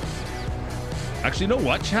 Actually, you know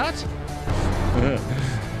what, chat?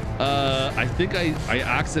 I think I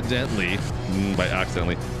accidentally,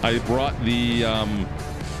 I brought the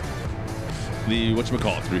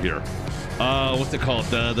whatchamacallit through here. What's it called?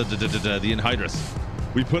 The anhydrous.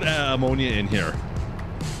 We put ammonia in here.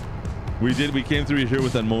 We came through here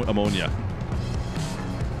with ammonia.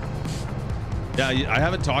 Yeah, I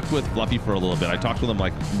haven't talked with Fluffy for a little bit. I talked with him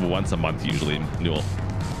like once a month usually, Newell.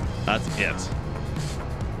 That's it.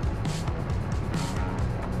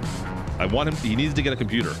 I want him, he needs to get a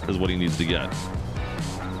computer is what he needs to get.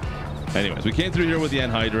 Anyways, we came through here with the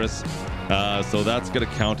anhydrous. So that's going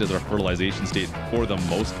to count as our fertilization state for the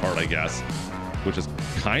most part, I guess, which is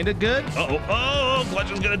kind of good. Oh,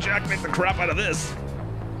 Klutch is going to jackmate the crap out of this.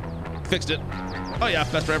 Fixed it. Oh yeah,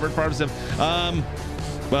 best driver in Farm Sim.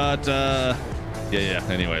 Yeah,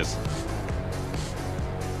 anyways.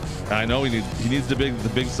 I know he needs the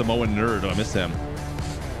big Samoan nerd. Oh, I miss him.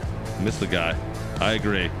 I miss the guy. I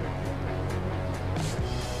agree.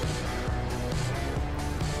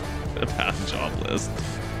 A path job list.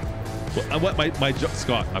 What my job,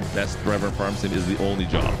 Scott, I'm best driver in Farm Sim is the only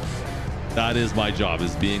job. That is my job,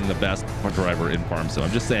 is being the best driver in Farm Sim.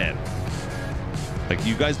 I'm just saying. Like,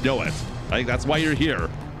 you guys know it. I think that's why you're here.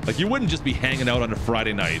 Like, you wouldn't just be hanging out on a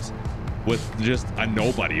Friday night with just a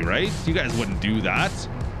nobody, right? You guys wouldn't do that.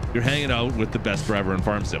 You're hanging out with the best driver in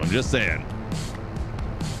Farm Sim. I'm just saying.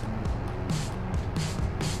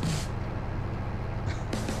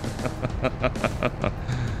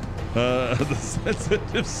 The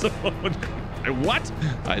sensitive Samoan. What?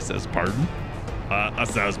 I says pardon. I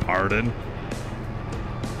says pardon.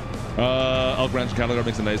 El Branch Calendar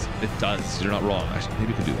makes it nice. It does. You're not wrong. Actually,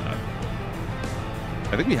 maybe we can do that.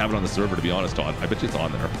 I think we have it on the server, to be honest, on. I bet you it's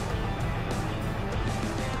on there.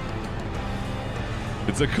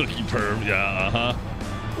 It's a cookie perm. Yeah,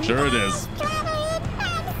 Sure it is.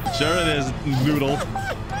 Sure it is, Noodle.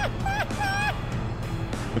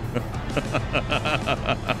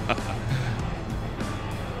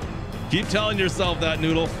 Keep telling yourself that,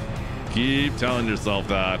 Noodle. Keep telling yourself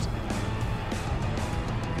that.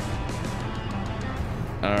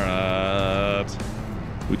 All right.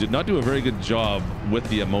 We did not do a very good job with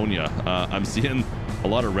the ammonia. I'm seeing a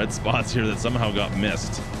lot of red spots here that somehow got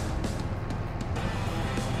missed.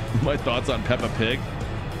 My thoughts on Peppa Pig.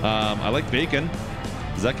 I like bacon.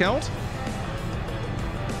 Does that count?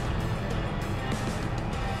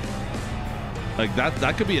 Like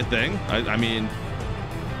that could be a thing. I mean,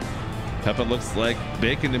 Peppa looks like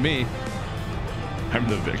bacon to me. I'm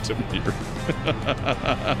the victim here.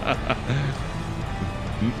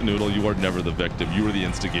 Noodle, you are never the victim. You are the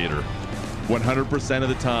instigator. 100% of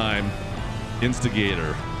the time,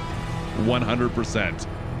 instigator. 100%.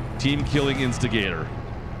 Team killing instigator.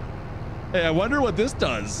 Hey, I wonder what this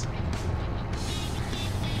does.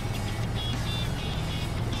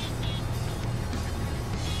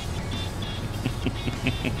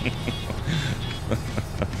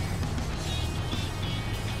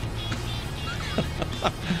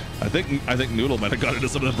 I think Noodle might have got into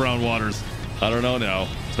some of the brown waters. I don't know now.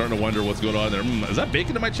 Starting to wonder what's going on there. Is that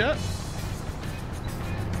bacon in my chat?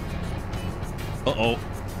 Uh-oh.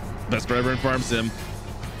 Best driver in Farm Sim.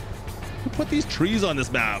 Who put these trees on this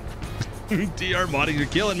map? DR modding, you're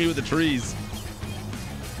killing me with the trees.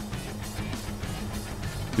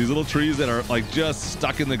 These little trees that are like just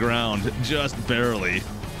stuck in the ground, just barely.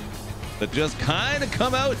 That just kind of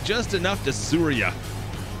come out just enough to sewer you.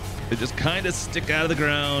 They just kind of stick out of the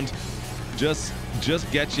ground. Just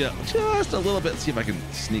get you just a little bit. See if I can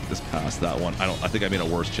sneak this past that one. I think I made it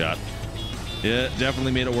worse, chat. Yeah,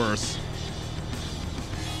 definitely made it worse.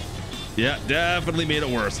 Yeah, definitely made it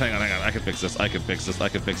worse. Hang on. I can fix this. I can fix this.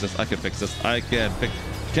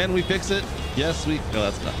 Can we fix it? Yes, we. No,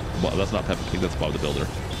 that's not. Well, that's not Peppa Pig. That's Bob the Builder.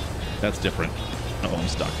 That's different. Oh, I'm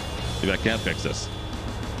stuck. Maybe I can't fix this.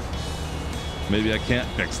 Maybe I can't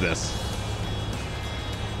fix this.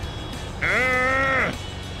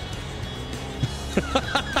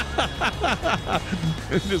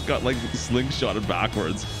 It just got like slingshotted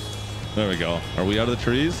backwards. There we go. Are we out of the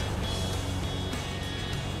trees?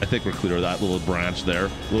 I think we're clear of that little branch there.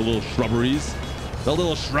 Little shrubberies. The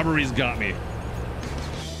little shrubberies got me.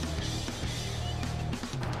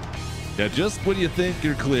 Yeah, just when you think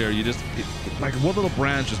you're clear, you just like one little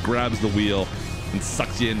branch just grabs the wheel and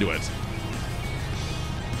sucks you into it.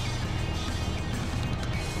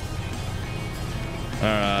 All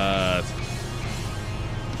right.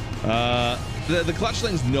 The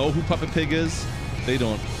Clutchlings know who Peppa Pig is. They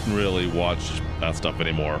don't really watch that stuff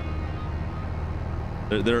anymore.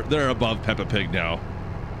 They're above Peppa Pig now.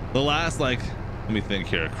 The last, like, let me think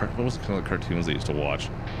here. What was the kind of cartoons they used to watch?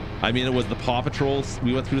 I mean, it was the Paw Patrols.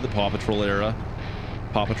 We went through the Paw Patrol era.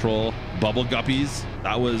 Paw Patrol, Bubble Guppies.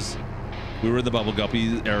 We were in the Bubble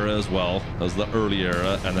Guppy era as well. That was the early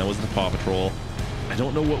era, and that was the Paw Patrol. I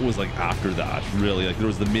don't know what was like after that, really. Like there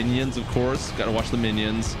was the Minions, of course. Got to watch the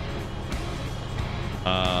Minions.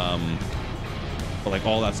 But like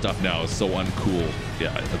all that stuff now is so uncool.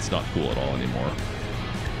 Yeah, it's not cool at all anymore.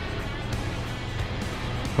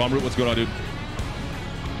 Comroot, what's going on, dude?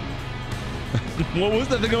 What was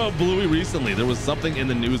that thing about Bluey recently? There was something in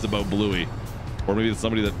the news about Bluey, or maybe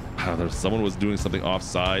somebody that someone was doing something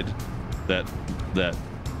offside that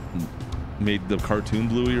made the cartoon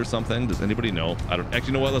Bluey or something. Does anybody know? I don't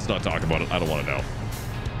actually know what. Let's not talk about it. I don't want to know.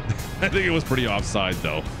 I think it was pretty offside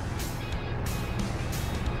though.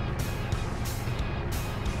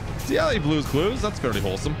 See how they Blue's Clues? That's fairly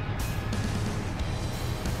wholesome.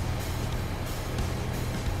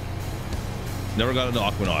 Never got into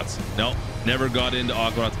Aquanauts. No, never got into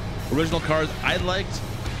Aquanauts. Original cars, I liked.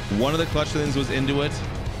 One of the Clutchlings was into it.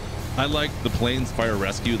 I liked the Planes Fire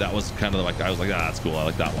Rescue. That was kind of like, I was like, that's cool. I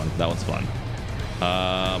like that one. That one's fun.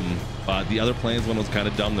 The other Planes one was kind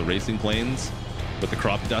of dumb. The Racing Planes with the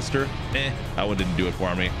crop duster. That one didn't do it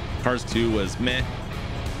for me. Cars 2 was meh.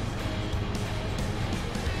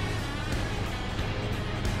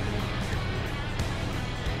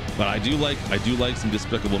 But I do like some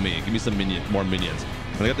Despicable Me. Give me some more Minions.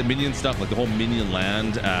 When I got the Minion stuff, like the whole Minion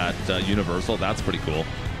Land at Universal, that's pretty cool.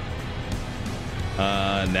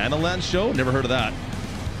 Nanoland show? Never heard of that.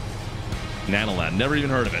 Nanoland, never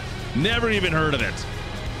even heard of it. Never even heard of it.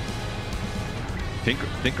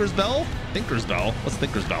 Thinker's Bell? Thinker's Bell? What's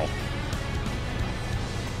Thinker's Bell?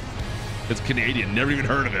 It's Canadian, never even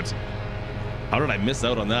heard of it. How did I miss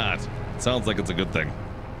out on that? It sounds like it's a good thing.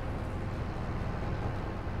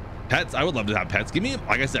 Pets, I would love to have pets. Give me,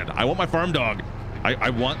 like I said, I want my farm dog. I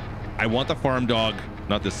want the farm dog,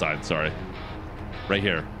 not this side, sorry. Right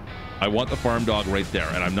here. I want the farm dog right there.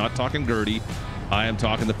 And I'm not talking Gertie. I am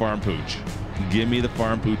talking the farm pooch. Give me the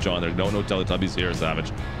farm pooch on there. No Teletubbies here,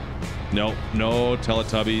 Savage. No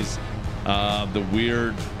Teletubbies. The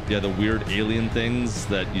weird alien things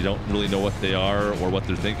that you don't really know what they are or what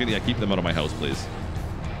they're thinking. Yeah, keep them out of my house, please.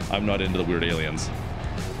 I'm not into the weird aliens.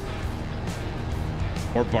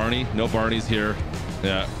 Or Barney. No Barney's here.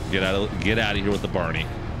 Yeah, get out of here with the Barney.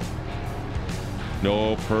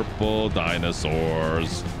 No purple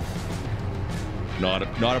dinosaurs. Not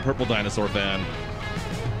a purple dinosaur fan.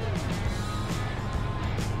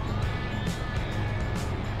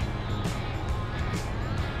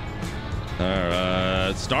 All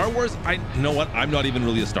right, Star Wars. You know what? I'm not even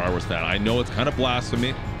really a Star Wars fan. I know it's kind of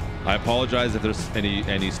blasphemy. I apologize if there's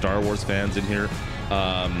any Star Wars fans in here.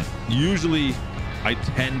 Usually, I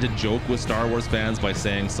tend to joke with Star Wars fans by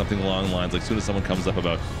saying something along the lines like, as soon as someone comes up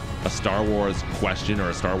about a Star Wars question or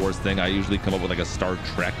a Star Wars thing, I usually come up with like a Star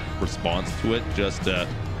Trek response to it, just to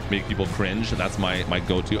make people cringe. That's my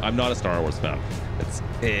go-to. I'm not a Star Wars fan.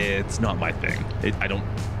 It's not my thing.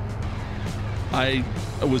 I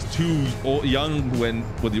was too young when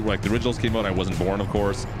the originals came out. I wasn't born, of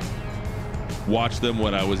course. Watched them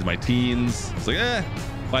when I was in my teens. It's like,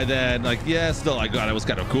 by then, like, yeah, still, I got it was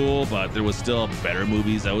kind of cool, but there was still better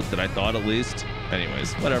movies out that I thought, at least.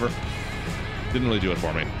 Anyways, whatever. Didn't really do it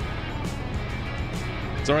for me.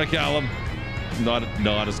 It's all right, Callum. Not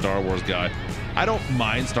a Star Wars guy. I don't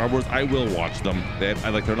mind Star Wars. I will watch them. They're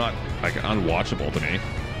not like unwatchable to me.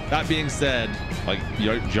 That being said, like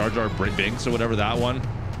Jar Jar Binks or whatever, that one,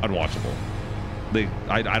 unwatchable.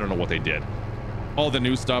 I don't know what they did. All the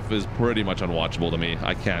new stuff is pretty much unwatchable to me.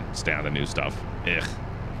 I can't stand the new stuff. Ugh.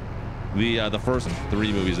 The first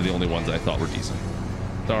 3 movies are the only ones that I thought were decent.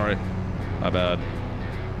 Sorry, my bad.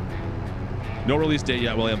 No release date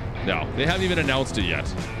yet, William. No, they haven't even announced it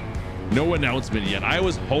yet. No announcement yet. I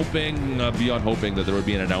was hoping, beyond hoping, that there would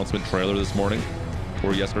be an announcement trailer this morning,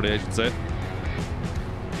 or yesterday, I should say.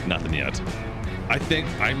 Nothing yet. I think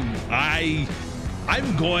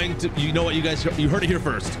I'm going to. You know what, you guys? You heard it here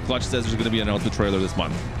first. Klutch says there's going to be an announcement trailer this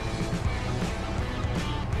month.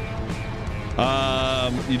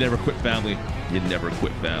 You never quit family. You never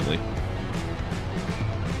quit family.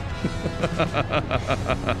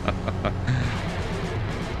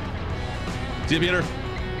 See you, Peter.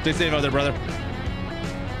 Stay safe out there, brother.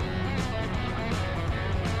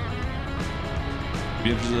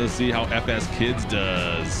 Be interested to see how FS Kids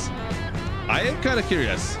does. I am kind of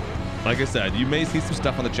curious. Like I said, you may see some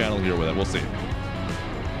stuff on the channel here with it. We'll see.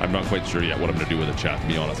 I'm not quite sure yet what I'm going to do with the chat, to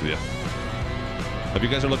be honest with you. If you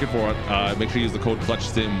guys are looking for it, make sure you use the code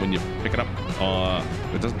KLUTCHSIM when you pick it up.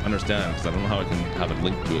 It doesn't understand because I don't know how I can have it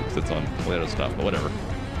linked to it because it's on later stuff, but whatever.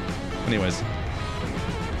 Anyways,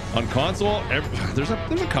 on console, there's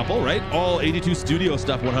a couple, right? All 82 Studio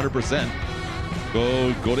stuff, 100%.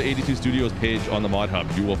 Go to 82 Studios page on the Mod Hub.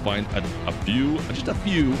 You will find a few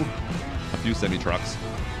semi trucks,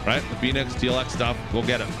 right? The Phoenix, TLX stuff. Go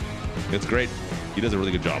get it. It's great. He does a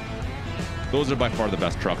really good job. Those are by far the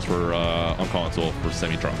best trucks for on console for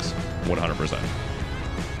semi trucks, 100%.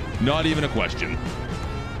 Not even a question.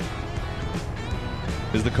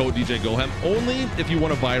 Is the code DJ Gohem only if you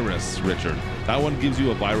want a virus, Richard? That one gives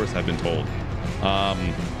you a virus, I've been told.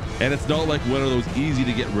 And it's not like one of those easy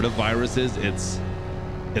to get rid of viruses. It's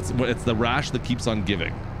the rash that keeps on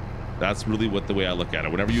giving. That's really the way I look at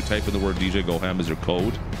it. Whenever you type in the word DJ Gohem as your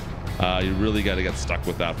code, you really got to get stuck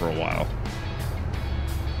with that for a while.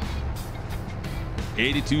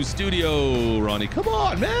 82 Studio, Ronnie. Come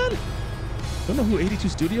on, man. Don't know who 82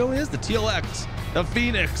 Studio is? The TLX, the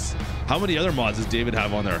Phoenix. How many other mods does David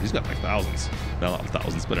have on there? He's got like thousands. No, not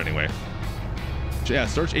thousands, but anyway. Yeah,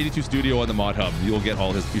 search 82 Studio on the Mod Hub. You should get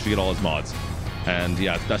all his mods. And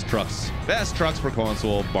yeah, best trucks for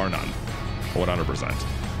console, bar none. 100%.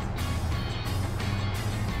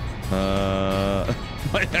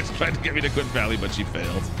 My ex tried to get me to quit Family, but she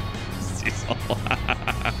failed. Cecil.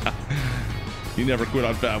 He never quit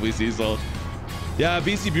on Family, Cecil. Yeah,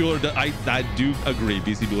 BC Bueller, I do agree.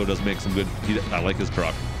 BC Bueller does make some good, I like his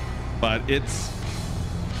truck. But it's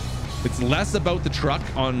less about the truck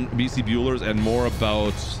on BC Bueller's and more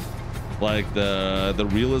about like the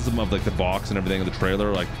realism of like the box and everything in the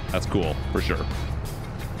trailer. Like, that's cool for sure.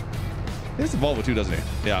 He has a Volvo too, doesn't he?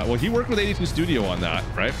 Yeah, well, he worked with 82 Studio on that,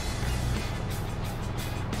 right?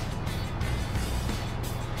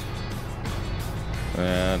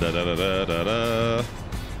 I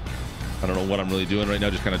don't know what I'm really doing right now,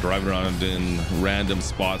 just kind of driving around in random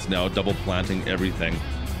spots now, double planting everything.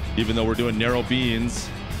 Even though we're doing narrow beans,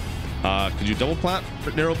 could you double plant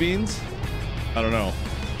for narrow beans? I don't know.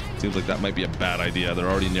 Seems like that might be a bad idea. They're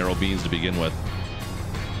already narrow beans to begin with.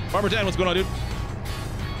 Farmer Dan, what's going on, dude?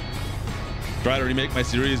 Try to remake my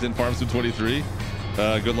series in Farm Sim 23.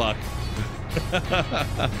 Good luck.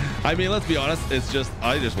 I mean, let's be honest. It's just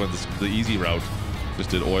I just went the easy route. Just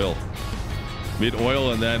did oil. Made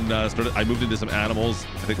oil and then I moved into some animals.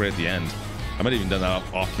 I think right at the end. I might have even done that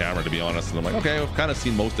off camera, to be honest. And I'm like, okay, I've kind of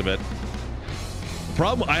seen most of it. The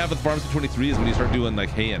problem I have with Farm Sim 23 is when you start doing like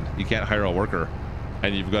haying, you can't hire a worker,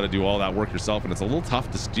 and you've got to do all that work yourself, and it's a little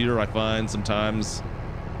tough to steer. I find sometimes.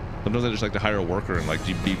 Sometimes I just like to hire a worker and like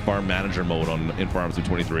be farm manager mode in Farm Sim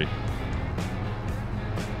 23.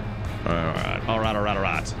 All right. You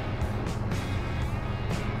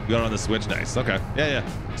got it on the Switch, nice. Okay, yeah.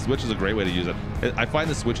 Switch is a great way to use it. I find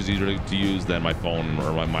the Switch is easier to use than my phone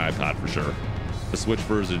or my iPad for sure. The Switch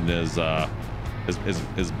version is I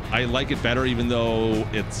like it better, even though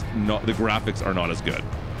it's not, the graphics are not as good.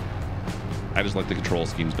 I just like the control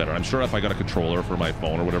schemes better. I'm sure if I got a controller for my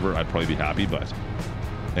phone or whatever, I'd probably be happy, but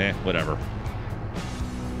whatever.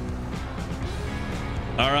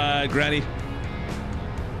 All right, Granny.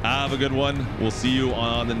 Have a good one. We'll see you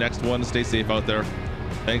on the next one. Stay safe out there.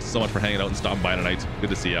 Thanks so much for hanging out and stopping by tonight.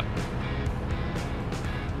 Good to see ya.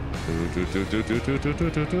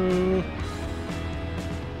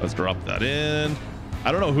 Let's drop that in.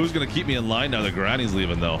 I don't know who's going to keep me in line now that Granny's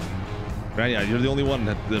leaving, though. Granny, you're the only one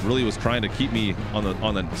that really was trying to keep me on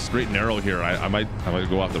the straight and narrow here. I might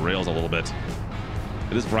go off the rails a little bit.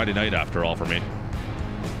 It is Friday night after all for me.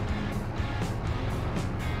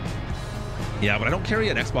 Yeah, but I don't carry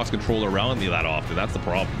an Xbox controller around me that often. That's the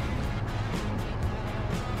problem.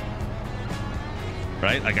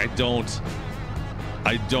 Right? Like I don't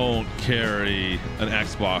carry an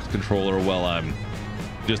Xbox controller while I'm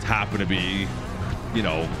just happen to be, you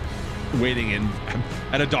know, waiting in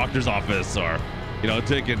at a doctor's office or, you know,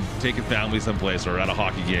 taking family someplace or at a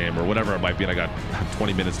hockey game or whatever it might be, and I got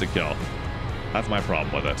 20 minutes to kill. That's my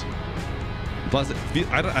problem with it. Plus,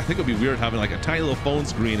 I think it would be weird having like a tiny little phone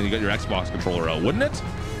screen and you got your Xbox controller out, wouldn't it?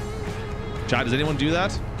 Chat, does anyone do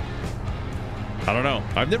that? I don't know.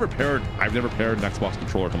 I've never paired an Xbox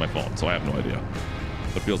controller to my phone, so I have no idea.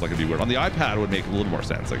 It feels like it'd be weird. On the iPad, it would make a little more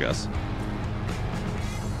sense, I guess.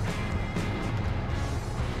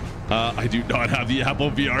 I do not have the Apple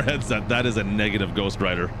VR headset. That is a negative, Ghost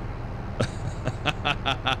Rider.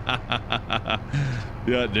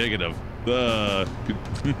 Yeah, negative.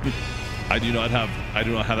 I do not have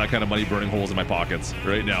that kind of money burning holes in my pockets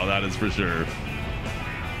right now. That is for sure.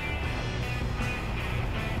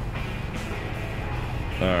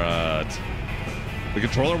 All right. The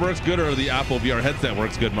controller works good, or the Apple VR headset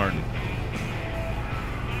works good, Martin?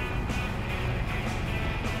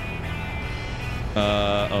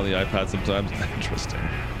 On the iPad sometimes. Interesting.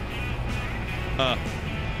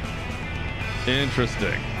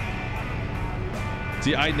 Interesting.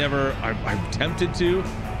 See, I'm tempted to,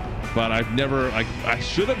 but I've never, I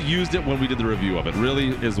should have used it when we did the review of it. Really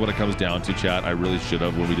is what it comes down to, chat. I really should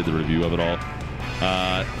have when we did the review of it all.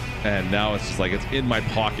 And now it's just like it's in my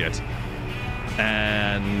pocket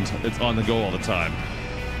and it's on the go all the time.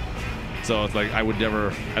 So it's like I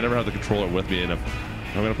never have the controller with me, and if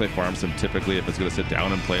I'm gonna play Farm Sim, typically if it's gonna sit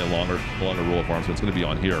down and play a longer roll of Farm Sim, it's gonna be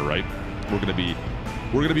on here, right? We're gonna be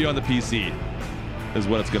on the PC is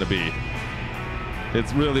what it's gonna be.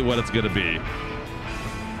 It's really what it's gonna be.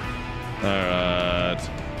 All right.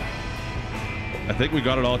 I think we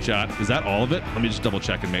got it all, chat. Is that all of it? Let me just double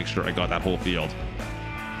check and make sure I got that whole field.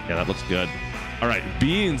 Yeah, that looks good. All right,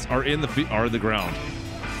 beans are in the ground.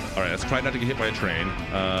 All right, let's try not to get hit by a train.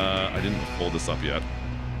 I didn't fold this up yet.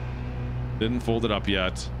 Didn't fold it up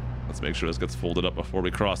yet. Let's make sure this gets folded up before we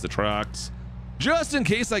cross the tracks, just in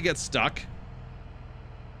case I get stuck.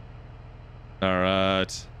 All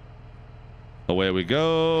right. Away we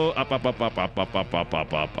go. Up, up, up, up, up, up, up, up,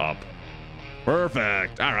 up, up, up.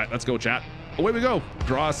 Perfect. All right, let's go, chat. Away we go.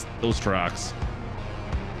 Cross those tracks.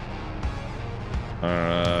 All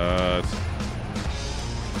right.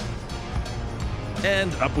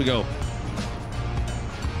 And up we go.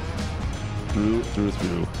 Through.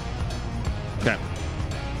 Okay.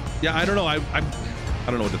 Yeah, I don't know. I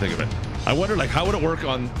don't know what to think of it. I wonder, like, how would it work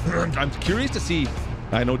on... I'm curious to see...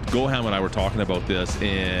 I know Goham and I were talking about this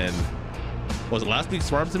in... Was it last week's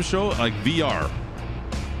Farm Sim show? Like, VR.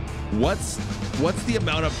 What's the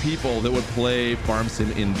amount of people that would play Farm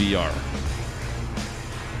Sim in VR?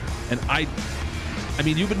 And I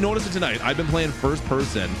mean, you've been noticing tonight, I've been playing first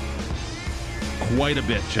person quite a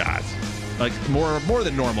bit, chat. Like, more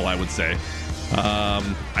than normal, I would say.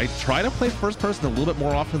 I try to play first person a little bit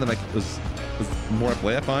more often than the more I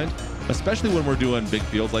play, I find. Especially when we're doing big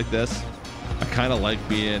fields like this. I kind of like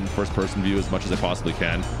being first person view as much as I possibly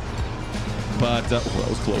can. But, that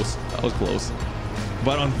was close. That was close.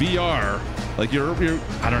 But on VR, like you're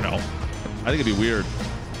I don't know. I think it'd be weird.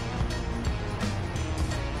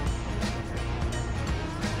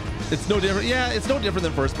 It's no different. Yeah, it's no different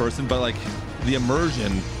than first person, but like the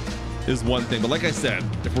immersion is one thing. But like I said,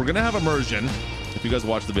 if we're gonna have immersion, if you guys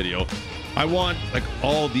watch the video, I want like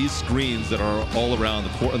all these screens that are all around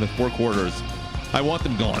the four quarters. I want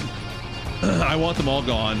them gone. I want them all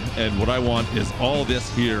gone. And what I want is all this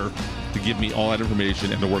here to give me all that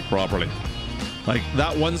information and to work properly. Like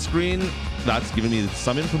that one screen, that's giving me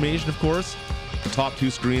some information, of course. The top two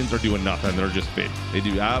screens are doing nothing. They're just fake. They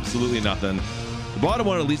do absolutely nothing. The bottom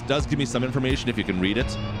one at least does give me some information if you can read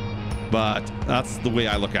it. But that's the way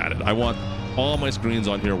I look at it. I want all my screens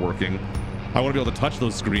on here working. I want to be able to touch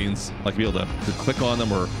those screens, like be able to click on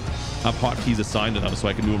them or have hotkeys assigned to them so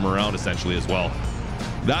I can move them around essentially as well.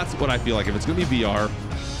 That's what I feel like. If it's going to be VR,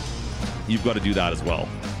 you've got to do that as well.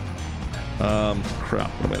 Crap,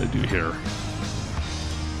 what am I going to do here?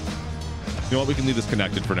 You know what? We can leave this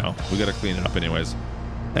connected for now. We got to clean it up anyways.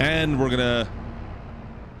 And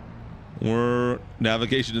we're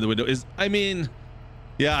navigation to the window is, I mean,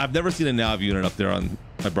 yeah, I've never seen a nav unit up there on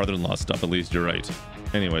my brother-in-law's stuff. At least you're right.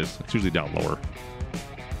 Anyways, it's usually down lower.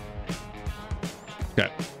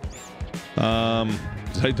 Okay.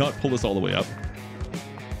 Did I not pull this all the way up?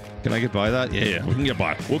 Can I get by that? Yeah, we can get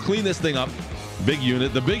by. We'll clean this thing up. Big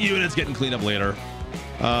unit. The big unit's getting cleaned up later.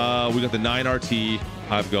 We got the 9RT.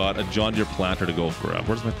 I've got a John Deere planter to go grab.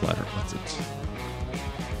 Where's my planter? That's it.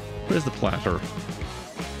 Where's the planter?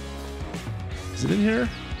 Is it in here?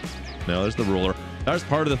 No, there's the roller. That's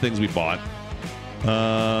part of the things we bought.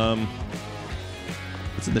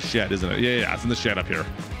 It's in the shed, isn't it? Yeah, it's in the shed up here.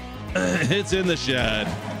 It's in the shed.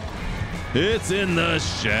 It's in the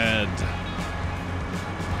shed.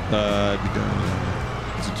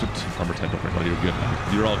 Number 10, don't worry about it. You're good,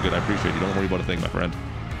 man. You're all good. I appreciate you. Don't worry about a thing, my friend.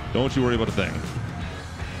 Don't you worry about a thing.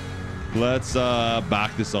 Let's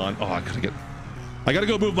back this on. Oh, I gotta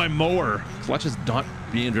go move my mower. Klutch is not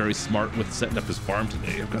being very smart with setting up his farm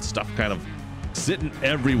today. I've got stuff kind of sitting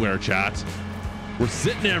everywhere, chat. We're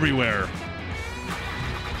sitting everywhere.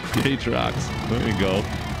 Yay, tracks. There we go.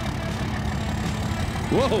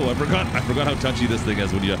 Whoa, I forgot how touchy this thing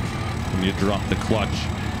is when you drop the clutch.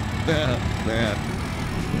 Man.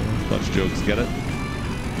 Clutch jokes, get it?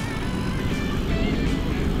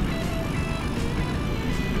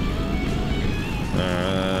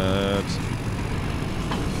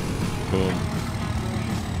 Boom.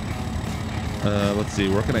 Let's see,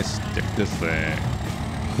 where can I stick this thing?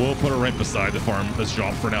 We'll put it right beside the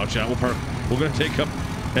shop for now, chat. We're gonna take up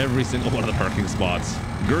every single one of the parking spots.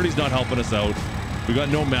 Gertie's not helping us out. We got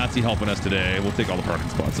no Matsy helping us today. We'll take all the parking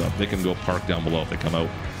spots up. They can go park down below if they come out.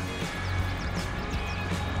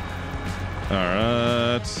 All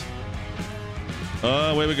right.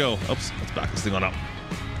 Away we go. Oops, let's back this thing on up.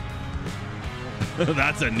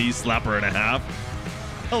 That's a knee slapper and a half.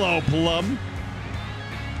 Hello, Plum.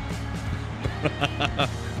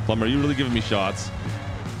 Plum, are you really giving me shots?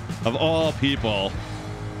 Of all people,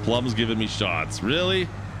 Plum's giving me shots. Really?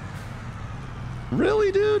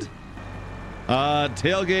 Really, dude?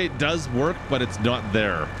 Tailgate does work, but it's not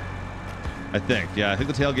there. I think. Yeah, I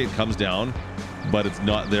think the tailgate comes down, but it's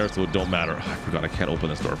not there, so it don't matter. Oh, I forgot I can't open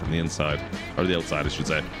this door from the inside. Or the outside, I should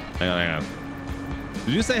say. Hang on.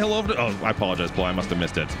 Did you say hello? Oh, I apologize, Paul. I must have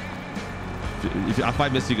missed it. If I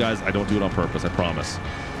miss you guys, I don't do it on purpose. I promise.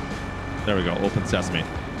 There we go. Open sesame.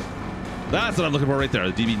 That's what I'm looking for right there.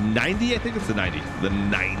 The DB90, I think it's the 90. The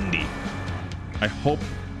 90. I hope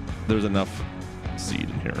there's enough seed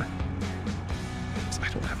in here. I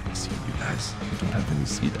don't have any seed, you guys. I don't have any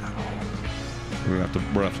seed at all. We're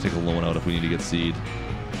gonna have to take a loan out if we need to get seed.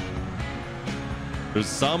 There's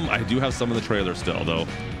some. I do have some in the trailer still, though.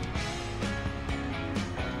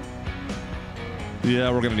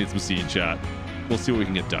 Yeah, we're gonna need some seed, chat. We'll see what we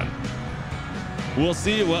can get done. We'll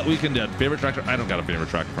see what we can do. Favorite tractor? I don't got a favorite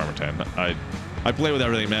tractor, Farmer 10. I play with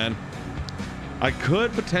everything, man. I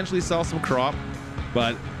could potentially sell some crop,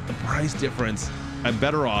 but the price difference, I'm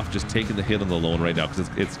better off just taking the hit on the loan right now because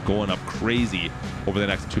it's going up crazy over the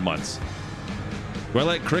next 2 months. Do I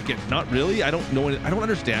like cricket? Not really. I don't know. I don't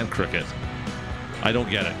understand cricket. I don't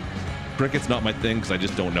get it. Cricket's not my thing because I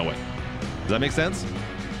just don't know it. Does that make sense?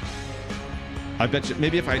 I bet you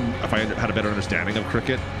maybe if I had a better understanding of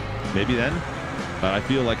cricket, maybe then. I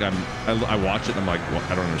feel like I watch it and I'm like, well,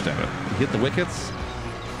 I don't understand it. You hit the wickets.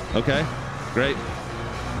 Okay, great.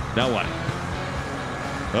 Now what?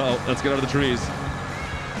 Uh-oh, let's get out of the trees.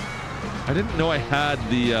 I didn't know I had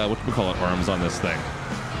the whatchamacallit arms on this thing.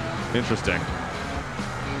 Interesting.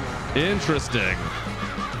 Interesting.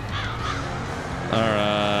 All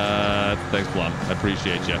right. Thanks, Plum. I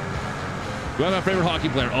appreciate you. Do I have a favorite hockey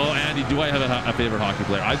player? Oh, Andy, do I have a favorite hockey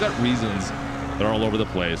player? I've got reasons that are all over the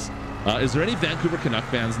place. Is there any Vancouver Canuck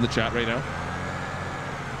fans in the chat right now?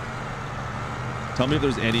 Tell me if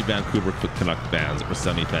there's any Vancouver Canuck fans or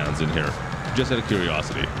semi-fans in here. Just out of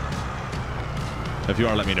curiosity. If you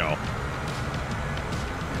are, let me know.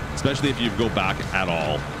 Especially if you go back at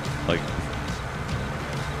all. Like,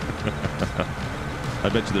 I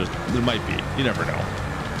bet you there might be. You never know.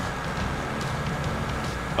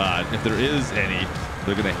 But if there is any,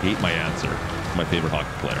 they're going to hate my answer. My favorite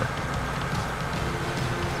hockey player.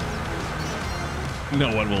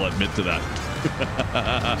 No one will admit to that.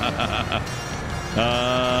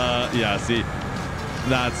 Yeah, see,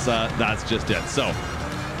 that's just it. So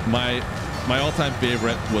my all-time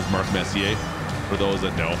favorite was Mark Messier, for those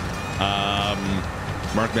that know.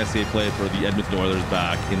 Mark Messier played for the Edmonton Oilers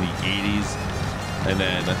back in the 80s, and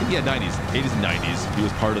then I think 90s, 80s and 90s. He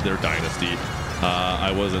was part of their dynasty.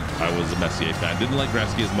 I was a Messier fan. Didn't like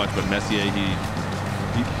Gretzky as much, but Messier,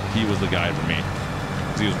 he was the guy for me.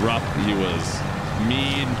 He was rough, he was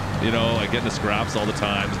mean, you know, like getting the scraps all the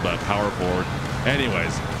times, but power forward.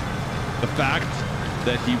 Anyways, the fact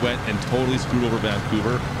that he went and totally screwed over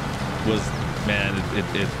Vancouver was, man,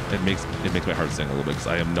 it makes my heart sing a little bit, because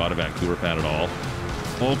I am not a Vancouver fan at all.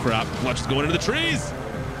 Oh crap, Klutch is going into the trees.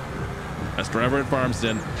 Best driver at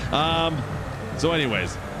Farmston. So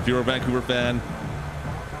anyways, if you're a Vancouver fan,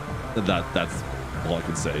 that's all I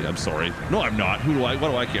can say. I'm sorry. No, I'm not. What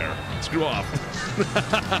do I care? Screw off.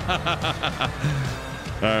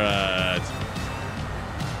 All right.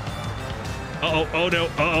 Oh no.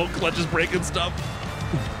 Klutch is breaking stuff.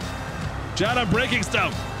 Chad, I'm breaking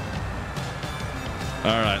stuff.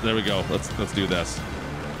 All right, there we go. Let's do this.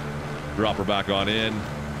 Drop her back on in.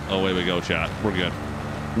 Away we go, chat. We're good.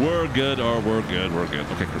 We're good.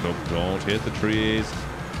 Okay, don't hit the trees.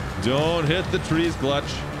 Don't hit the trees,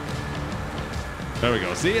 Klutch. There we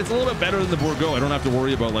go. See, it's a little bit better than the Bourgault. I don't have to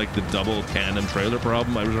worry about like the double tandem trailer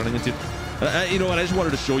problem I was running into. You know what? I just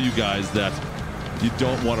wanted to show you guys that you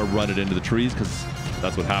don't want to run it into the trees, because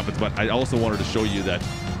that's what happens. But I also wanted to show you that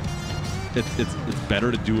it's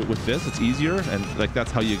better to do it with this. It's easier, and like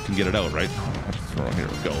that's how you can get it out, right? Here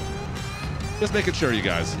we go. Just making sure, you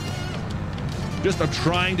guys. I'm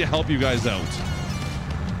trying to help you guys out.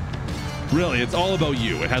 Really, it's all about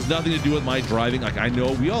you. It has nothing to do with my driving. Like, I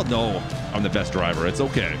know, we all know I'm the best driver. It's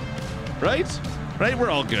okay. Right? Right? We're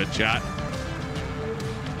all good, chat.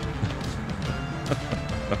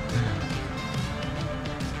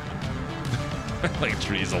 I like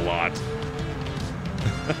trees a lot.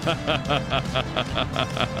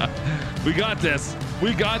 We got this.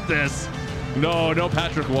 We got this. No,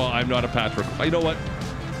 Patrick Waugh. I'm not a Patrick. You know what?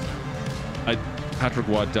 Patrick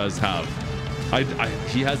Waugh does have.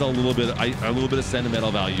 He has a little bit of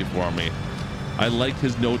sentimental value for me. I like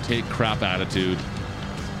his no-take crap attitude.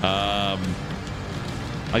 I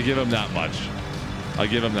give him that much.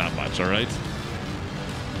 All right.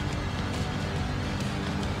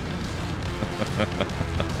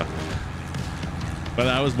 But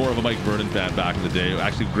I was more of a Mike Vernon fan back in the day.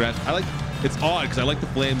 Actually, Grant, it's odd because I like the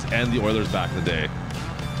Flames and the Oilers back in the day.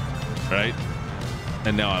 Right?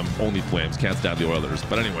 And now I'm only Flames. Can't stand the Oilers.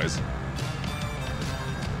 But anyways.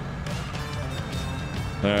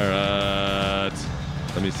 All right.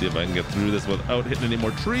 Let me see if I can get through this without hitting any more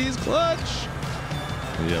trees. Klutch.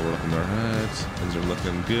 Yeah, we're looking all right. Things are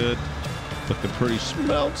looking good. Looking pretty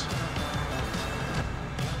smelt.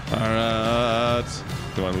 All right.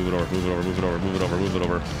 Come on, move it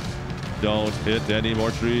over. Don't hit any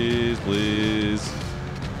more trees, please.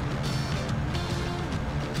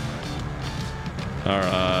 All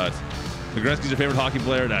right. Gretzky's your favorite hockey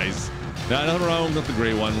player? Nice. Nothing wrong with the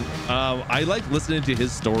great one. I like listening to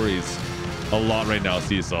his stories a lot right now,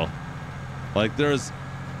 Cecil. Like, there's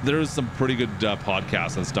some pretty good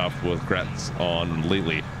podcasts and stuff with Gretz on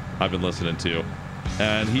lately I've been listening to.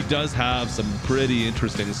 And he does have some pretty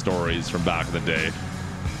interesting stories from back in the day.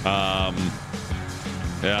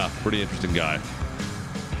 Yeah, pretty interesting guy.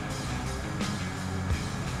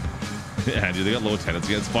 Yeah, dude, they got low attendance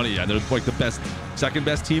again. It's funny, yeah. They're like the second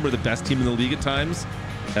best team or the best team in the league at times,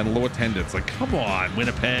 and low attendance. Like, come on,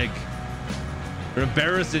 Winnipeg. You're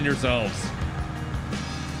embarrassing yourselves.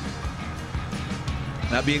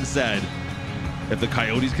 That being said, if the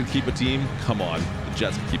Coyotes can keep a team, come on, the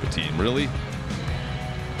Jets can keep a team. Really?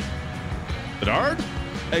 Bedard?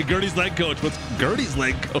 Hey, Gertie's leg coach. What's Gertie's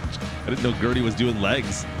leg coach? I didn't know Gertie was doing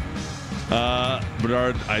legs.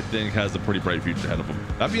 Bedard, I think, has a pretty bright future ahead of him.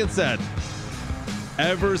 That being said,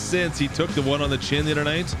 ever since he took the one on the chin the other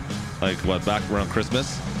night, like what, back around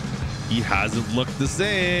Christmas, he hasn't looked the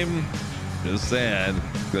same. Just saying.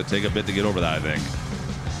 It's gonna take a bit to get over that, I think.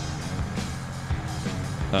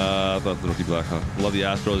 The rookie Blackhawk. Love the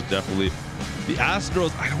Astros, definitely. The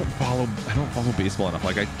Astros, I don't follow baseball enough.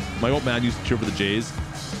 Like my old man used to cheer for the Jays.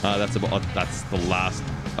 That's the last.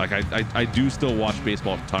 Like I do still watch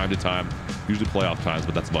baseball from time to time, usually playoff times,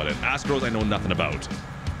 but that's about it. Astros, I know nothing about.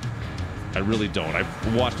 I really don't.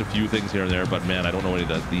 I've watched a few things here and there, but man, I don't know any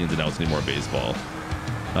of the ins and outs anymore of baseball.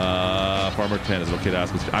 Farmer 10, is it okay to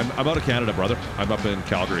ask? I'm out of Canada, brother. I'm up in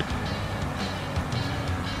Calgary.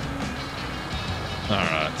 All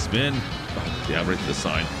right, spin. Oh, yeah, right to the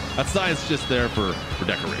sign. That sign's just there for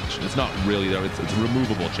decoration. It's not really there. It's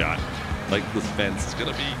removable, chat. Like this fence is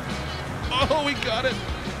gonna be. Oh, we got it.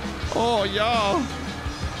 Oh, yeah.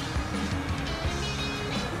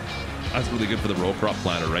 That's really good for the row crop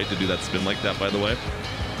planter, right? To do that spin like that, by the way.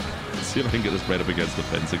 Let's see if I can get this right up against the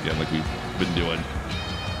fence again, like we've been doing.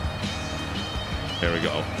 There we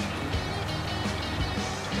go.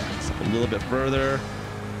 Just a little bit further.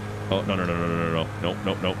 Oh,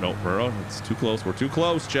 no. Burrow, it's too close. We're too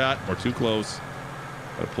close, chat. We're too close.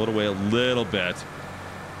 Gotta pull it away a little bit.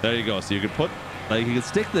 There you go. So you can put, like, you can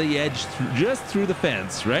stick the edge just through the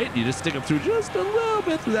fence, right? You just stick it through just a little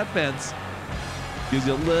bit through that fence. Gives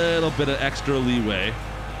you a little bit of extra leeway.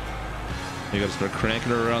 You gotta start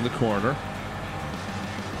cranking it around the corner.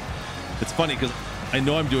 It's funny because I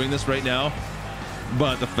know I'm doing this right now,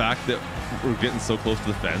 but the fact that we're getting so close to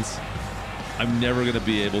the fence, I'm never gonna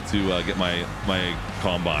be able to get my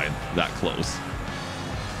combine that close.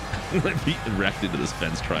 I'm gonna be wrecked into this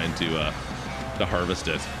fence trying to harvest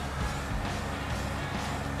it.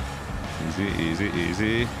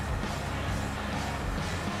 Easy.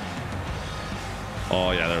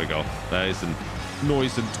 Oh yeah, there we go. Nice and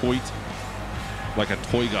toit, like a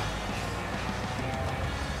toiga.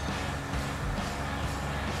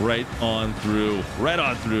 Right on through.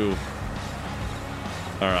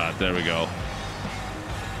 All right, there we go.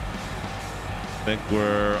 I think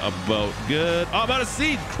we're about good. Oh, I'm out of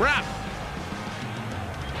seed. Crap.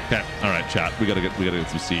 Okay. All right, chat. We gotta get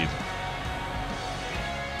some seed.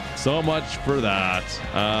 So much for that.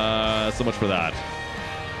 So much for that.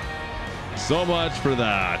 All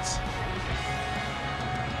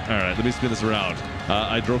right, let me spin this around.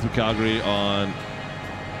 I drove through Calgary on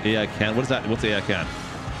AICAN. What is that? What's AICAN?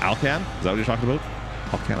 Alcan? Is that what you're talking about?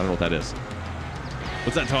 Alcan? I don't know what that is.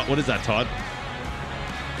 What's that, Todd? What is that, Todd?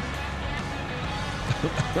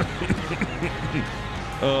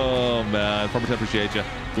 Oh, man. Farmer 10, appreciate you.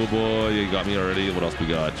 Cool boy, you got me already. What else we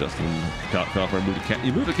got? Justin, California moved to Canada.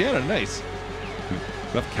 You moved to Canada, nice. We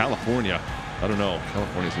left California. I don't know.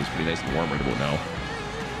 California seems pretty nice and warm right about now.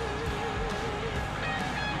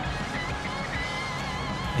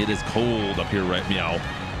 It is cold up here, right? Meow.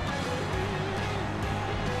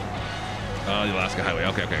 Oh, the Alaska Highway.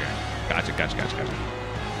 Okay. Gotcha.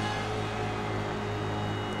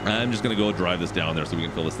 I'm just going to go drive this down there so we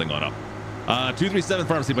can fill this thing on up. 237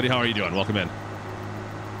 Pharmacy, buddy. How are you doing? Welcome in.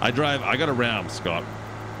 I got a Ram, Scott.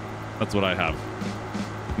 That's what I have.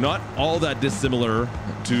 Not all that dissimilar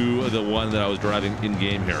to the one that I was driving in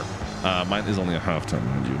game here. Mine is only a half ton,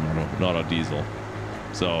 mind you, not a diesel.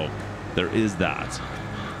 So there is that.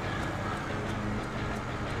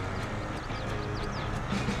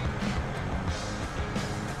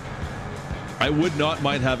 I would not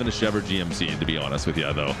mind having a Chev or GMC, to be honest with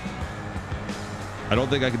you, though. I don't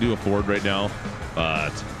think I can do a Ford right now,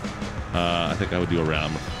 but I think I would do a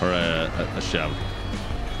Ram or a Chev.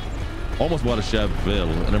 Almost bought a Chev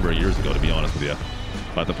a number of years ago, to be honest with you,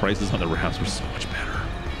 but the prices on the Rams were so much better.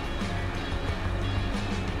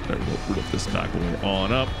 There we go. Lift this back when we're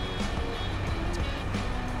on up.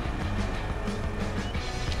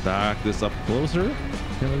 Back this up closer.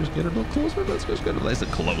 Can I just get it a little closer? Let's just get it nice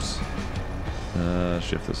and close.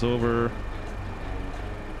 Shift this over.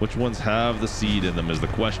 Which ones have the seed in them is the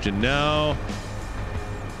question now.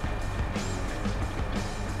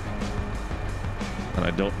 And I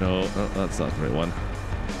don't know. Oh, that's not the right one.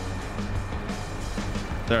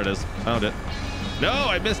 There it is. Found it. No,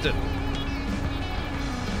 I missed it.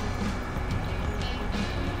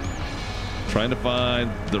 Trying to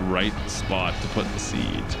find the right spot to put the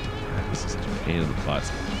seed. This is such a pain in the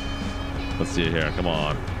butt. Let's see it here. Come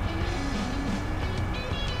on.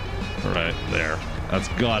 Right there. That's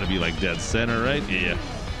got to be like dead center, right? Yeah.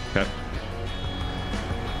 Okay.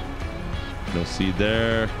 No seed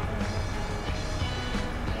there.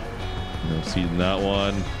 No seed in that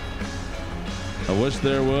one. I wish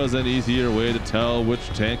there was an easier way to tell which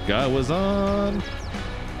tank I was on.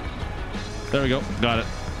 There we go. Got it.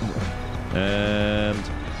 And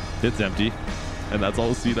it's empty. And that's all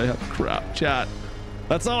the seed I have. Crap. Chat.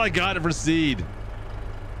 That's all I got for seed.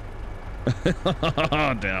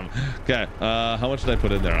 Oh, damn. Okay. How much did I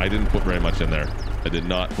put in there? I didn't put very much in there. I did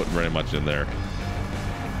not put very much in there.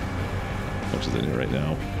 How much is in here right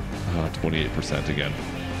now? 28% again.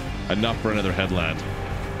 Enough for another headland.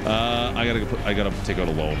 I gotta take out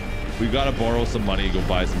a loan. We gotta borrow some money, go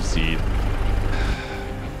buy some seed.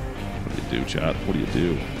 What do you do, chat? What do you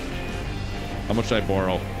do? How much should I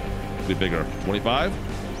borrow? Be bigger. 25?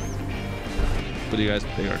 What do you guys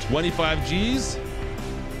think are 25 G's?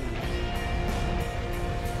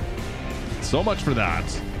 So much for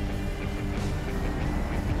that.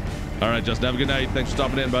 All right, Justin, have a good night. Thanks for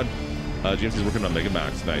stopping in, bud. GMC's working on Mega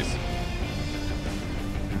Max. Nice.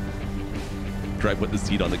 Try putting the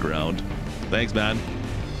seed on the ground. Thanks, man.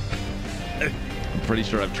 I'm pretty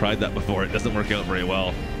sure I've tried that before. It doesn't work out very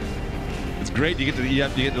well. It's great. You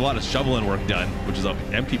get a lot of shoveling work done, which is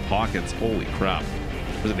empty pockets. Holy crap.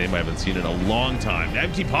 There's a name I haven't seen in a long time.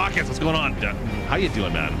 Empty pockets. What's going on? How you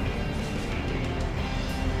doing, man?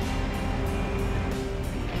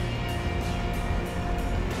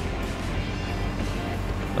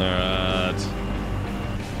 All right.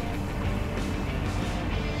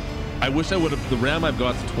 I wish I would have, the RAM I've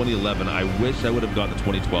got to 2011, I wish I would have got the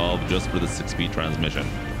 2012 just for the 6-speed transmission.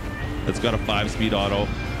 It's got a 5-speed auto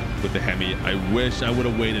with the Hemi. I wish I would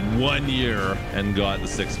have waited 1 year and got the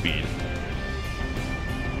 6-speed.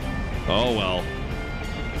 Oh well.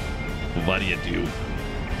 What do you do?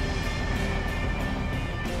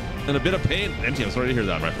 And a bit of pain. MT, I'm sorry to hear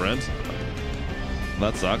that, my friend.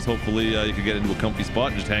 That sucks. Hopefully you can get into a comfy spot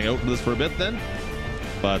and just hang out with this for a bit then.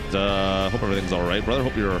 But hope everything's all right, brother.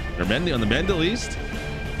 Hope you're mending on the mend at least.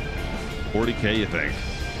 40K, you think?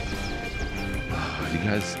 You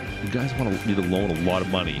guys want me to loan a lot of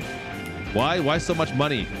money. Why so much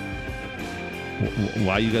money?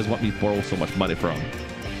 Why you guys want me to borrow so much money from?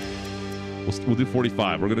 We'll do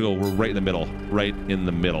 45. We're right in the middle. Right in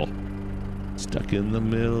the middle. Stuck in the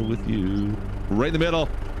middle with you. We're right in the middle.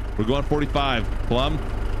 We're going 45. Plum,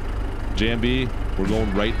 JMB, we're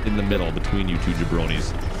going right in the middle between you two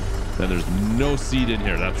jabronis. Then there's no seed in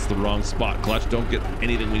here. That's the wrong spot. Clutch, don't get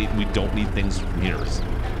anything we need. We don't need things here.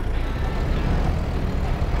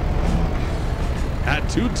 Had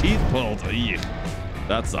 2 teeth pulled. Eek.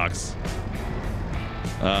 That sucks.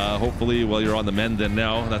 Hopefully, well, you're on the mend then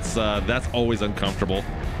now. That's always uncomfortable.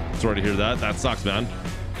 Sorry to hear that. That sucks, man.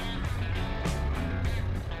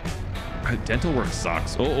 Dental work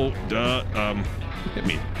sucks. Look at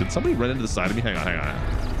me. Did somebody run into the side of me? Hang on.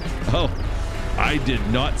 Oh, I did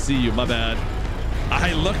not see you. My bad.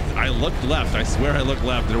 I looked left. I swear I looked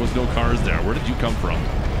left. There was no cars there. Where did you come from?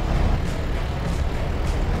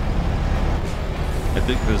 I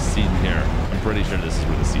think there's a seed in here. I'm pretty sure this is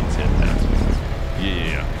where the seed's hit at.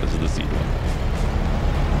 Yeah. This is the seed one.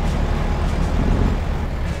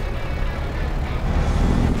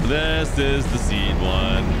 This is the seed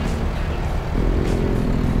one.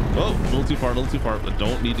 Oh, a little too far, but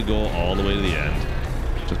don't need to go all the way to the end.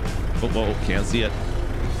 Just, whoa, can't see it.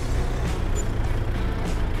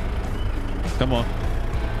 Come on.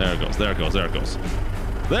 There it goes. There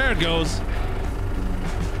it goes.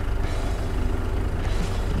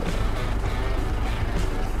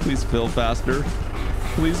 Please fill faster.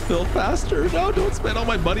 No, don't spend all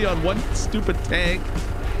my money on one stupid tank.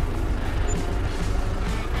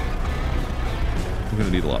 I'm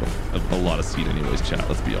gonna need a lot of seed anyways, chat.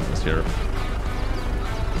 Let's be honest here.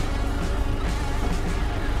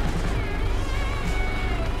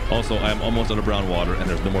 Also, I'm almost out of brown water, and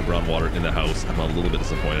there's no more brown water in the house. I'm a little bit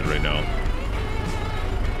disappointed right now.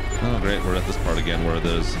 Oh, great. We're at this part again where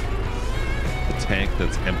there's a tank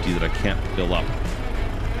that's empty that I can't fill up.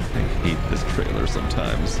 I hate this trailer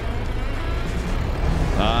sometimes.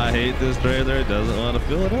 I hate this trailer. It doesn't want to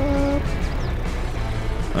fill it up.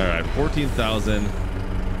 All right, 14,000.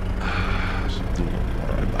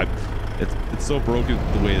 It's so broken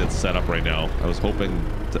the way that's set up right now. I was hoping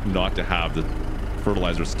not to have the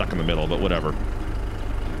fertilizer stuck in the middle, but whatever.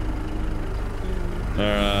 All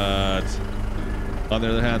right. On the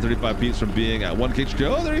other hand, 35 peeps from being at 1K.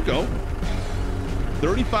 Oh, there you go.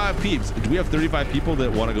 35 peeps. Do we have 35 people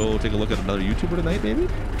that want to go take a look at another YouTuber tonight, maybe?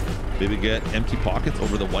 Maybe get empty pockets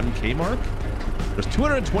over the 1K mark? There's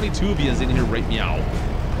 222 of you in here right meow.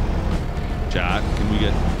 Chat, can we,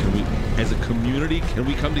 as a community, can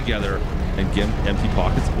we come together and get empty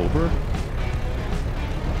pockets over?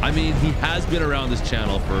 I mean, he has been around this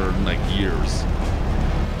channel for like years.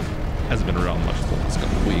 Hasn't been around much for the last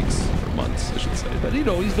couple of weeks or months, I should say. But you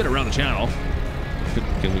know, he's been around the channel.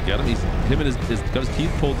 Can we get him? Him and his got his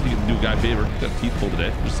teeth pulled. He can do a guy a favor. Got his teeth pulled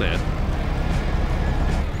today. Just saying.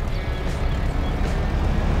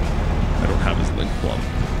 I don't have his link, Plum.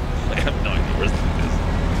 I have no idea where his link is.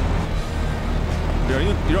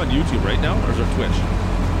 You're on YouTube right now, or is it Twitch?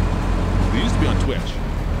 You used to be on Twitch.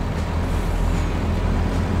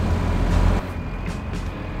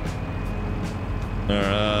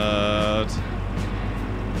 Alright.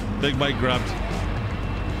 Big Mike grabbed.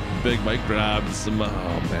 Big Mike grabbed some.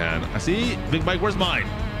 Oh man. I see. Big Mike, where's mine?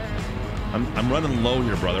 I'm running low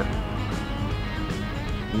here, brother.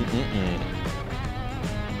 It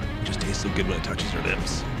just tastes so good when it touches your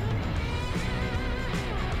lips.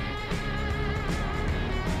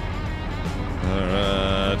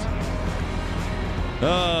 Alright.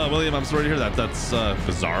 William, I'm sorry to hear that. That's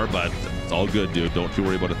bizarre, but it's all good, dude. Don't you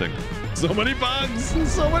worry about a thing. So many bugs!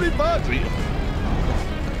 So many bugs!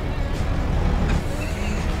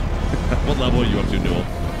 What level are you up to, Noodle?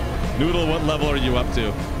 Noodle, what level are you up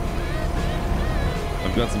to?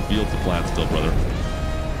 I've got some fields to plant still, brother.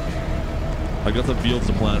 I've got some fields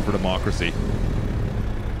to plant for democracy.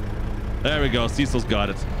 There we go. Cecil's got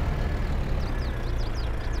it.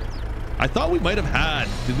 I thought we might have had...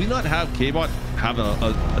 Did we not have K-Bot have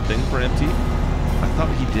a thing for MT? I thought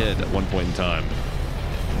he did at one point in time.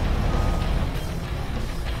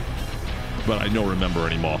 But I don't remember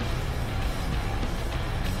anymore.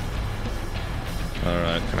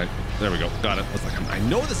 Alright, can I... There we go. Got it. I was like, I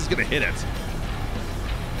know this is going to hit it.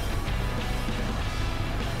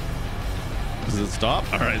 Does it stop?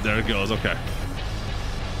 Alright, there it goes. Okay.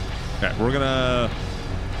 Okay, we're going to...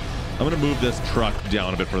 I'm going to move this truck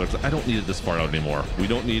down a bit further. I don't need it this far out anymore. We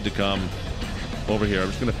don't need to come over here. I'm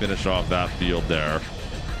just going to finish off that field there.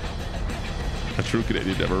 A true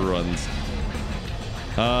Canadian never runs.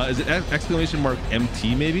 Is it exclamation mark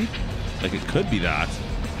MT maybe? Like it could be that.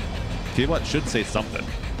 K-Bot should say something.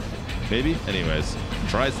 Maybe? Anyways.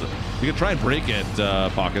 Tries the, you can try and break it,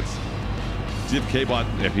 Pockets. See if K-Bot,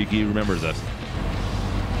 if he remembers it.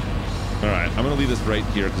 Alright, I'm going to leave this right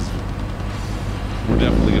here because we're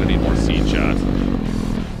definitely going to need more seed chat.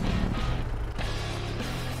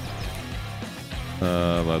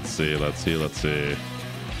 Let's see.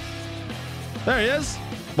 There he is.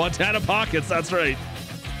 Montana Pockets, that's right.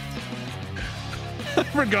 I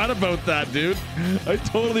forgot about that, dude. I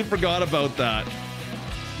totally forgot about that.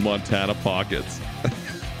 Montana Pockets.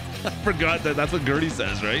 I forgot that. That's what Gertie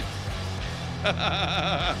says, right?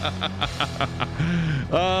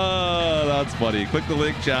 Oh, that's funny. Click the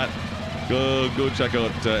link, chat. Go check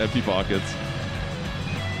out MP Pockets.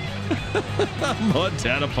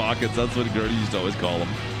 Montana Pockets. That's what Gertie used to always call them.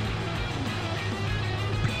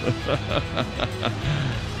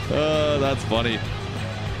 Oh, that's funny.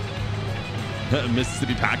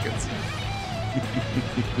 Mississippi Packets.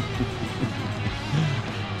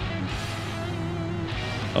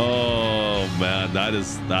 Oh man,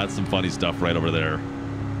 that's some funny stuff right over there.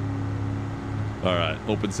 All right,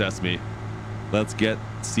 open sesame. Let's get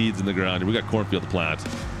seeds in the ground. We got cornfield to plant.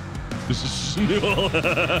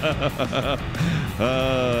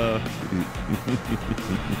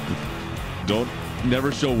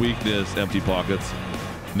 Never show weakness, Empty Pockets.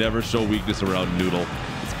 Never show weakness around Noodle.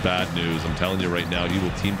 It's bad news. I'm telling you right now, he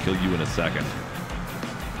will team kill you in a second.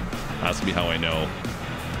 Ask me how I know.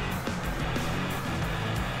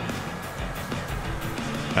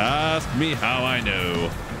 Ask me how I know.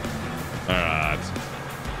 All right.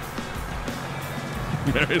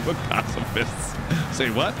 Married with pacifists. Say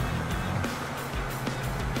what?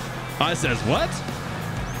 I says what?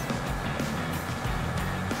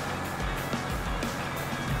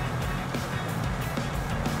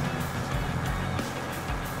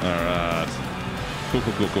 All right. Cool.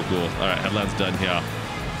 All right, headline's done here.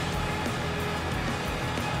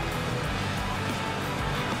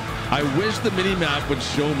 I wish the mini map would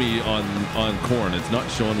show me on corn. It's not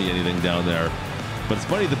showing me anything down there. But it's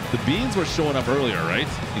funny, the beans were showing up earlier, right?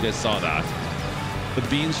 You guys saw that. The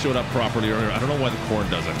beans showed up properly earlier. I don't know why the corn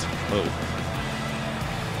doesn't. Oh.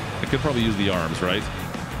 I could probably use the arms, right?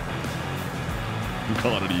 I'm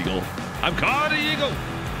calling it eagle. I'm calling it eagle!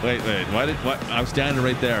 Wait. What? I'm standing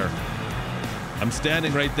right there. I'm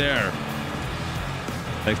standing right there.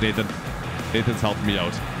 Thanks, Nathan. Nathan's helping me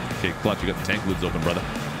out. Okay, Klutch, you got the tank lids open, brother.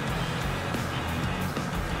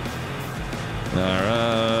 All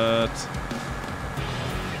right.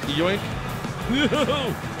 Yoink.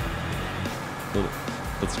 No.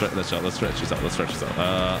 Let's stretch this out. Let's stretch this out. Let's go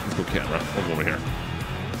camera. We'll go over here.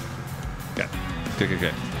 Okay.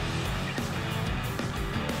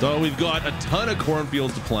 So we've got a ton of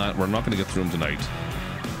cornfields to plant. We're not going to get through them tonight.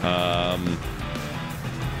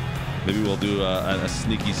 Maybe we'll do a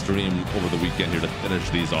sneaky stream over the weekend here to finish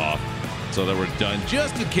these off so that we're done,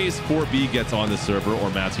 just in case 4B gets on the server or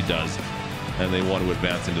Massey does and they want to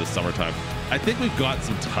advance into the summertime. I think we've got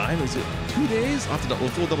some time. Is it 2 days?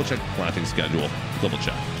 We'll double check the planting schedule. Double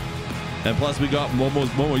check. And plus, we got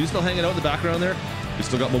Momo, you still hanging out in the background there? We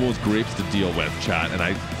still got Momo's grapes to deal with, chat. And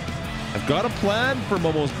I've got a plan for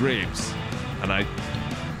Momo's grapes. And I'm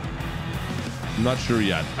not sure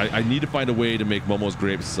yet. I need to find a way to make Momo's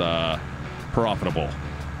grapes profitable.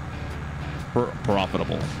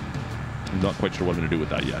 Profitable. I'm not quite sure what I'm going to do with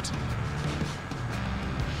that yet.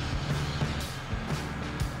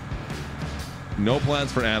 No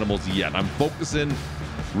plans for animals yet. I'm focusing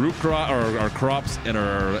root crop or our crops and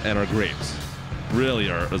our grapes. Really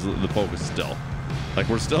is the focus still. Like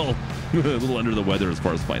we're still a little under the weather as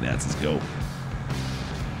far as finances go.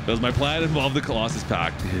 Does my plan involve the Colossus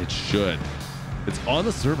pack? It should. It's on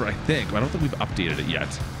the server, I think. I don't think we've updated it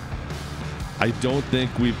yet. I don't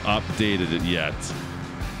think we've updated it yet.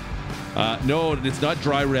 No, it's not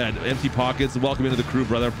dry red. Empty pockets. Welcome into the crew,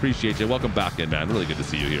 brother. Appreciate you. Welcome back in, man. Really good to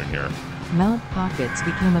see you here and here. Mount Pockets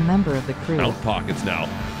became a member of the crew. Mount Pockets now.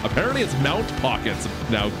 Apparently it's Mount Pockets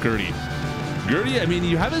now, Gertie. Gertie, I mean,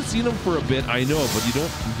 you haven't seen him for a bit, I know, but you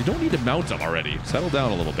don't need to mount him already. Settle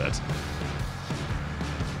down a little bit.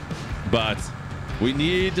 But we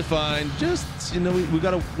need to find just, we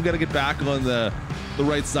gotta get back on the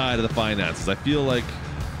right side of the finances. I feel like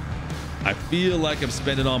I'm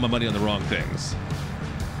spending all my money on the wrong things.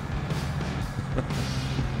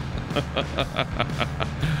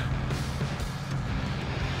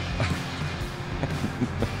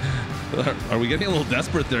 Are we getting a little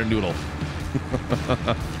desperate there, Noodle?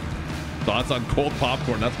 Thoughts on cold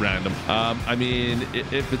popcorn? That's random. I mean,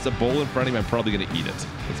 if it's a bowl in front of me, I'm probably going to eat it.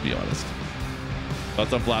 Let's be honest.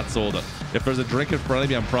 Thoughts on flat soda? If there's a drink in front of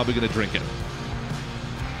me, I'm probably going to drink it.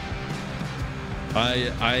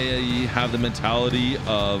 I have the mentality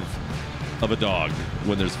of a dog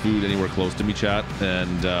when there's food anywhere close to me, chat.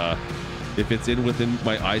 And if it's within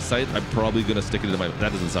my eyesight, I'm probably going to stick it into my...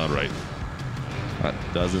 That doesn't sound right. That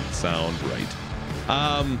doesn't sound right.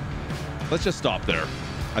 Let's just stop there.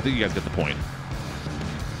 I think you guys get the point.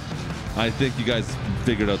 I think you guys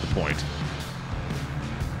figured out the point.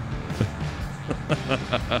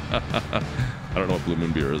 I don't know what Blue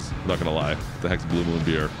Moon beer is. I'm not going to lie. What the heck's Blue Moon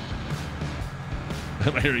beer?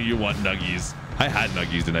 I'm hearing you want nuggies. I had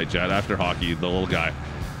nuggies tonight, Chad, after hockey, the little guy.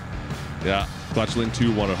 Yeah, Clutchling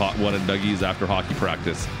 2 wanted nuggies after hockey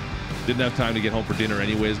practice. Didn't have time to get home for dinner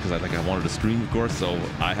anyways because I wanted to stream, of course, so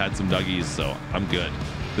I had some nuggies, so I'm good.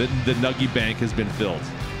 The nuggie bank has been filled.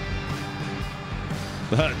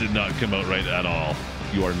 That did not come out right at all.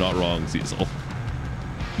 You are not wrong, Cecil.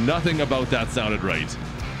 Nothing about that sounded right.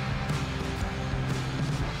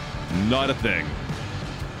 Not a thing.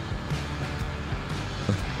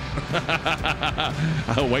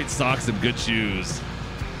 White socks and good shoes.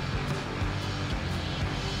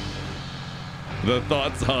 The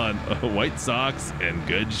thoughts on white socks and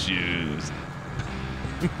good shoes.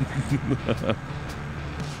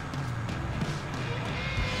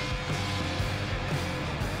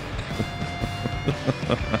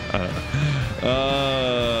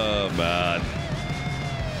 Oh, man.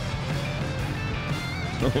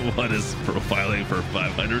 What is profiling for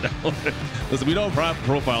 $500? Listen, we don't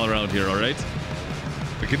profile around here, all right?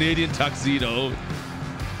 The Canadian tuxedo.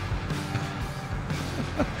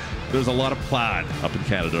 There's a lot of plaid up in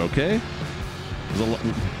Canada, okay? There's a lot.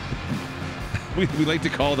 We like to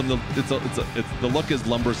call them the look is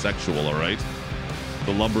lumbersexual, all right?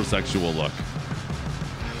 The lumbersexual look.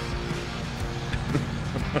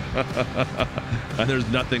 And there's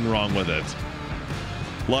nothing wrong with it.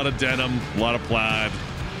 A lot of denim, a lot of plaid.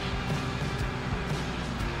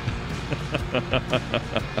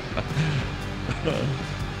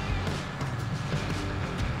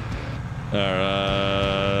 All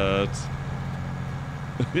right.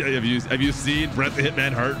 Have you seen Bret the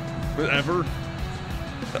Hitman Hart ever?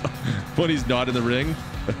 When he's not in the ring?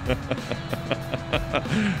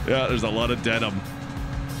 Yeah, there's a lot of denim.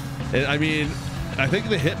 And I mean, I think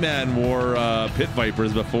the Hitman wore pit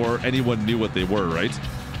vipers before anyone knew what they were, right?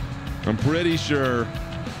 I'm pretty sure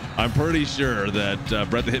that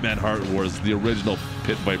Bret the Hitman Hart was the original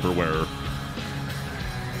pit viper wearer.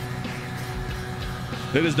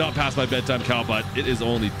 It is not past my bedtime, Cal, but it is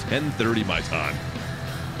only 10:30 my time.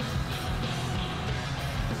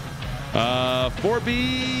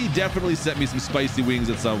 4B definitely sent me some spicy wings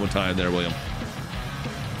at some time there, William.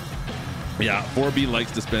 Yeah, 4B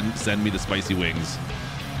likes to send me the spicy wings.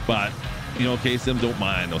 But, K-Sim don't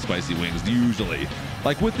mind those spicy wings, usually.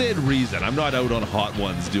 Like, within reason. I'm not out on hot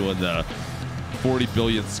ones doing the 40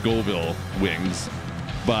 billion Scoville wings.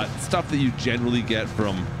 But stuff that you generally get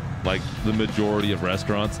from, like, the majority of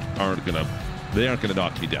restaurants aren't gonna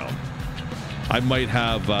knock me down. I might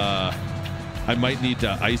need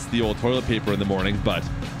to ice the old toilet paper in the morning, but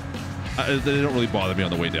they don't really bother me on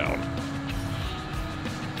the way down.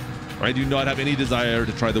 I do not have any desire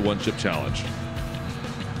to try the one chip challenge.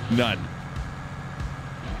 None.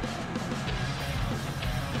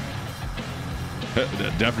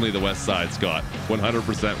 Definitely the west side, Scott.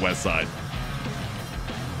 100% west side.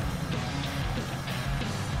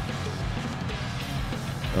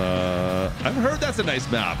 I've heard that's a nice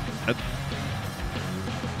map.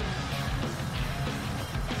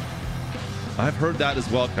 I've heard that as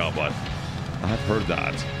well, Cowbot. I've heard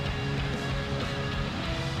that.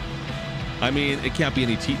 I mean, it can't be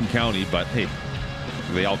any Teton County, but hey,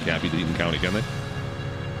 they all can't be Teton County, can they?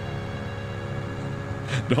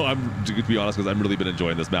 No, to be honest, because I've really been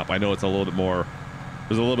enjoying this map. I know it's a little bit more,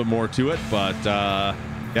 there's a little bit more to it, but yeah,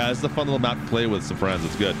 it's a fun little map to play with some friends.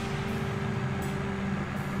 It's good.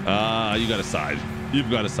 You got a side. You've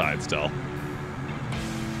got a side still.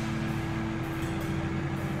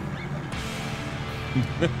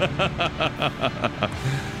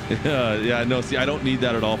 Yeah, no, see, I don't need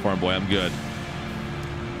that at all, Farm Boy. I'm good.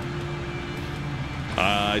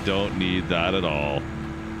 I don't need that at all.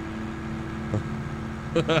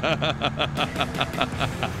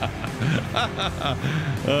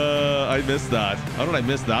 I missed that. How did I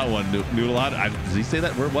miss that one, Noodle? Did he say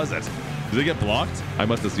that? Where was it? Did it get blocked? I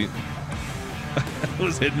must have seen. It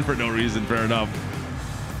was hidden for no reason. Fair enough.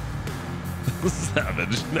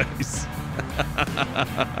 Savage. Nice.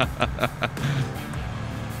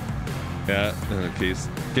 Yeah,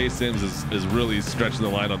 K-Sims is really stretching the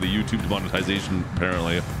line on the YouTube monetization,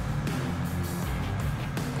 apparently.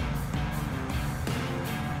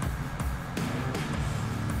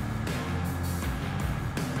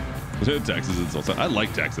 Texas is also, I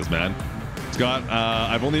like Texas, man. Scott,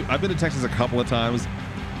 I've been to Texas a couple of times.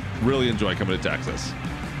 Really enjoy coming to Texas.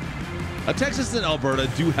 Texas and Alberta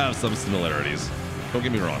do have some similarities. Don't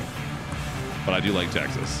get me wrong, but I do like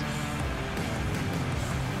Texas.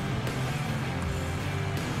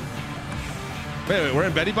 Wait, we're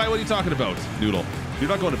in Betty Bite? What are you talking about, Noodle? You're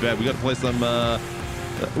not going to bed. We got to play some.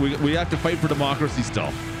 We have to fight for democracy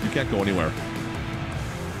still. You can't go anywhere.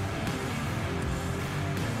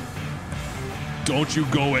 Don't you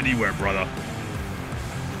go anywhere, brother.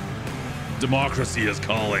 Democracy is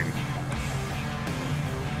calling.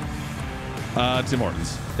 Tim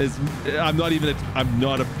Hortons. I'm not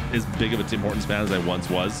as big of a Tim Hortons fan as I once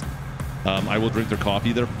was. I will drink their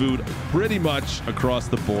coffee. Their food pretty much across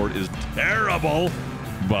the board is terrible,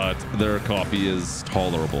 but their coffee is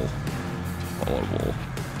tolerable.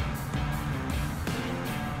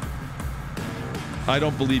 I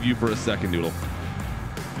don't believe you for a second, Noodle.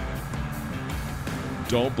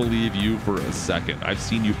 Don't believe you for a second. I've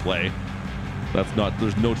seen you play.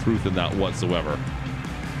 There's no truth in that whatsoever.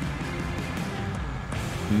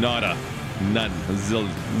 Nada. None.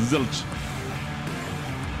 Zilch.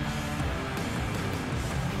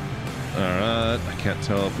 Alright. I can't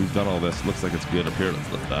tell if we've done all this. Looks like it's good up here.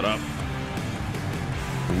 Let's lift that up.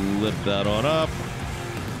 Lift that on up.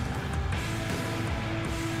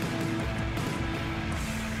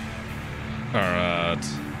 Alright.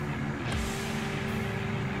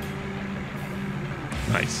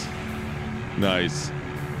 Nice.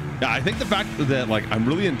 Yeah, I think the fact that I'm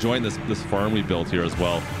really enjoying this farm we built here as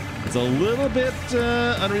well. It's a little bit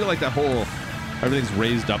unreal, like that whole everything's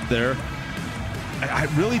raised up there.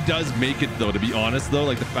 It really does make it though, to be honest though,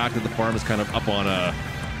 like the fact that the farm is kind of up on a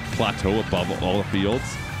plateau above all the fields.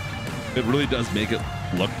 It really does make it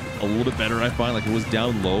look a little bit better, I find. Like it was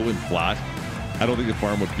down low and flat. I don't think the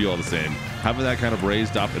farm would feel the same. Having that kind of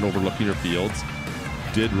raised up and overlooking your fields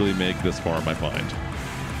did really make this farm, I find.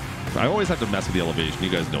 I always have to mess with the elevation. You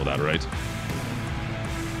guys know that, right?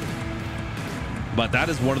 But that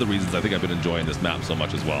is one of the reasons I think I've been enjoying this map so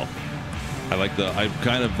much as well. I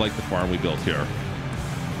kind of like the farm we built here.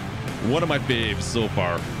 One of my faves so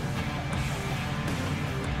far.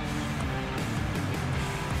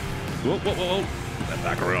 Whoa. Put that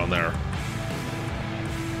back around there.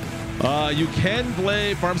 You can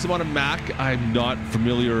play Farm Sim on a Mac. I'm not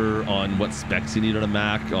familiar on what specs you need on a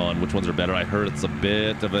Mac, on which ones are better. I heard it's a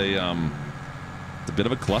bit of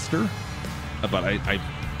a cluster, but I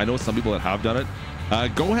know some people that have done it.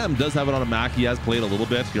 Goham does have it on a Mac. He has played a little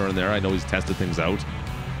bit here and there. I know he's tested things out.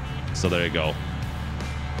 So there you go.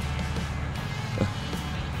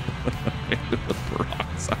 With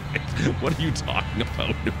peroxide. What are you talking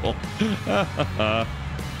about, Noel?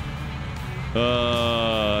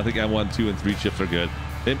 I think M1, 2, and 3 chips are good.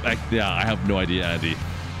 Yeah, I have no idea, Andy.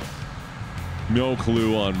 No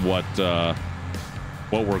clue on what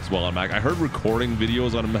works well on Mac. I heard recording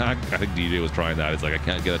videos on a Mac. I think DJ was trying that. It's like I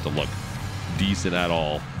can't get it to look decent at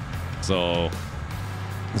all. So,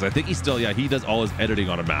 because I think he does all his editing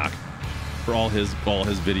on a Mac for all his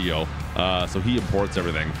video. So he imports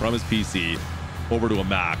everything from his PC over to a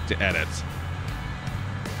Mac to edit.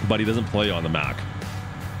 But he doesn't play on the Mac,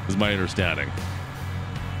 is my understanding.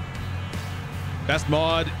 Best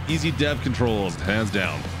mod, easy dev controls, hands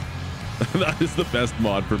down. That is the best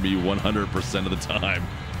mod for me 100% of the time.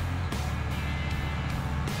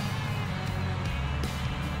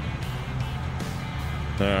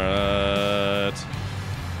 All right.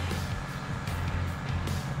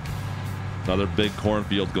 Another big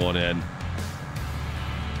cornfield going in.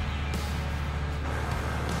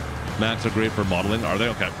 Macs are great for modeling, are they?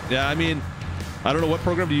 Okay. Yeah, I mean, I don't know what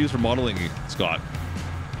program to use for modeling, Scott.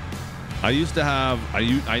 I used to have,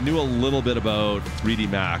 I knew a little bit about 3D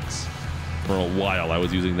Max for a while. I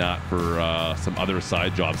was using that for some other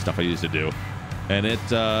side job stuff I used to do, and it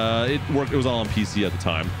worked. It was all on PC at the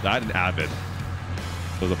time. I had an Avid.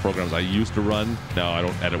 Those are the programs I used to run. Now I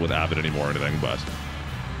don't edit with Avid anymore or anything, but.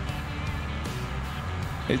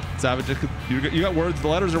 Hey, Savage, you got words. The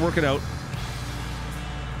letters are working out.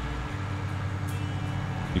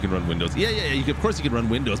 You can run Windows. Yeah. Of course you can run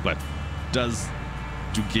Windows, but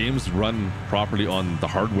do games run properly on the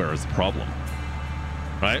hardware is the problem,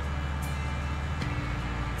 right?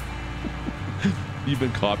 You've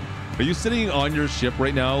been caught. Are you sitting on your ship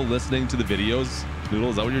right now listening to the videos? Noodle,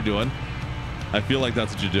 is that what you're doing? I feel like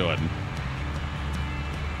that's what you're doing.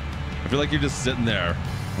 I feel like you're just sitting there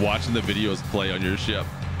watching the videos play on your ship.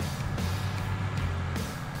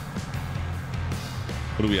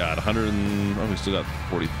 What do we at? 100 and... Oh, we still got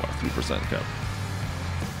 43% cap.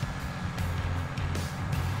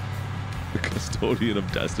 The Custodian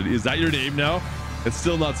of Destiny. Is that your name now? It's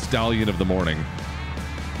still not Stallion of the Morning.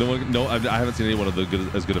 No, I haven't seen anyone as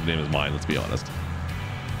good of a name as mine, let's be honest.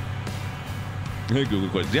 Google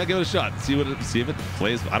questions. Yeah, give it a shot. See if it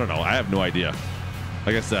plays. I don't know. I have no idea.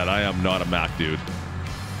 Like I said, I am not a Mac dude.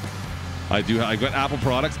 I've got Apple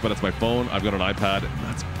products, but it's my phone. I've got an iPad. And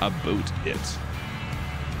that's about it.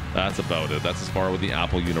 That's about it. That's as far with the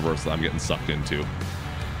Apple universe that I'm getting sucked into.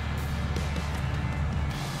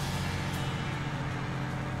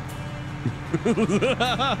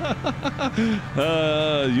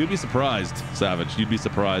 You'd be surprised, Savage. You'd be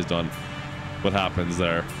surprised on what happens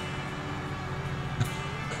there.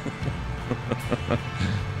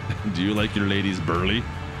 Do you like your ladies burly?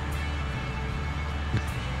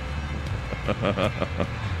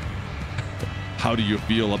 How do you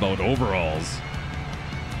feel about overalls?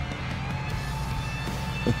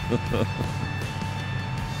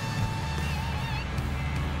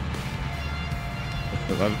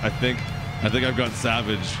 I think I've got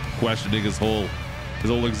Savage questioning his whole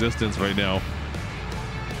existence right now.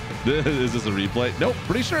 Is this a replay? Nope.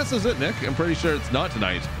 Pretty sure this is it, Nick. I'm pretty sure it's not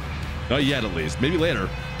tonight. Not yet, at least. Maybe later.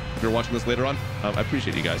 If you're watching this later on, I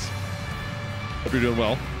appreciate you guys. Hope you're doing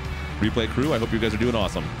well. Replay crew, I hope you guys are doing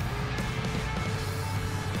awesome.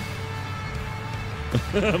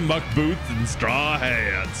 Muck boots and straw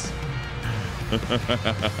hats.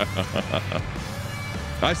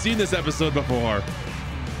 I've seen this episode before.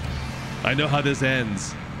 I know how this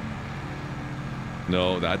ends.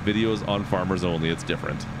 No, that video is on Farmers Only. It's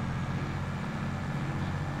different.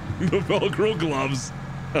 The Velcro gloves.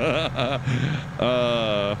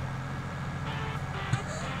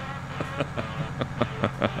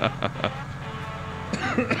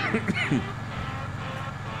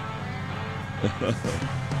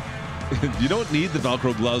 You don't need the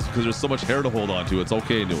Velcro gloves because there's so much hair to hold on to. It's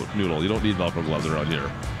okay, Noodle. You don't need Velcro gloves around here.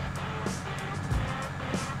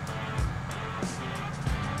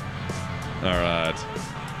 All right.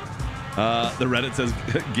 The Reddit says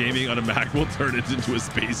gaming on a Mac will turn it into a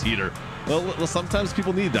space heater. Well, sometimes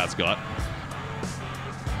people need that, Scott.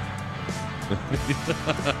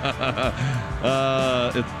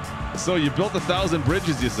 So you built 1,000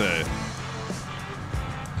 bridges, you say?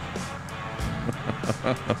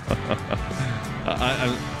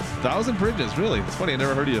 1,000 bridges, really? It's funny. I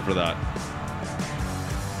never heard of you for that.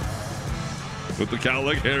 With the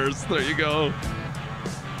cowlick hairs, there you go.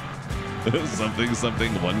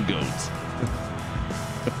 something, one goat.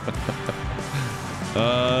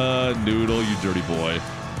 Noodle, you dirty boy.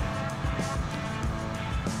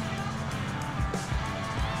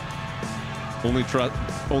 Only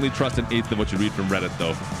trust an eighth of what you read from Reddit,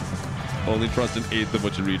 though. Only trust an eighth of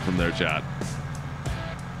what you read from their chat.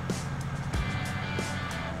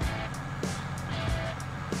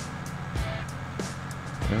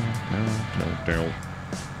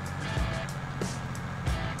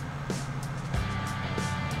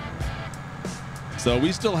 So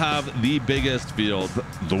we still have the biggest field,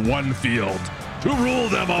 the one field to rule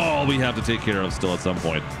them all we have to take care of still at some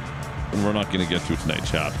point. And we're not going to get to it tonight,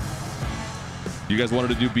 chat. You guys wanted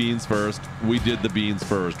to do beans first. We did the beans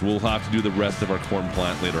first. We'll have to do the rest of our corn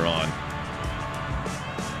plant later on.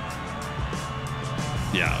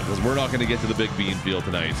 Yeah, because we're not going to get to the big bean field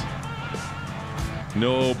tonight.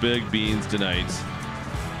 No big beans tonight.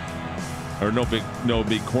 Or no big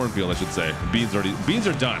cornfield, I should say. Beans are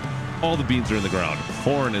done. All the beans are in the ground.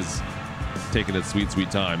 Corn is taking its sweet,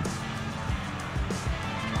 sweet time.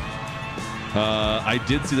 I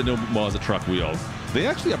did see the No Mazda truck wheel. They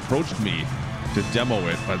actually approached me to demo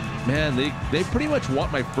it, but man, they pretty much want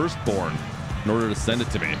my firstborn in order to send it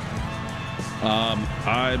to me.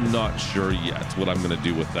 I'm not sure yet what I'm going to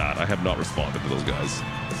do with that. I have not responded to those guys.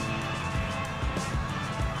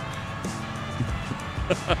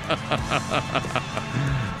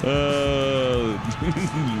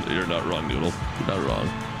 You're not wrong, Noodle. You're not wrong.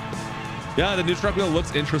 Yeah, the new truck wheel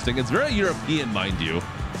looks interesting. It's very European, mind you.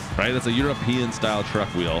 Right? It's a European style truck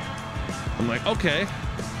wheel. I'm like, okay.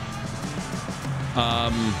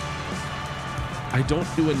 I don't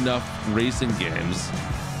do enough racing games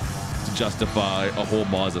to justify a whole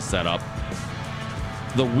Mazda setup.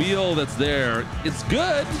 The wheel that's there, it's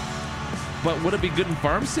good, but would it be good in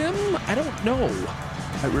Farm Sim? I don't know.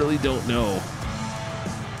 I really don't know.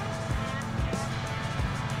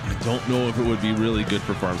 I don't know if it would be really good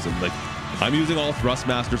for Farm Sim. Like, I'm using all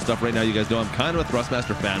Thrustmaster stuff right now. You guys know I'm kind of a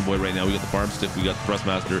Thrustmaster fanboy right now. We got the Farm Stick, we got the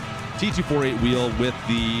Thrustmaster T248 wheel with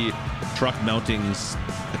the truck mountings,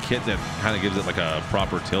 a kit that kind of gives it like a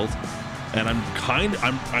proper tilt. And I'm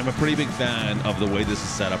a pretty big fan of the way this is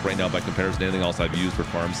set up right now by comparison to anything else I've used for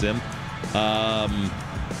Farm Sim. I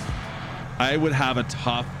would have a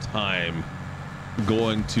tough time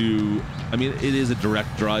going to, I mean, it is a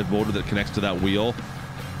direct drive motor that connects to that wheel,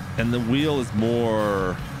 and the wheel is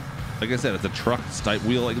more, like I said, it's a truck type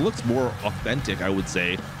wheel. Like, it looks more authentic, I would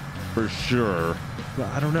say, for sure. But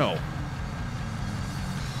I don't know.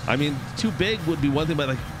 I mean, too big would be one thing, but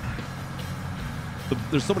like,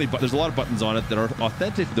 there's so many, there's a lot of buttons on it that are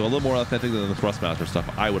authentic. They're a little more authentic than the Thrustmaster stuff.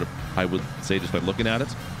 I would say, just by looking at it.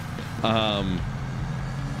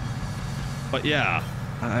 But yeah,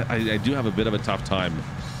 I do have a bit of a tough time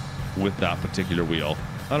with that particular wheel.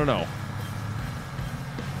 I don't know.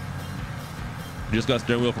 Just got a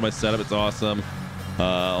steering wheel for my setup. It's awesome.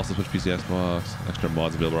 Also Switch PC, Xbox, extra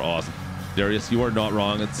mods available are awesome. Darius, you are not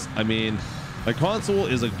wrong. It's, I mean, my console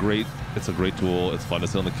is a great tool. It's fun to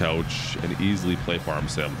sit on the couch and easily play Farm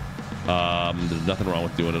Sim. There's nothing wrong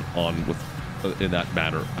with doing it in that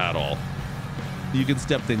manner at all. You can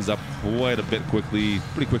step things up quite a bit pretty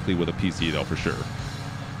quickly with a PC though, for sure.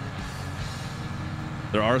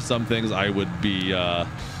 There are some things I would be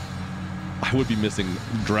missing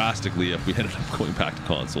drastically if we ended up going back to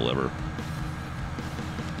console ever.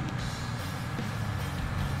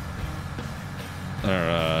 All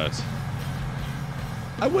right.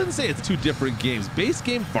 I wouldn't say it's two different games. Base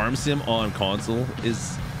game Farm Sim on console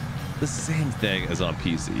is the same thing as on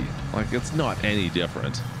PC. Like, it's not any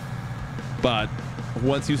different. But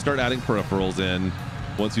once you start adding peripherals in,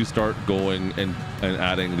 once you start going and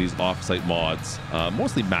adding these off-site mods,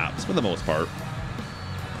 mostly maps for the most part,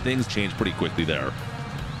 things change pretty quickly there.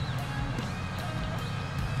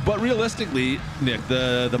 But realistically, Nick,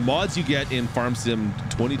 the mods you get in Farm Sim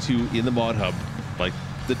 22 in the mod hub, like,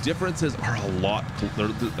 the differences are a lot.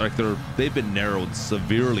 They've been narrowed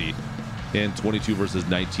severely in 22 versus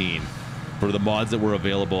 19 for the mods that were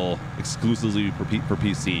available exclusively for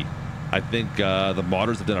PC. I think the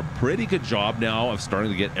modders have done a pretty good job now of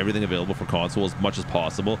starting to get everything available for console as much as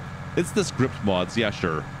possible. It's the script mods, yeah,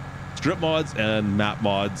 sure. Script mods and map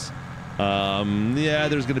mods. Yeah,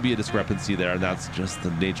 there's going to be a discrepancy there, and that's just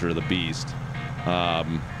the nature of the beast.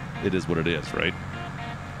 It is what it is, right?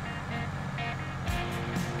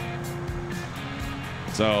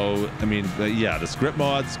 So, I mean, yeah, the script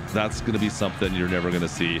mods, that's going to be something you're never going to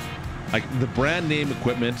see. Like, the brand name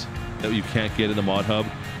equipment that you can't get in the mod hub,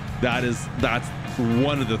 that's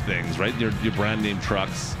one of the things, right? Your brand name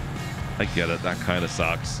trucks. I get it. That kind of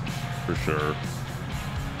sucks, for sure.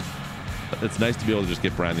 It's nice to be able to just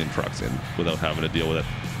get brand name trucks in without having to deal with it.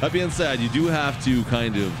 That being said, you do have to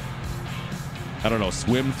kind of, I don't know,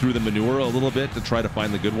 swim through the manure a little bit to try to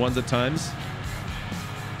find the good ones at times.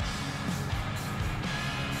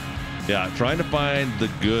 Yeah, trying to find the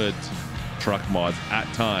good truck mods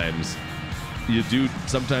at times,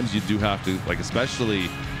 sometimes you do have to, like, especially,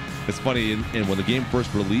 it's funny, in when the game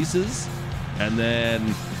first releases, and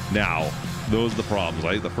then now, those are the problems.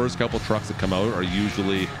 Like, the first couple trucks that come out are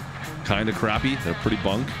usually kind of crappy. They're pretty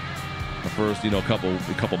bunk. The first,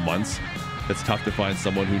 couple months, it's tough to find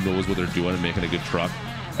someone who knows what they're doing and making a good truck.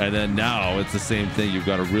 And then now it's the same thing. You've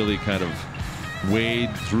got to really kind of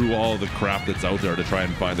wade through all the crap that's out there to try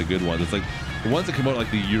and find the good ones. It's like The ones that come out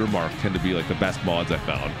like the year mark tend to be like the best mods I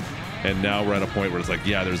found. And now we're at a point where it's like,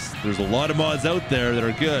 yeah, there's a lot of mods out there that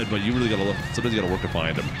are good, but you really gotta look. Sometimes you gotta work to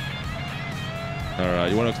find them. All right,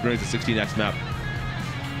 you want to experience the 16x map?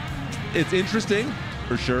 It's interesting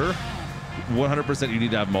for sure. 100% you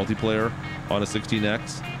need to have multiplayer on a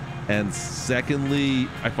 16x. And secondly,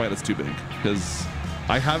 I find it's too big because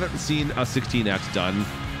I haven't seen a 16x done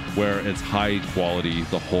where it's high quality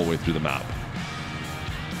the whole way through the map.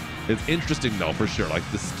 It's interesting though, for sure. Like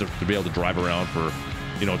this to be able to drive around for,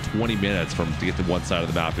 20 minutes to get to one side of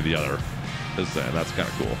the map to the other. That's kind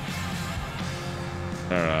of cool.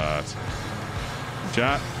 All right,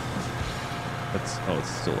 chat. It's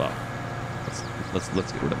still up. Let's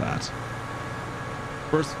get rid of that.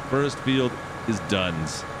 First field is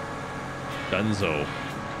Duns. Dunzo.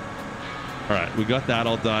 All right, we got that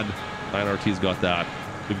all done. 9RT's got that.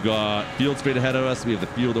 We've got field straight ahead of us. We have the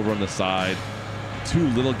field over on the side. 2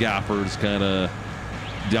 little gappers kind of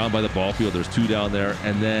down by the ball field. There's 2 down there.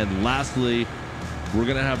 And then lastly, we're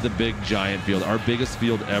going to have the big giant field, our biggest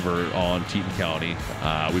field ever on Teton County.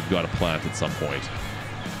 We've got to plant at some point.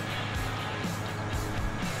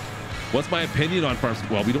 What's my opinion on farms?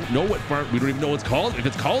 Well, we don't know what farm. We don't even know what it's called. If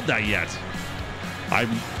it's called that yet.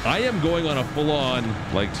 I am going on a full-on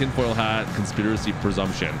like tinfoil hat conspiracy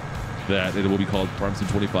presumption that it will be called Farm Sim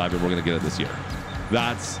 25 and we're going to get it this year.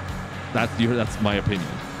 That's my opinion.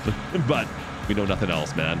 But we know nothing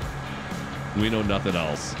else, man. We know nothing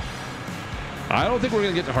else. I don't think we're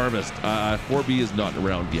going to get to harvest. 4B is not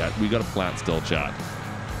around yet. We got a plant still, chat.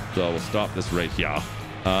 So we'll stop this right here.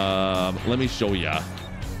 Let me show you.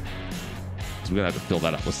 So we're going to have to fill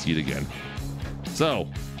that up with seed again. So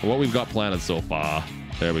what we've got planted so far,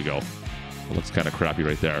 there we go. It looks kind of crappy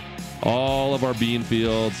right there. All of our bean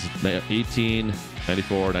fields, 18,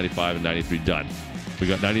 94, 95, and 93 done. We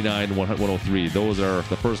got 99, 103. Those are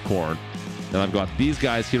the first corn. And I've got these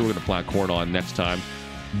guys here we're going to plant corn on next time.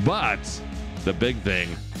 But the big thing,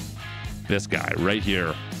 this guy right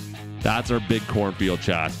here, that's our big cornfield,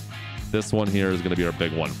 chat. This one here is going to be our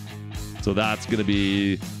big one. So that's going to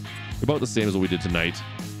be about the same as what we did tonight.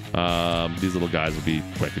 These little guys will be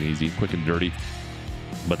quick and easy, quick and dirty.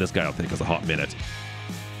 But this guy will take us a hot minute.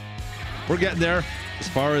 We're getting there. As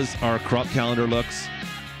far as our crop calendar looks,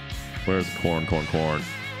 where's corn?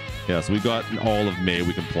 Yeah, so we've got all of May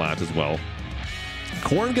we can plant as well.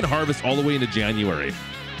 Corn can harvest all the way into January.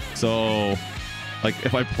 So, like,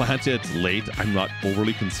 if I plant it late, I'm not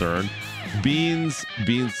overly concerned. Beans,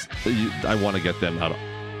 I want to get them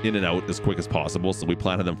in and out as quick as possible. So we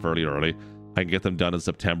planted them fairly early. I can get them done in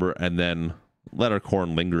September and then let our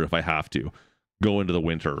corn linger if I have to. Go into the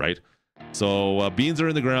winter, right? So beans are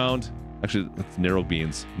in the ground. Actually, that's narrow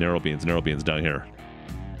beans down here.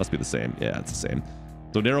 Must be the same. Yeah, it's the same.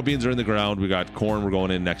 So narrow beans are in the ground. We got corn we're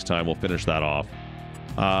going in next time. We'll finish that off.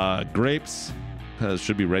 Grapes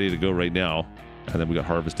should be ready to go right now. And then we got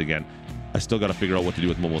harvest again. I still got to figure out what to do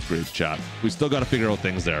with Momo's grapes, chat. We still got to figure out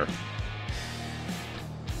things there.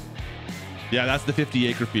 Yeah, that's the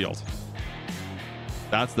 50-acre field.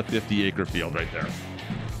 That's the 50-acre field right there.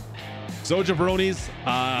 So, jabronis,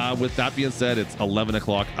 with that being said, it's 11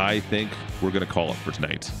 o'clock. I think we're going to call it for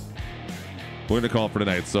tonight.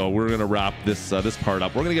 So we're going to wrap this part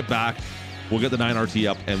up. We're going to get back. We'll get the 9RT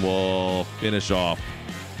up, and we'll finish off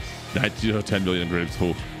 10 million grapes.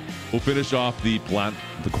 We'll finish off the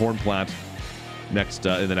corn plant next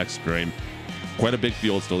in the next stream. Quite a big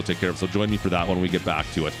field still to take care of, so join me for that when we get back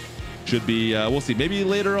to it. Should be, we'll see. Maybe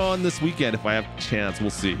later on this weekend if I have a chance. We'll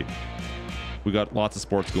see. We got lots of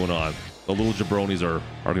sports going on. The little jabronis are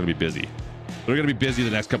going to be busy. They're going to be busy the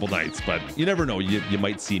next couple nights, but you never know. You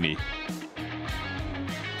might see me.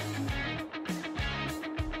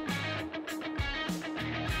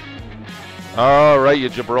 All right, you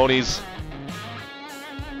jabronis.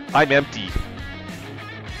 I'm empty.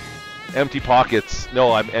 Empty pockets.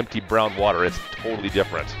 No, I'm empty brown water. It's totally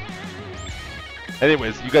different.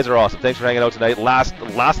 Anyways, you guys are awesome. Thanks for hanging out tonight. Last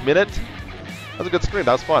minute. That was a good stream.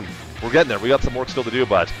 That was fun. We're getting there. We got some work still to do,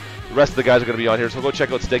 but the rest of the guys are going to be on here. So go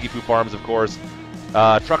check out Steggy Foo Farms, of course.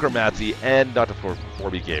 Trucker Matsy, and not to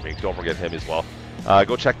 4B Gaming. Don't forget him as well.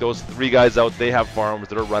 Go check those 3 guys out. They have farms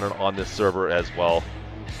that are running on this server as well.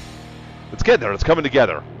 It's getting there. It's coming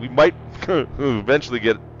together. We might eventually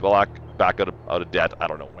get back out of debt. I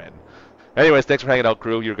don't know when. Anyways, thanks for hanging out,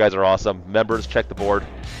 crew. You guys are awesome. Members, check the board.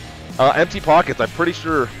 Empty Pockets, I'm pretty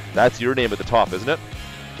sure that's your name at the top, isn't it?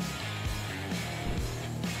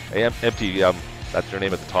 Hey, Empty, that's your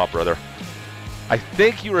name at the top, brother. I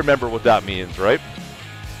think you remember what that means, right?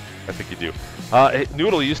 I think you do. Hey,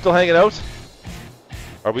 Noodle, are you still hanging out?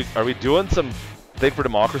 Are we doing some thing for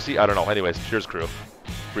democracy? I don't know. Anyways, cheers, crew.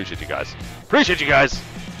 Appreciate you guys. Appreciate you guys.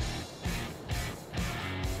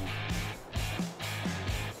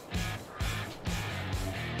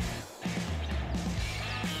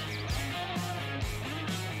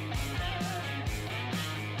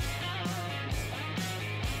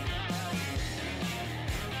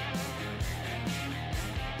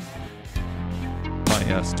 My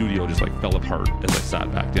studio just like fell apart as I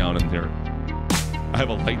sat back down in here. I have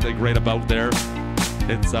a light like right about there.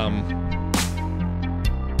 It's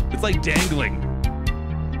like dangling.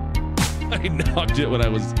 I knocked it when I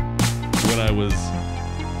was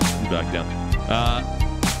back down.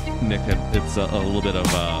 Nick, it's a little bit of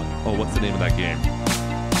oh, what's the name of that game?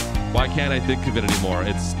 Why can't I think of it anymore?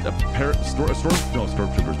 It's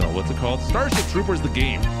Stormtroopers. No, what's it called? Starship Troopers, the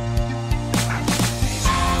game.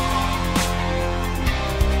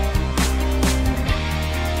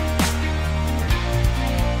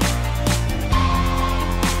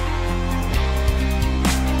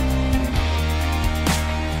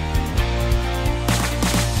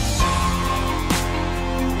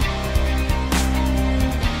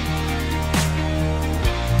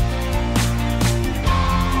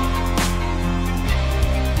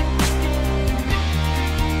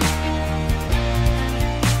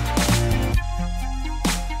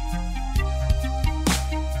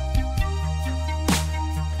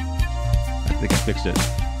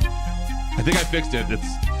 I think I fixed it. It's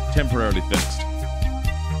temporarily fixed.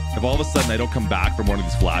 If all of a sudden I don't come back from one of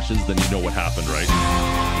these flashes, then you know what happened, right?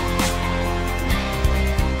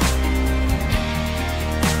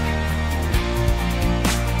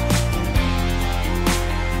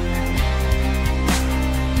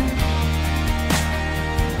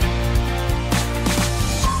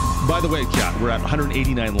 By the way, chat, we're at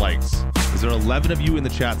 189 likes. Is there 11 of you in the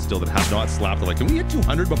chat still that have not slapped the like? Can we hit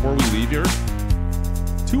 200 before we leave here?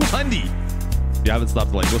 200. If you haven't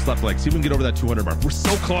slapped the like, go slap the like. See if we can get over that 200 mark. We're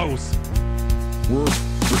so close. We're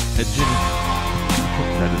edging.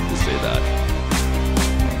 I didn't just say that.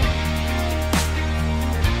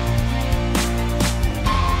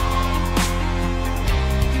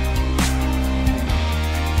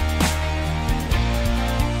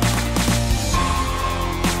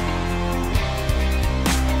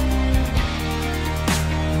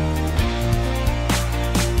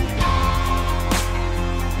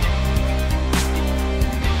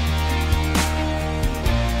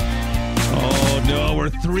 We're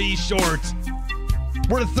 3 short.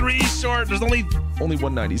 We're 3 short. There's only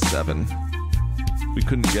 197. We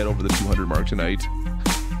couldn't get over the 200 mark tonight.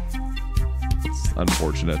 It's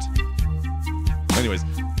unfortunate. Anyways,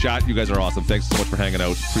 chat, you guys are awesome. Thanks so much for hanging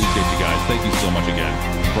out. Appreciate you guys. Thank you so much again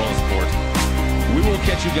for all the support. We will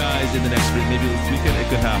catch you guys in the next stream. Maybe this weekend. It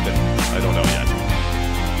could happen. I don't know yet.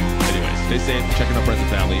 Anyways, stay safe. Checking out friends and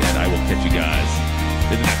family, and I will catch you guys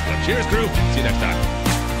in the next one. Cheers, crew. See you next time.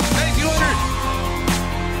 Thank you.